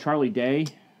to star? Charlie Day?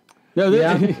 No,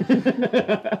 this,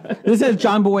 this has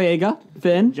John Boyega,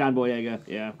 Finn, John Boyega,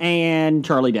 yeah. and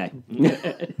Charlie Day.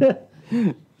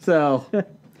 So,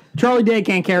 Charlie Day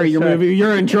can't carry your movie.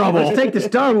 You're in trouble. Let's take the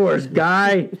Star Wars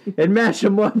guy and mash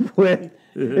him up with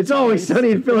It's Always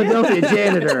Sunny in Philadelphia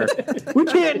janitor. We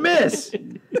can't miss.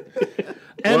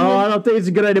 Well, I don't think it's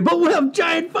a good idea, but we'll have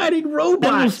giant fighting robots.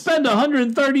 And we'll spend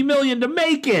 $130 million to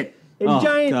make it. And Oh,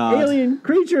 giant God. alien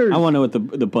creatures. I want to know what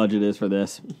the budget is for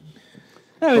this.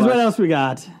 Anyways, what else we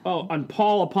got? Oh, on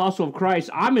Paul, Apostle of Christ,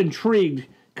 I'm intrigued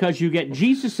because you get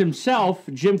Jesus himself,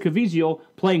 Jim Caviezel,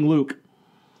 playing Luke.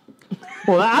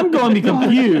 Well, I'm going to be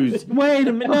confused. Wait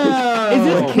a minute. No. Is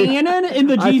this canon in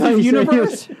the Jesus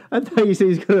universe? I thought you said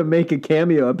he's going to make a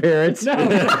cameo appearance. Got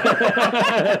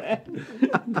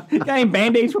any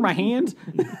Band-Aids for my hands?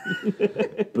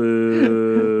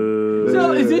 Boo.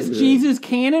 So is this Jesus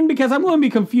canon? Because I'm going to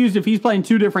be confused if he's playing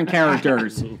two different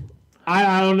characters.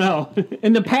 I don't know.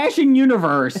 In the Passion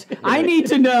universe, I need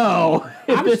to know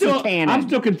if this is canon. I'm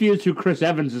still confused who Chris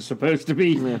Evans is supposed to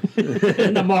be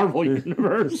in the Marvel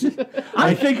universe.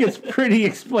 I think it's pretty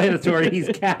explanatory. He's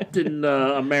Captain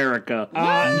America,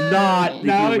 not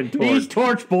the Human Torch. He's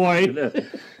Torch Boy.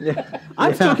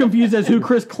 I'm still confused as who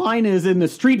Chris Klein is in the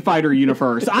Street Fighter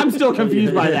universe. I'm still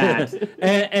confused by that.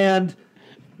 And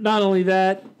not only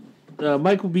that,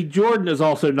 Michael B. Jordan is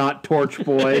also not Torch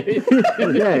Boy.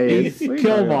 He's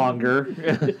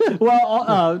Killmonger.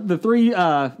 Well, the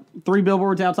three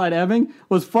billboards outside Ebbing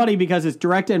was funny because it's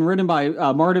directed and written by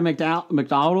Martin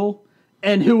McDowell,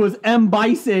 and who was M.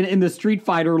 Bison in the Street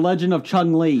Fighter Legend of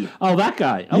Chun-Li. Oh, that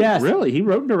guy. Oh, Yes. Really? He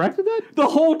wrote and directed that? The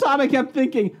whole time I kept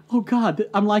thinking, oh God,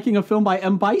 I'm liking a film by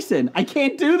M. Bison. I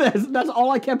can't do this. That's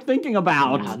all I kept thinking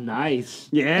about. Oh, nice.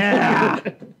 Yeah.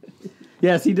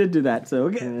 Yes, he did do that. So,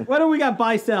 okay. What do we got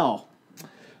buy sell?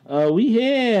 We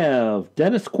have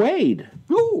Dennis Quaid.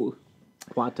 Ooh.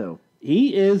 Quato.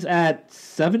 He is at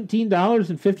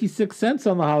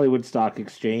 $17.56 on the Hollywood Stock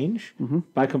Exchange.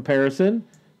 By comparison,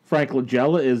 Frank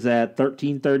Langella is at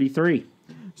 $13.33.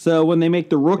 So when they make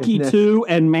The Rookie 2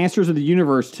 and Masters of the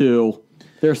Universe 2,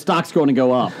 their stock's going to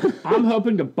go up. I'm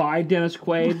hoping to buy Dennis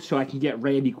Quaid so I can get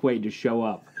Randy Quaid to show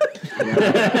up.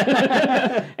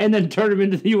 And then turn him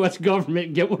into the U.S. government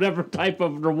and get whatever type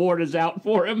of reward is out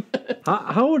for him.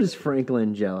 How old is Frank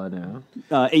Langella now?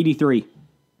 83.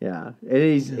 Yeah. And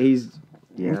he's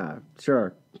yeah,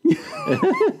 sure. I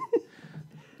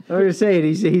was going to say,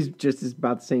 he's just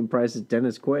about the same price as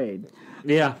Dennis Quaid.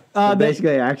 Yeah.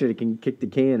 Basically, an actor that can kick the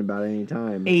can about any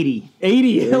time. 80.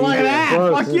 Look at that.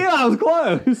 Close. Fuck yeah, I was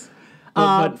close.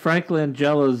 But Frank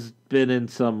Langella's been in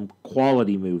some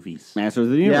quality movies. Masters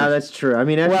of the Universe. Yeah, that's true. I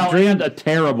mean, after And a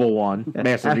terrible one,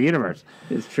 Masters of the Universe.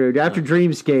 It's true. After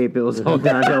Dreamscape, it was all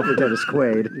downhill for Dennis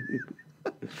Quaid.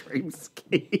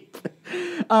 Dreamscape.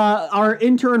 Our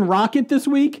intern Rocket this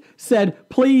week said,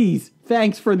 please,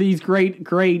 thanks for these great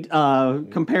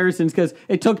comparisons, because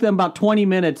it took them about 20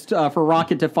 minutes for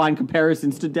Rocket to find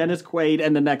comparisons to Dennis Quaid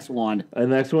and the next one. The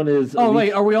next one is... Oh,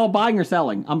 wait, are we all buying or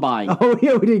selling? I'm buying. Oh,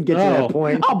 yeah, we didn't get to that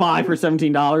point. I'll buy for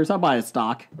 $17. I'll buy a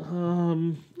stock.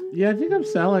 Yeah, I think I'm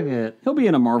selling it. He'll be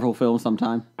in a Marvel film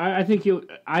sometime. I think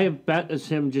I have bet as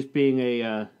him just being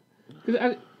a...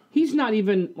 he's not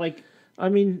even, like... I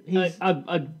mean, he's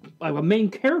a main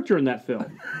character in that film.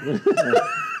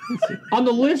 On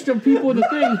the list of people in the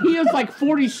thing, he is like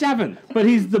 47. But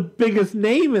he's the biggest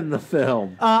name in the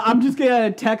film. I'm just getting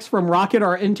a text from Rocket,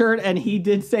 our intern, and he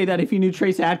did say that if he knew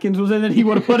Trace Adkins was in it, he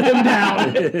would have put him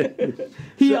down.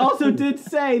 He also did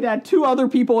say that 2 other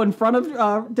people in front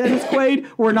of Dennis Quaid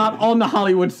were not on the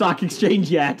Hollywood Stock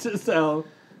Exchange yet, so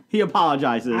he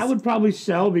apologizes. I would probably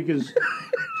sell because,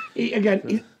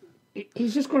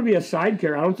 he's just going to be a side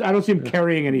character. I don't see him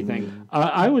carrying anything.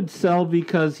 I would sell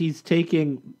because he's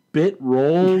taking bit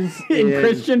roles in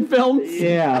Christian films?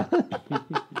 Yeah.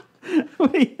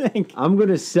 What do you think? I'm going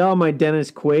to sell my Dennis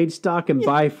Quaid stock and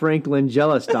buy Frank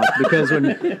Langella stock, because when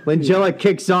Langella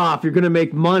kicks off, you're going to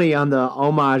make money on the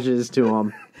homages to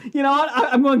him. You know what?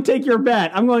 I'm going to take your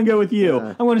bet. I'm going to go with you.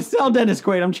 I'm going to sell Dennis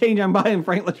Quaid. I'm buying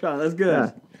Frank Langella. That's good.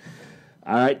 Yeah.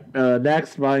 All right,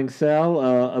 next, buying sell,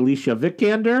 Alicia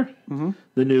Vikander,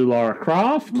 the new Lara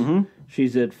Croft.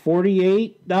 She's at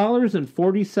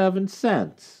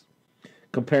 $48.47.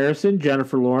 Comparison,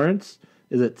 Jennifer Lawrence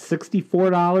is at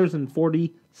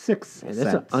 $64.46.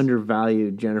 That's an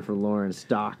undervalued Jennifer Lawrence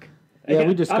stock. Yeah,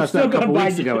 we discussed that a couple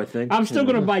weeks ago, I think. I'm still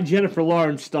going to buy Jennifer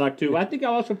Lawrence stock, too. I think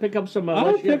I'll also pick up some...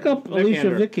 I'll pick up Alicia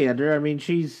Vikander. I mean,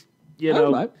 she's,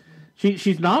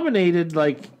 she's nominated,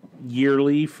 like,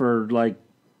 yearly for like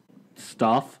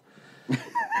stuff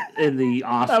in the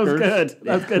Oscars. That was good.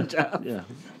 That was good job. Yeah,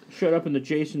 showed up in the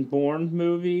Jason Bourne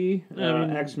movie,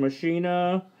 Ex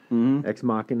Machina, Ex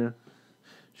Machina.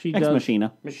 She Ex does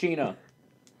Machina.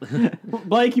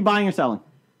 Blake, you buying or selling?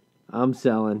 I'm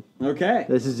selling. Okay,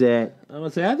 this is it. I'm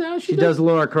gonna say she does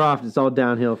Lara Croft. It's all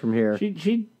downhill from here.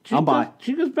 I'll buy.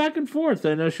 She goes back and forth.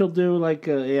 I know she'll do like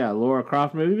a Lara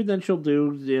Croft movie, but then she'll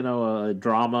do a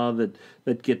drama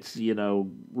that gets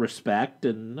respect,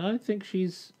 and I think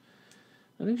she's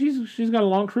got a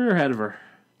long career ahead of her.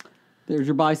 There's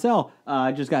your buy sell.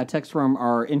 I just got a text from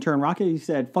our intern Rocket. He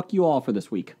said, "Fuck you all for this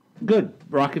week." Good.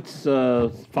 Rocket's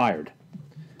fired.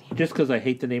 Just because I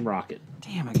hate the name Rocket.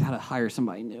 Damn, I gotta hire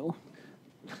somebody new.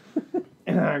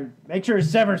 Make sure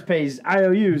Severance pays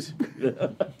IOUs.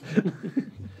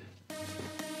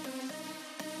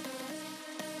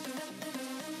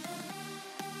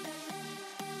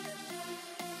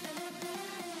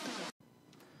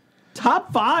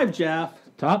 Top 5, Jeff.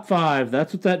 Top 5.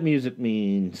 That's what that music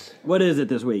means. What is it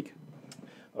this week?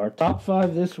 Our top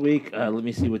 5 this week. Let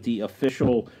me see what the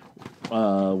official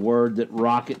word that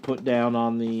Rocket put down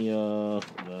on the...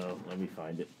 let me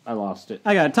find it. I lost it.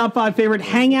 I got a top 5 favorite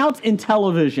hangouts in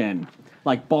television.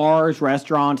 Like bars,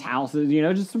 restaurants, houses,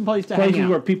 just some place to hang out. Places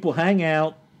where people hang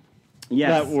out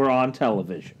that were on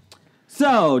television.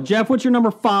 So, Jeff, what's your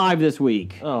number 5 this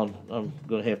week? Oh, I'm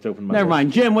going to have to open my Never list.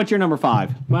 mind. Jim, what's your number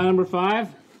 5? My number 5?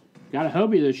 Gotta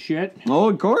Hobie this shit. Oh,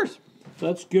 of course.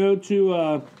 Let's go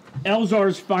to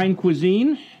Elzar's Fine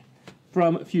Cuisine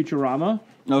from Futurama.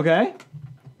 Okay.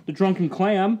 The Drunken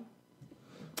Clam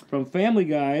from Family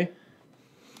Guy.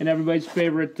 And everybody's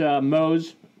favorite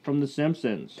Moe's from The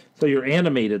Simpsons. So your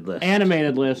animated list.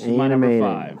 Animated list is my number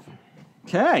 5.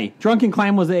 Okay. Drunken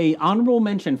Clam was a honorable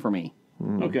mention for me.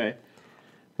 Okay.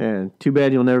 And too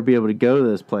bad you'll never be able to go to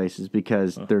those places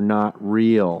because they're not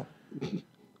real.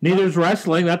 Neither's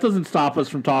wrestling. That doesn't stop us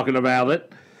from talking about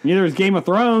it. Neither is Game of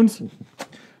Thrones.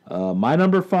 My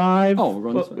number 5. Oh,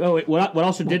 we're going this way. Oh, wait, what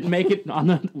also didn't make it on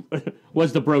the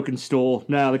was the Broken Stool.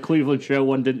 No, the Cleveland Show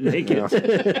one didn't make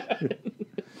it.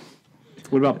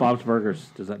 What about Bob's Burgers?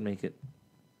 Does that make it?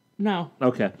 No.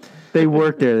 Okay. They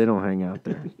work there. They don't hang out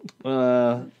there.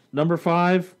 Number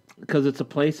 5, because it's a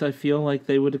place I feel like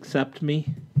they would accept me.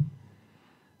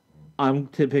 I'm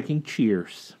picking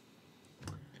Cheers.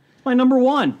 My number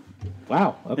 1.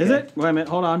 Wow. Okay. Is it? Wait a minute.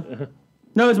 Hold on.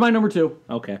 No, it's my number 2.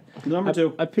 Okay. Number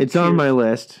 2. It's on my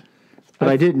list, but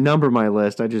I didn't number my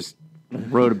list. I just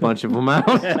wrote a bunch of them out.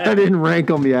 I didn't rank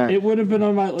them yet. It would have been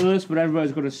on my list, but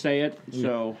everybody's going to say it,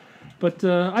 so... But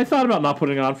I thought about not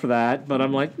putting it on for that, but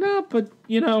I'm like, no, but,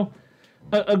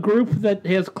 a group that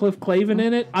has Cliff Clavin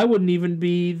in it, I wouldn't even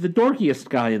be the dorkiest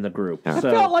guy in the group. I So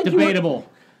felt like debatable.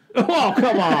 Oh,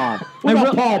 come on. What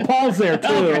about Paul? Paul's there,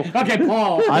 too. Okay,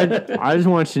 Paul. I just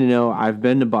want you to know I've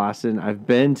been to Boston. I've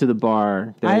been to the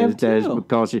bar. I have that is too.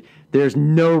 McCullough. There's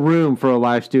no room for a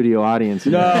live studio audience.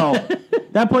 in there. No.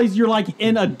 That place, you're like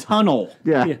in a tunnel.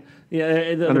 Yeah.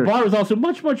 Yeah, the bar was also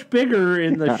much, much bigger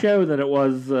in the show than it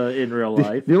was in real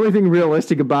life. The only thing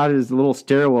realistic about it is the little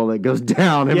stairwell that goes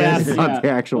down. And Yes. it's not the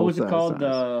actual What was it called?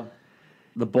 size.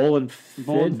 The Bull and Finch,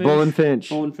 Bull and Finch.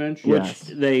 Bull and Finch. which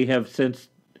Yes. they have since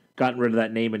gotten rid of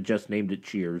that name and just named it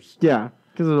Cheers. Yeah,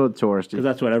 because it's a little touristy. Because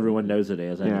that's what everyone knows it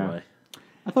as anyway.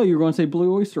 I thought you were going to say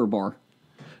Blue Oyster Bar.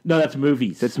 No, that's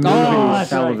movies. That's Oh, movies. that's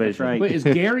television. Right, that's right. Wait, is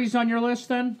Gary's on your list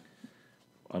then?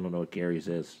 I don't know what Gary's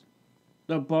is.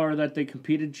 The bar that they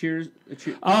competed Cheers.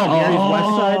 Oh, Gary's West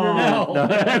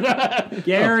Side? No.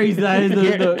 Gary's, that is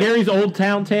the Gary's Old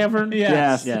Town Tavern?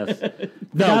 Yes. Yes. Forgot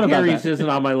No, about Gary's that. isn't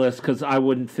on my list because I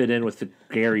wouldn't fit in with the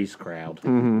Gary's crowd.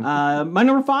 My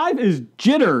number 5 is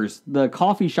Jitters, the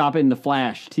coffee shop in the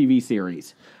Flash TV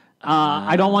series.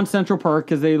 I don't want Central Perk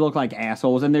because they look like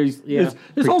assholes, and there's this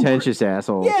whole Pretentious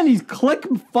assholes. yeah, and these click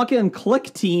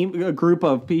team group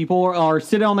of people are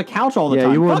sitting on the couch all the Yeah,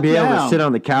 time. you won't Fuck be able to them. sit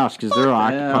on the couch because they're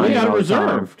occupying We got it all the time.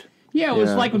 reserved. Yeah, it was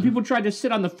Yeah. like when people tried to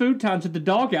sit on the futons at the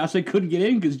doghouse, they couldn't get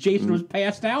in because Jason was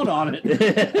passed out on it.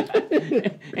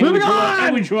 Moving on!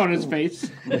 And we drew on his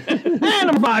face. And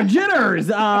number 5, Jitters.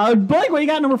 Blake, what you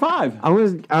got? Number 5. I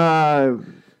was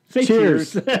Say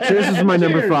cheers. Cheers is my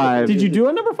number 5. Did you do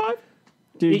a number 5?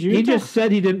 Did you? He just said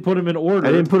he didn't put him in order.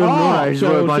 I didn't put 'em in order, I just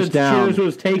wrote a bunch since down. Cheers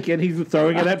was taken, he's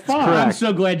throwing it at 5. I'm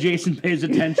so glad Jason pays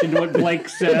attention to what Blake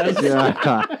says.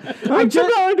 I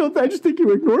just think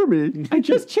you ignore me. I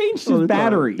just changed his the time.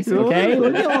 batteries. Okay,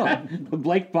 look it up.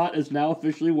 Blake Bot is now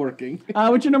officially working.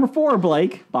 What's your number 4,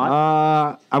 Blake?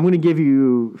 Bot. I'm going to give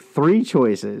you 3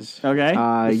 choices. Okay.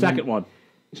 The second one.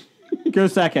 Go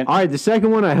second. All right, the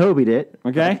second one, I hope he did.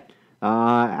 Okay.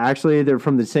 Actually, they're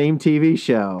from the same TV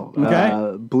show.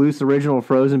 Okay. Bluth's original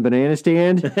Frozen Banana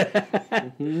Stand,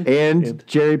 and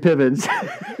Jerry Pivens,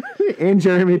 and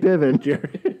Jeremy Piven. Do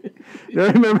you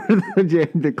remember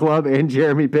the club and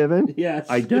Jeremy Piven? Yes.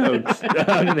 I don't.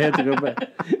 I'm going to have to go back.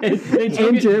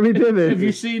 And Jeremy Piven. Have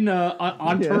you seen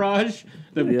Entourage?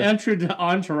 The entry to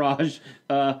Entourage,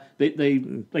 they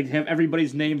like have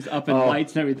everybody's names up in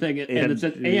lights and everything, and it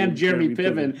says and Jeremy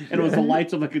Piven, and it was the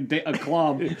lights of like a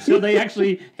club. So they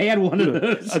actually had one of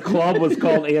those. A club was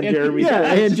called and Jeremy.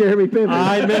 Yeah, and Jeremy Piven.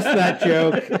 I missed that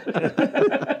joke.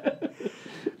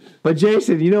 But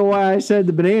Jason, you know why I said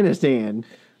the banana stand?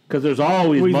 Because there's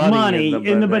always money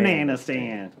in the banana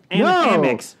stand. And the No,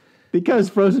 hammocks. because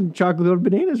frozen chocolate covered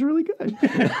banana is really good.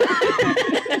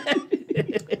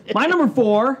 My number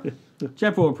 4,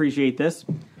 Jeff will appreciate this.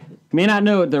 May not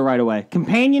know it though right away.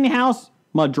 Companion House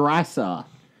Madrasa.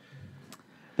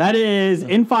 That is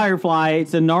in Firefly.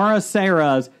 It's Inara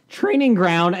Sarah's training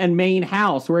ground and main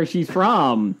house where she's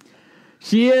from.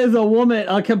 She is a woman,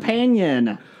 a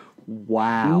companion.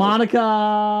 Wow.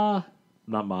 Monica.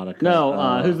 Not Monica.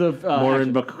 No, who's the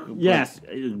Maureen yes.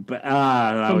 From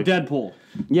Deadpool.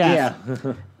 Yes.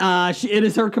 Yeah. It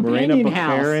is her companion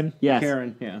house. Karen? Yes.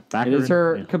 Karen, yeah. It is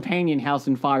her companion house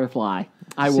in Firefly.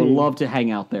 I would love to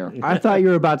hang out there. I thought you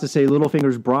were about to say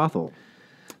Littlefinger's brothel.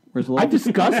 Where's I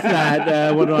discussed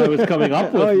that when I was coming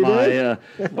up with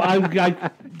I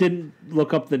didn't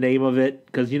look up the name of it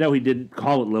because he didn't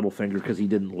call it Littlefinger because he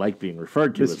didn't like being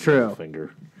referred to It's as true.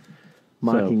 Littlefinger.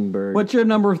 Mockingbird. What's your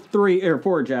number 3 or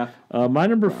 4, Jeff? My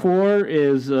number 4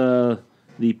 is the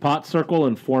Pot Circle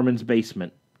in Foreman's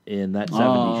Basement in that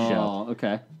 70s show. Oh,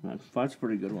 okay. That's a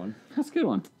pretty good one. That's a good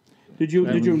one. Did you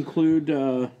include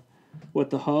the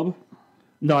hub?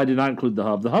 No, I did not include the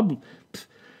Hub. The Hub,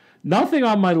 nothing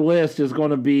on my list is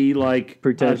going to be like a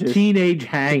Pretentious. teenage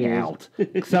hangout,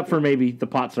 except for maybe the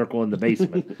Pot Circle in the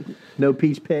basement. No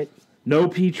peach pit. No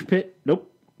Peach Pit. Nope.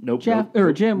 Jeff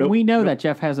or Jim, we know that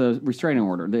Jeff has a restraining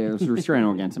order. There's a restraining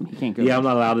order against him. He can't go. Yeah, I'm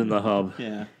not allowed in the Hub.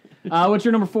 Yeah. What's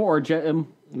your number 4, Jim?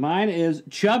 Mine is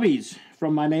Chubby's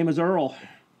from My Name is Earl.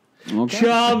 Okay.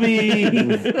 Chubby.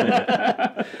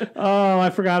 Oh,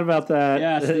 I forgot about that.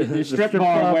 Yes, the strip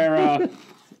bar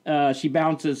where she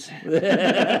bounces.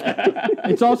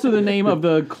 It's also the name of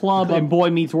the club in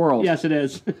Boy Meets World. Yes, it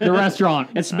is. The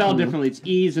restaurant. It's spelled differently. It's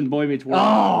E's in Boy Meets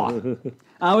World.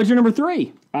 What's your number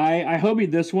 3? I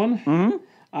hobied this one. Mm-hmm.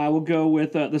 I will go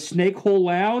with the Snake Hole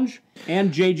Lounge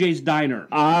and JJ's Diner.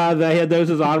 They had those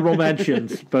as honorable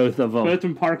mentions, both of them. Both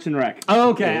from Parks and Rec.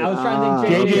 Okay, I was trying to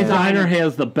think. JJ's Diner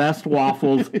has the best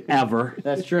waffles ever.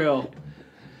 That's true.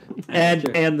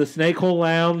 And the Snake Hole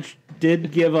Lounge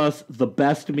did give us the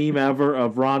best meme ever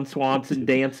of Ron Swanson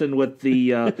dancing with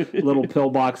the little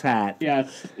pillbox hat.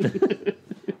 Yes.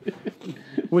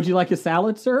 Would you like a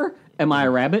salad, sir? Am I a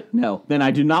rabbit? No. Then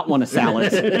I do not want a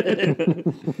salad.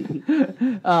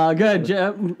 Good.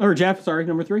 Jeff, sorry,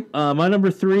 number 3. My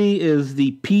number 3 is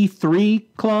the P3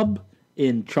 Club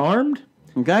in Charmed.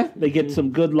 Okay. They get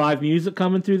some good live music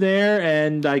coming through there,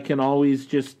 and I can always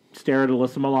just stare at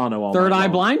Alyssa Milano all Third night Eye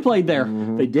long. Blind played there.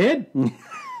 They did?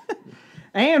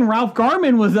 And Ralph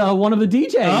Garman was one of the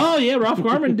DJs. Oh, yeah, Ralph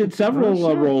Garman did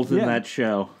several roles in Yeah. that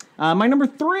show. My number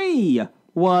 3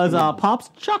 was Pop's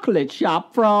Chocolate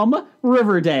Shop from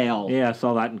Riverdale. Yeah, I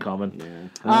saw that in coming.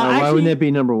 Why wouldn't that be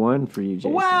number 1 for you,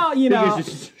 Jason? Well, you know, Because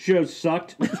this show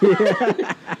sucked.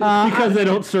 Because they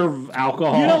don't serve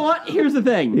alcohol. you know what? Here's the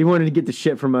thing. He wanted to get the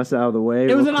shit from us out of the way.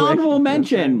 It was real an quick. honorable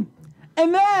mention.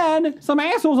 And then some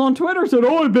assholes on Twitter said,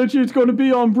 "Oh, I bet you it's going to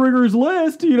be on Brigger's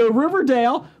list. You know,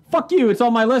 Riverdale. Fuck you. It's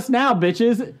on my list now,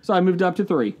 bitches." So I moved up to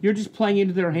 3. You're just playing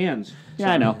into their hands.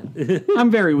 Yeah, I know.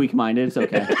 I'm very weak-minded. It's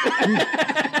okay.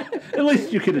 At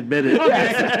least you can admit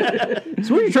it.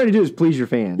 So what you're trying to do is please your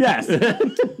fans. Yes.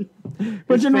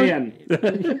 What's your Fan.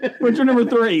 What's your number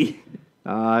 3?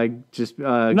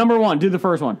 Number 1. Do the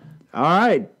first one. All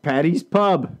right, Patty's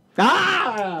Pub.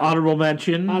 Honorable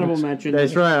mention. Honorable mention.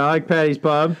 That's right. I like Patty's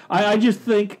Pub. I just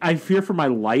think I fear for my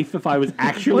life if I was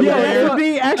actually Yeah, there. that would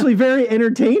be actually very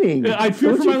entertaining. I'd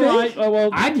fear Don't for you my think? life. Well,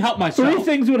 I'd help myself. 3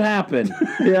 things would happen.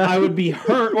 Yeah. I would be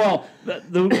hurt. Well,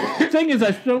 the thing is,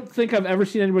 I don't think I've ever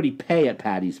seen anybody pay at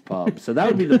Patty's Pub, so that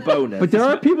would be the bonus. But there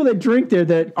are people that drink there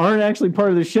that aren't actually part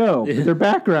of the show. But they're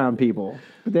background people.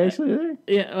 But they actually are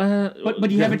there.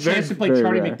 But you have a chance to play very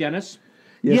Charlie rare. McDennis.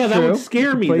 Yeah, that true. would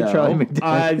scare me, Play though. Charlie McDennis.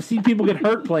 I've seen people get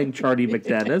hurt playing Charlie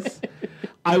McDennis.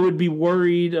 I would be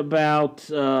worried about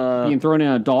Being thrown in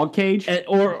a dog cage.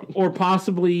 or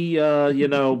possibly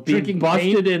being Drinking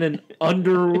busted in an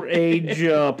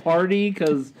underage party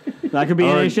because That could be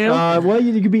an issue. Well,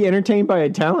 you could be entertained by a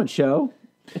talent show.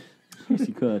 Yes,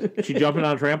 you could. she jumping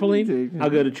on a trampoline. I'll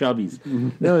go to Chubby's.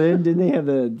 No, didn't they have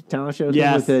the talent shows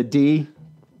Yes. with the D?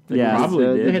 Yeah. Probably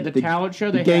did. They had the talent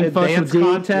show. They Gang had Fuss dance with D?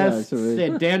 contest. Yeah, so they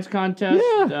had dance contest.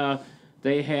 Yeah.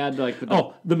 They had like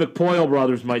Oh, the McPoyle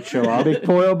brothers might show up. Big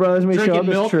Poyle Brothers may show Drinking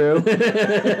up. milk.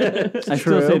 It's true. I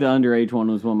still say the underage one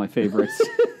was one of my favorites.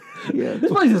 Yeah.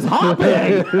 This place is hopping.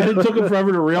 And it took them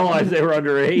forever to realize they were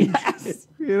underage.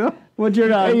 You know? What's your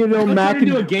Hey, you know, Mac Mac to and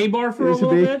do a gay bar for a This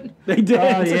would little be- bit. They did.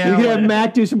 yeah. you could have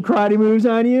Mac do some karate moves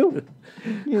on you.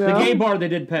 You know? The gay bar they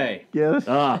did pay. Yes.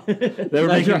 They were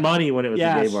making right. money when it was a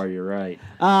Yes. gay bar. You're right.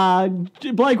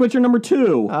 Blake, what's your number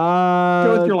 2?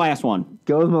 Go with your last one.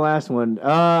 Go with my last one.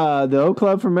 The O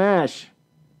Club for MASH.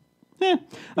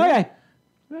 Okay.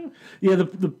 Yeah, the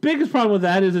biggest problem with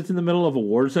that is it's in the middle of a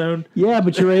war zone. Yeah,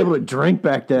 but you were able to drink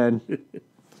back then.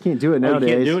 Can't do it Oh, nowadays.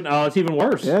 you can't do it? Oh, it's even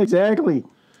worse. Yeah, exactly.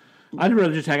 I'd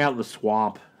rather just hang out in the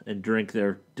swamp and drink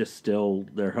their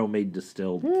homemade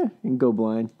distilled. Yeah, you can go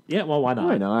blind. Yeah, well, why not?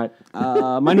 Why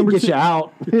not? My number Get 2. you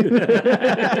out.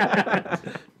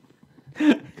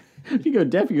 If you go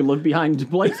deaf, you can look behind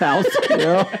Blake's house.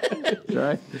 Yeah. That's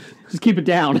right. Just keep it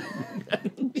down.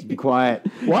 Just be quiet.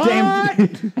 What? Damn.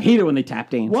 I hate it when they tap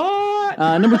dance. What?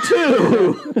 Number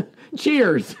 2.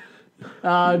 Cheers.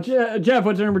 Jeff,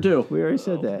 what's your number 2? We already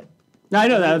said that. I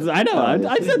know that.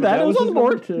 I said that. It was on the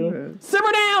board.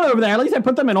 Simmer down over there. At least I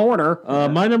put them in order.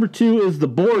 My number 2 is the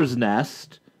Boar's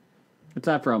Nest What's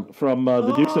that from? from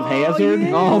the Dukes of Hazzard.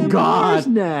 Oh, God. Boar's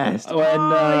Nest. And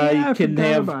yeah, you I can forgot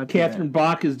have about Catherine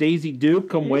Bach as Daisy Duke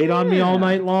come wait on me all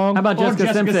night long. How about Oh,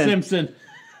 Jessica Simpson? Simpson.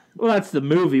 Well, that's the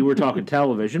movie. We're talking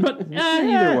television, but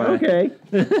either way. Okay.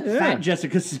 Fat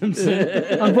Jessica Simpson.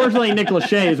 Unfortunately, Nick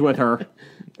Lachey is with her.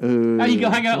 How you go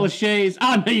hang out with Lachey's?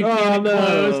 Oh, no, you can't.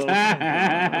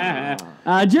 no.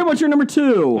 Closed. Jim, what's your number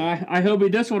 2? I hope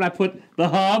this one I put the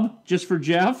Hub just for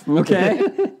Jeff Okay.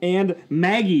 and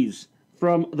Maggie's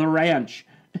from the Ranch.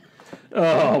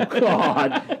 Oh,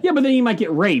 God. Yeah, but then you might get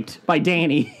raped by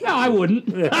Danny. No, I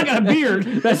wouldn't. I got a beard.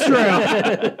 That's true.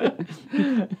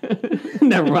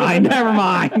 Never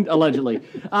mind. Allegedly.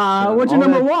 What's your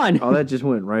number 1? Oh, that just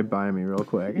went right by me real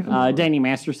quick. Danny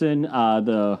Masterson,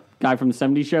 the guy from the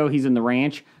 70s show. He's in the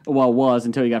ranch. Well, was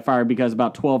until he got fired because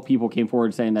about 12 people came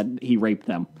forward saying that he raped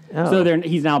them. So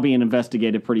he's now being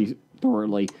investigated pretty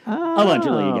thoroughly.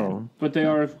 Allegedly, again. But they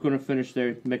are going to finish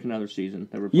make another season.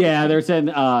 Yeah, they're saying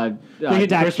Dak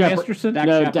Chris Shepard. Masterson?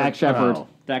 Dak Shepard. Oh.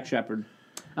 Dak Shepard.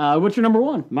 What's your number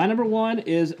 1? My number 1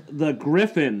 is the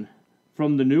Griffin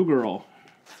from The New Girl.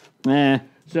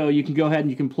 So you can go ahead and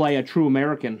you can play a true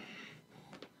American.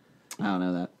 I don't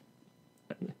know that.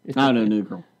 I don't know New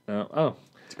Girl. Oh.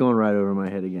 It's going right over my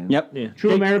head again. Yep. Yeah.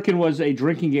 True American was a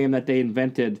drinking game that they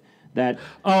invented that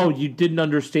you didn't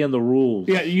understand the rules.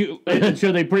 Yeah, and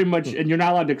so they pretty much, and you're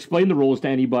not allowed to explain the rules to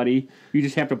anybody. You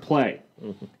just have to play.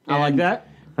 I like that.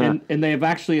 And they have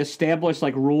actually established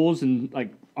like rules, and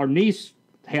like our niece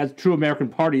has true American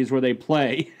parties where they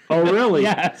play. Oh, really?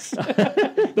 Yes.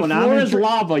 The floor is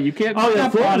lava. You can't. Oh, yeah,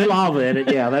 step on floor is it. lava in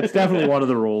it. Yeah, that's definitely one of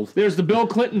the rules. There's the Bill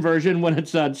Clinton version when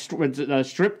it's a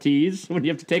strip tease when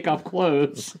you have to take off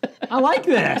clothes. I like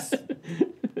this.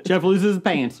 Jeff loses his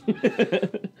pants.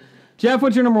 Jeff,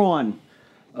 what's your number one?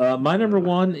 My number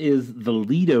one is the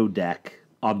Lido deck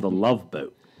on the Love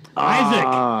Boat.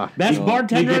 Isaac, best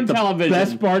bartender in television.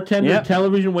 Best bartender in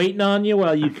television waiting on you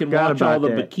while you can watch all the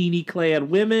bikini-clad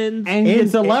women. And get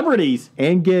celebrities.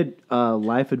 And get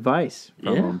life advice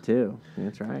from them, too.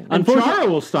 That's right. And Chara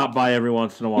will stop by every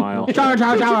once in a while. Chara.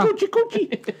 Coochie,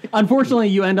 coochie. Unfortunately,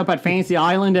 you end up at Fantasy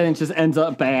Island and it just ends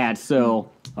up bad, so...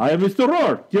 I am Mr.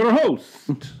 Rourke, your host.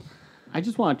 I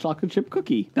just want a chocolate chip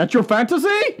cookie. That's your fantasy?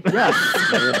 Yes.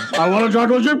 I want a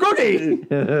chocolate chip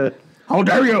cookie. How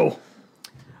dare you?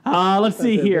 Let's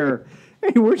see here.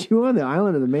 Hey, weren't you on the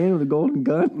island of the man with the golden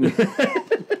gun?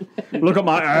 Look at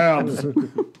my abs.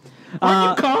 Are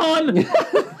you Khan?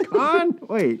 Khan?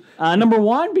 Wait. Number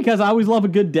one, because I always love a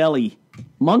good deli.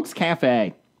 Monk's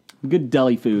Cafe. Good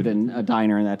deli food and a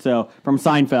diner and that. So, from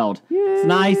Seinfeld. It's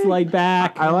nice, laid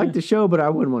back. I like the show, but I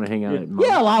wouldn't want to hang out at Monk's.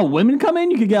 Yeah, a lot of women come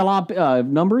in. You could get a lot of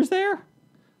numbers there.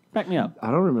 Back me up.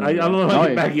 I don't remember. I don't know if I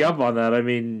can back you up on that. I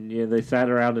mean, they sat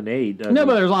around and ate. But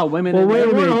there's a lot of women. Well, wait a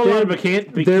There minute. were a lot of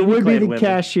bikini-clad There would be the women.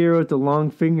 cashier with the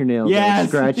long fingernails that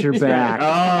scratch your back.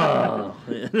 Oh.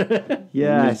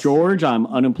 Yes. George, I'm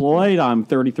unemployed. I'm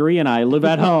 33 and I live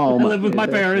at home. I live with my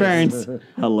parents.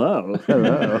 Hello.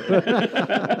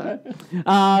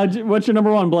 What's your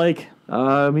number one, Blake?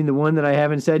 I mean, the one that I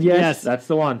haven't said yet? Yes. That's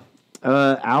the one.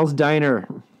 Al's Diner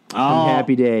from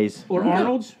Happy Days. Or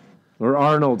Arnold's? Or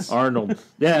Arnold's. Arnold's.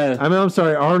 Yeah. I'm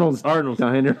sorry, Arnold's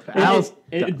Diner. Al's.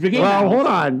 Well, hold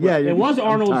on. Yeah, It was I'm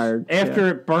Arnold's. tired. After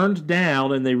it burned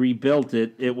down and they rebuilt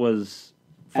it, it was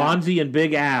Fonzie and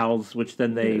Big Al's, which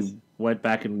then they went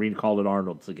back and recalled it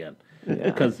Arnold's again.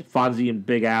 Because Fonzie and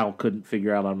Big Al couldn't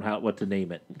figure out on what to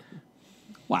name it.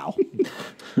 Wow.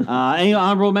 Any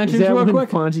honorable mentions Is that real when quick?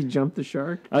 Fonzie jumped the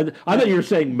shark? I thought you were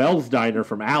saying Mel's Diner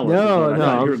from Alice. No, I no,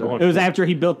 thought you I'm were sorry. going It was after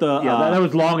he built the that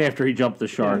was long after he jumped the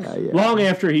shark. Yeah. Long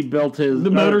after he built his...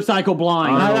 the motorcycle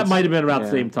blind. that might have been about the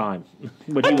same time.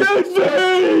 But he was- can't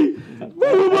see!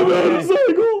 Move my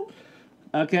motorcycle!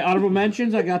 Okay, honorable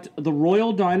mentions. I got the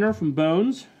Royal Diner from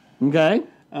Bones. Okay.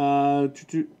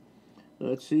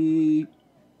 Let's see.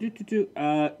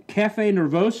 Cafe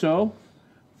Nervoso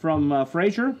from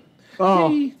Frasier. Oh,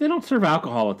 they don't serve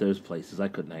alcohol at those places. I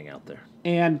couldn't hang out there.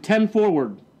 And 10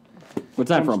 Forward what's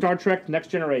that from? Star Trek Next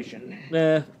Generation.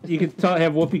 You could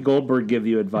have Whoopi Goldberg give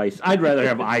you advice. I'd rather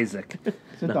have Isaac. Is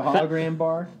it the hologram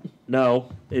bar?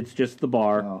 No, it's just the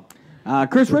bar.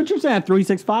 Chris Richardson at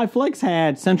 365 Flicks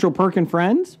had Central Perk and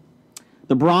Friends,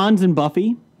 The Bronze and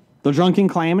Buffy, The Drunken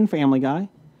Clam and Family Guy,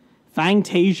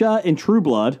 Fangtasia and True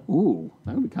Blood. Ooh,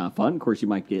 that would be kind of fun. Of course, you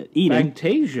might get eaten.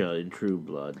 Fangtasia in True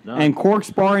Blood. No. And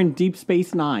Cork's Bar and Deep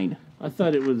Space Nine. I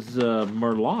thought it was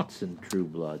Merlots in True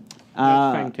Blood.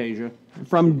 Fantasia.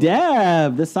 From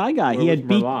Dev, the side guy. He had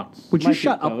Merlots. Would you Might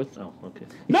shut get up? both. Oh, okay.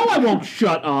 No, I won't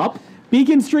shut up.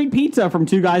 Beacon Street Pizza from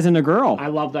Two Guys and a Girl. I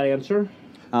love that answer.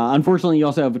 Unfortunately, you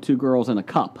also have two girls and a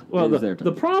cup. Well, That is their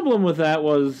the problem with that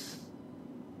was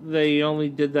they only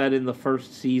did that in the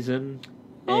first season,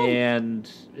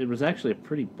 and it was actually a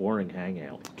pretty boring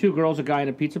hangout. 2 girls, a guy in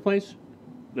a pizza place?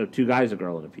 No, 2 guys, a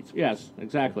girl, and a pizza. Yes,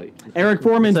 exactly. Eric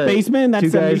Foreman's So, Basement.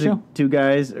 That's 70 show. two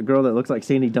guys, a girl that looks like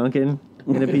Sandy Duncan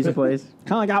in a pizza place.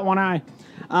 Kind of got one eye.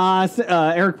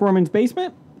 Eric Foreman's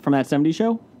Basement from that 70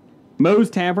 show. Moe's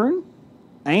Tavern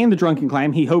and The Drunken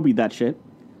Clam. He hobied that shit.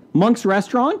 Monk's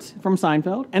Restaurant from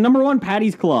Seinfeld. And number 1,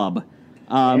 Patty's Club.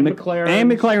 And McLaren's. And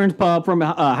McLaren's Pub from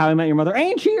How I Met Your Mother.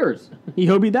 And Cheers. He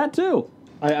hobied that too.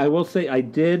 I will say I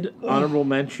did honorable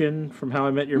mention from How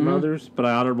I Met Your Mothers, but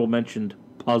I honorable mentioned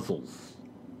Puzzles.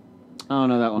 Oh,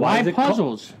 no, that one. Why is it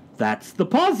puzzles? That's the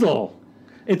puzzle.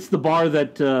 It's the bar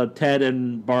that Ted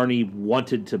and Barney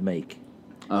wanted to make.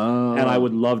 Oh. And I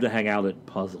would love to hang out at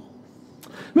Puzzle.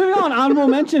 Moving on. Honorable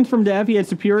mentions from Dev. He had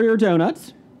Superior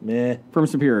Donuts Meh. from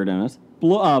Superior Donuts.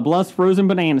 Bluff's Frozen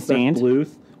Banana Stand.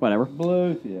 Bluth. Whatever.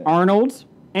 Bluth, yeah. Arnold's,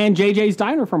 and JJ's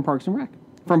Diner from Parks and Rec.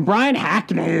 From Brian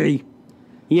Hackney.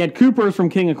 He had Cooper's from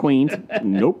King of Queens.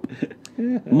 Nope.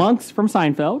 Monk's from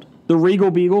Seinfeld. The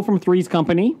Regal Beagle from Three's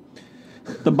Company.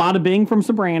 The Bada Bing from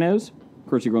Sopranos. Of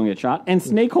course, you're going to get shot. And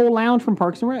Snake Hole Lounge from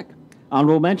Parks and Rec.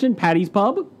 Honorable mention, Patty's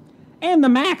Pub. And the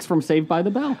Max from Saved by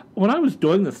the Bell. When I was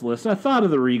doing this list, I thought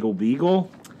of the Regal Beagle,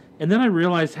 And then I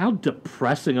realized how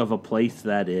depressing of a place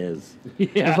that is.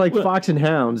 It's like Fox and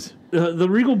Hounds. The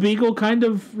Regal Beagle kind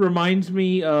of reminds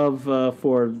me of,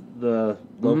 for the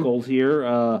locals here,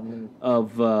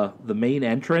 of the main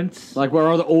entrance. Like where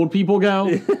all the old people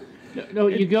go? No,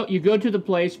 you go to the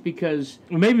place because...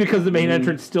 Maybe because the main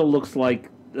entrance still looks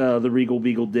like the Regal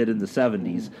Beagle did in the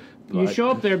 70s. You show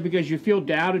up there because you feel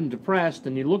down and depressed,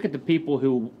 and you look at the people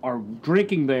who are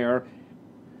drinking there,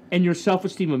 and your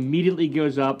self-esteem immediately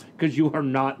goes up because you are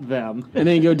not them. And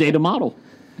then you go date a model.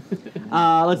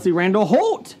 Let's see, Randall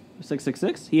Holt,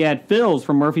 666. He had Phil's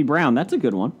from Murphy Brown. That's a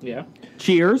good one. Yeah.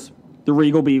 Cheers, the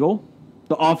Regal Beagle,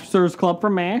 the Officers Club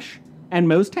from MASH, and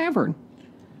Moe's Tavern.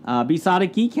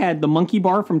 Besotted Geek had the Monkey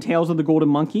Bar from Tales of the Golden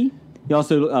Monkey. He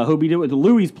also hobbied it with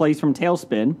Louie's Place from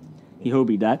Tailspin. He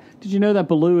hobbied that. Did you know that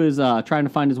Baloo is trying to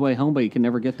find his way home, but he can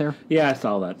never get there? Yeah, I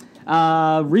saw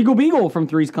that. Regal Beagle from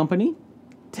Three's Company.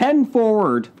 10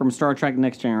 Forward from Star Trek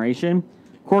Next Generation.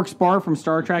 Cork Spar from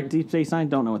Star Trek Deep Space Nine.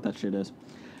 Don't know what that shit is.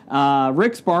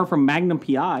 Rick Spar from Magnum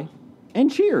P.I.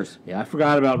 And Cheers. Yeah, I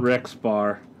forgot about Rick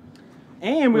Spar.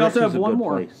 And we Rick's also is have a one good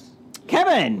more. place.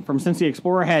 Kevin from Cincy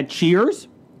Explorer had Cheers,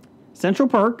 Central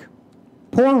Perk,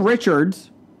 Poor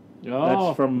Richards,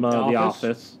 That's from The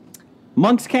Office.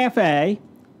 Monk's Cafe,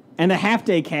 and the Half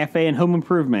Day Cafe and Home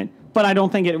Improvement. But I don't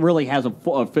think it really has an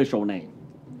official name.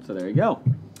 So there you go.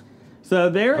 So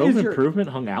there Home is your... Improvement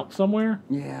hung out somewhere?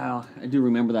 Yeah, I do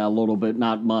remember that a little bit.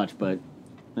 Not much, but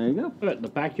there you go. What, the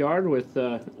backyard with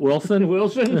Wilson?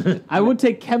 Wilson? I would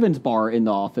take Kevin's bar in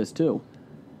the office, too.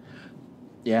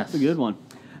 Yes. That's a good one.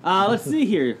 Let's see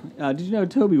here. Did you know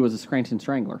Toby was a Scranton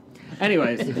Strangler?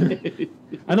 Anyways.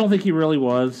 I don't think he really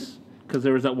was, because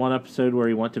there was that one episode where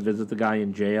he went to visit the guy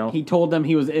in jail. He told them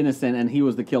he was innocent and he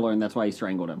was the killer, and that's why he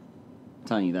strangled him. I'm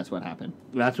telling you, that's what happened.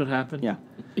 That's what happened? Yeah.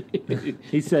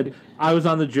 He said, I was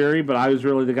on the jury, but I was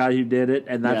really the guy who did it,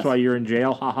 and that's Yes. why you're in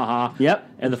jail. Ha ha ha. Yep.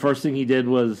 And the first thing he did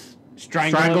was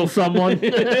strangle someone.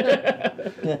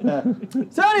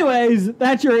 So anyways,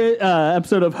 that's your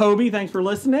episode of Hobie. Thanks for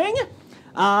listening.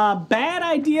 Bad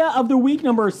idea of the week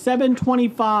number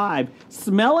 725.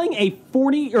 Smelling a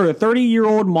 40 or a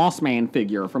 30-year-old Mossman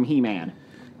figure from He-Man.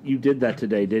 You did that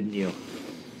today, didn't you?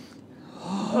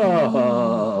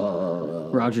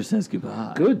 Roger says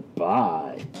goodbye.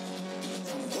 Goodbye.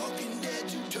 Walking Dead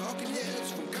to Talking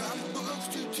Heads, from comic books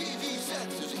to TV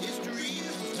sets, there's a history.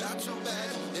 It's not so bad.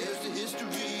 There's the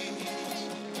history.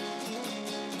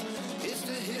 It's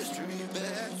the history of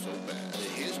bad, so bad. The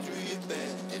history of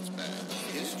bad, it's bad. The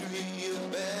history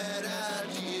of bad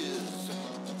ideas.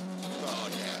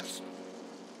 Podcast.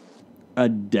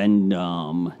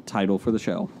 Addendum title for the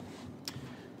show.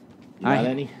 You got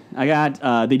any? I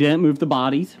got They Didn't Move the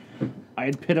Bodies. I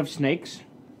had Pit of Snakes.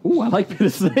 Ooh, I like Pit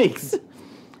of Snakes.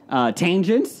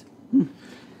 Tangents.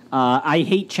 I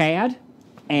Hate Chad.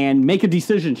 And Make a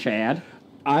Decision, Chad.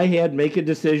 I had Make a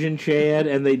Decision, Chad,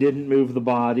 and They Didn't Move the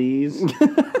Bodies.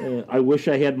 I Wish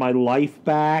I Had My Life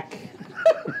Back.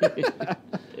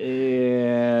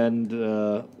 And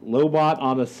Lobot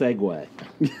on a Segway.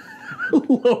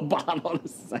 Lobot on a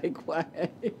Segway.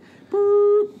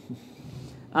 Boop.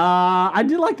 I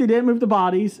did like They Didn't Move the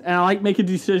Bodies, and I like Make a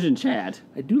Decision, Chad.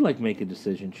 I do like Make a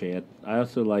Decision, Chad. I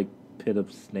also like Pit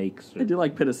of Snakes. I do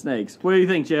like Pit of Snakes. What do you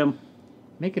think, Jim?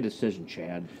 Make a decision,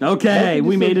 Chad. Okay,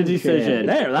 we made a decision.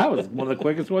 There, that was one of the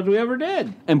quickest ones we ever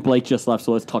did. And Blake just left,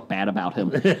 so let's talk bad about him.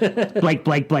 Blake.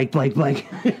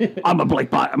 I'm a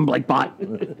Blake bot. I'm Blake bot.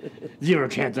 0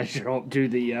 chance I show up to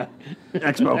the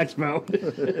Expo.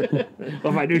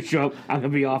 Well, if I do show up, I'm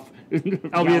going to be off.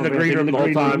 I'll be in the green room the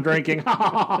whole time drinking.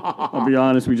 I'll be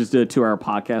honest, we just did a 2-hour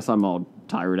podcast. I'm all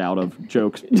tired out of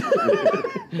jokes.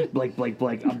 Blake,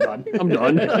 I'm done. I'm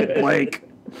done. Blake.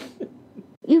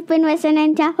 You've been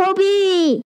listening to Hobie.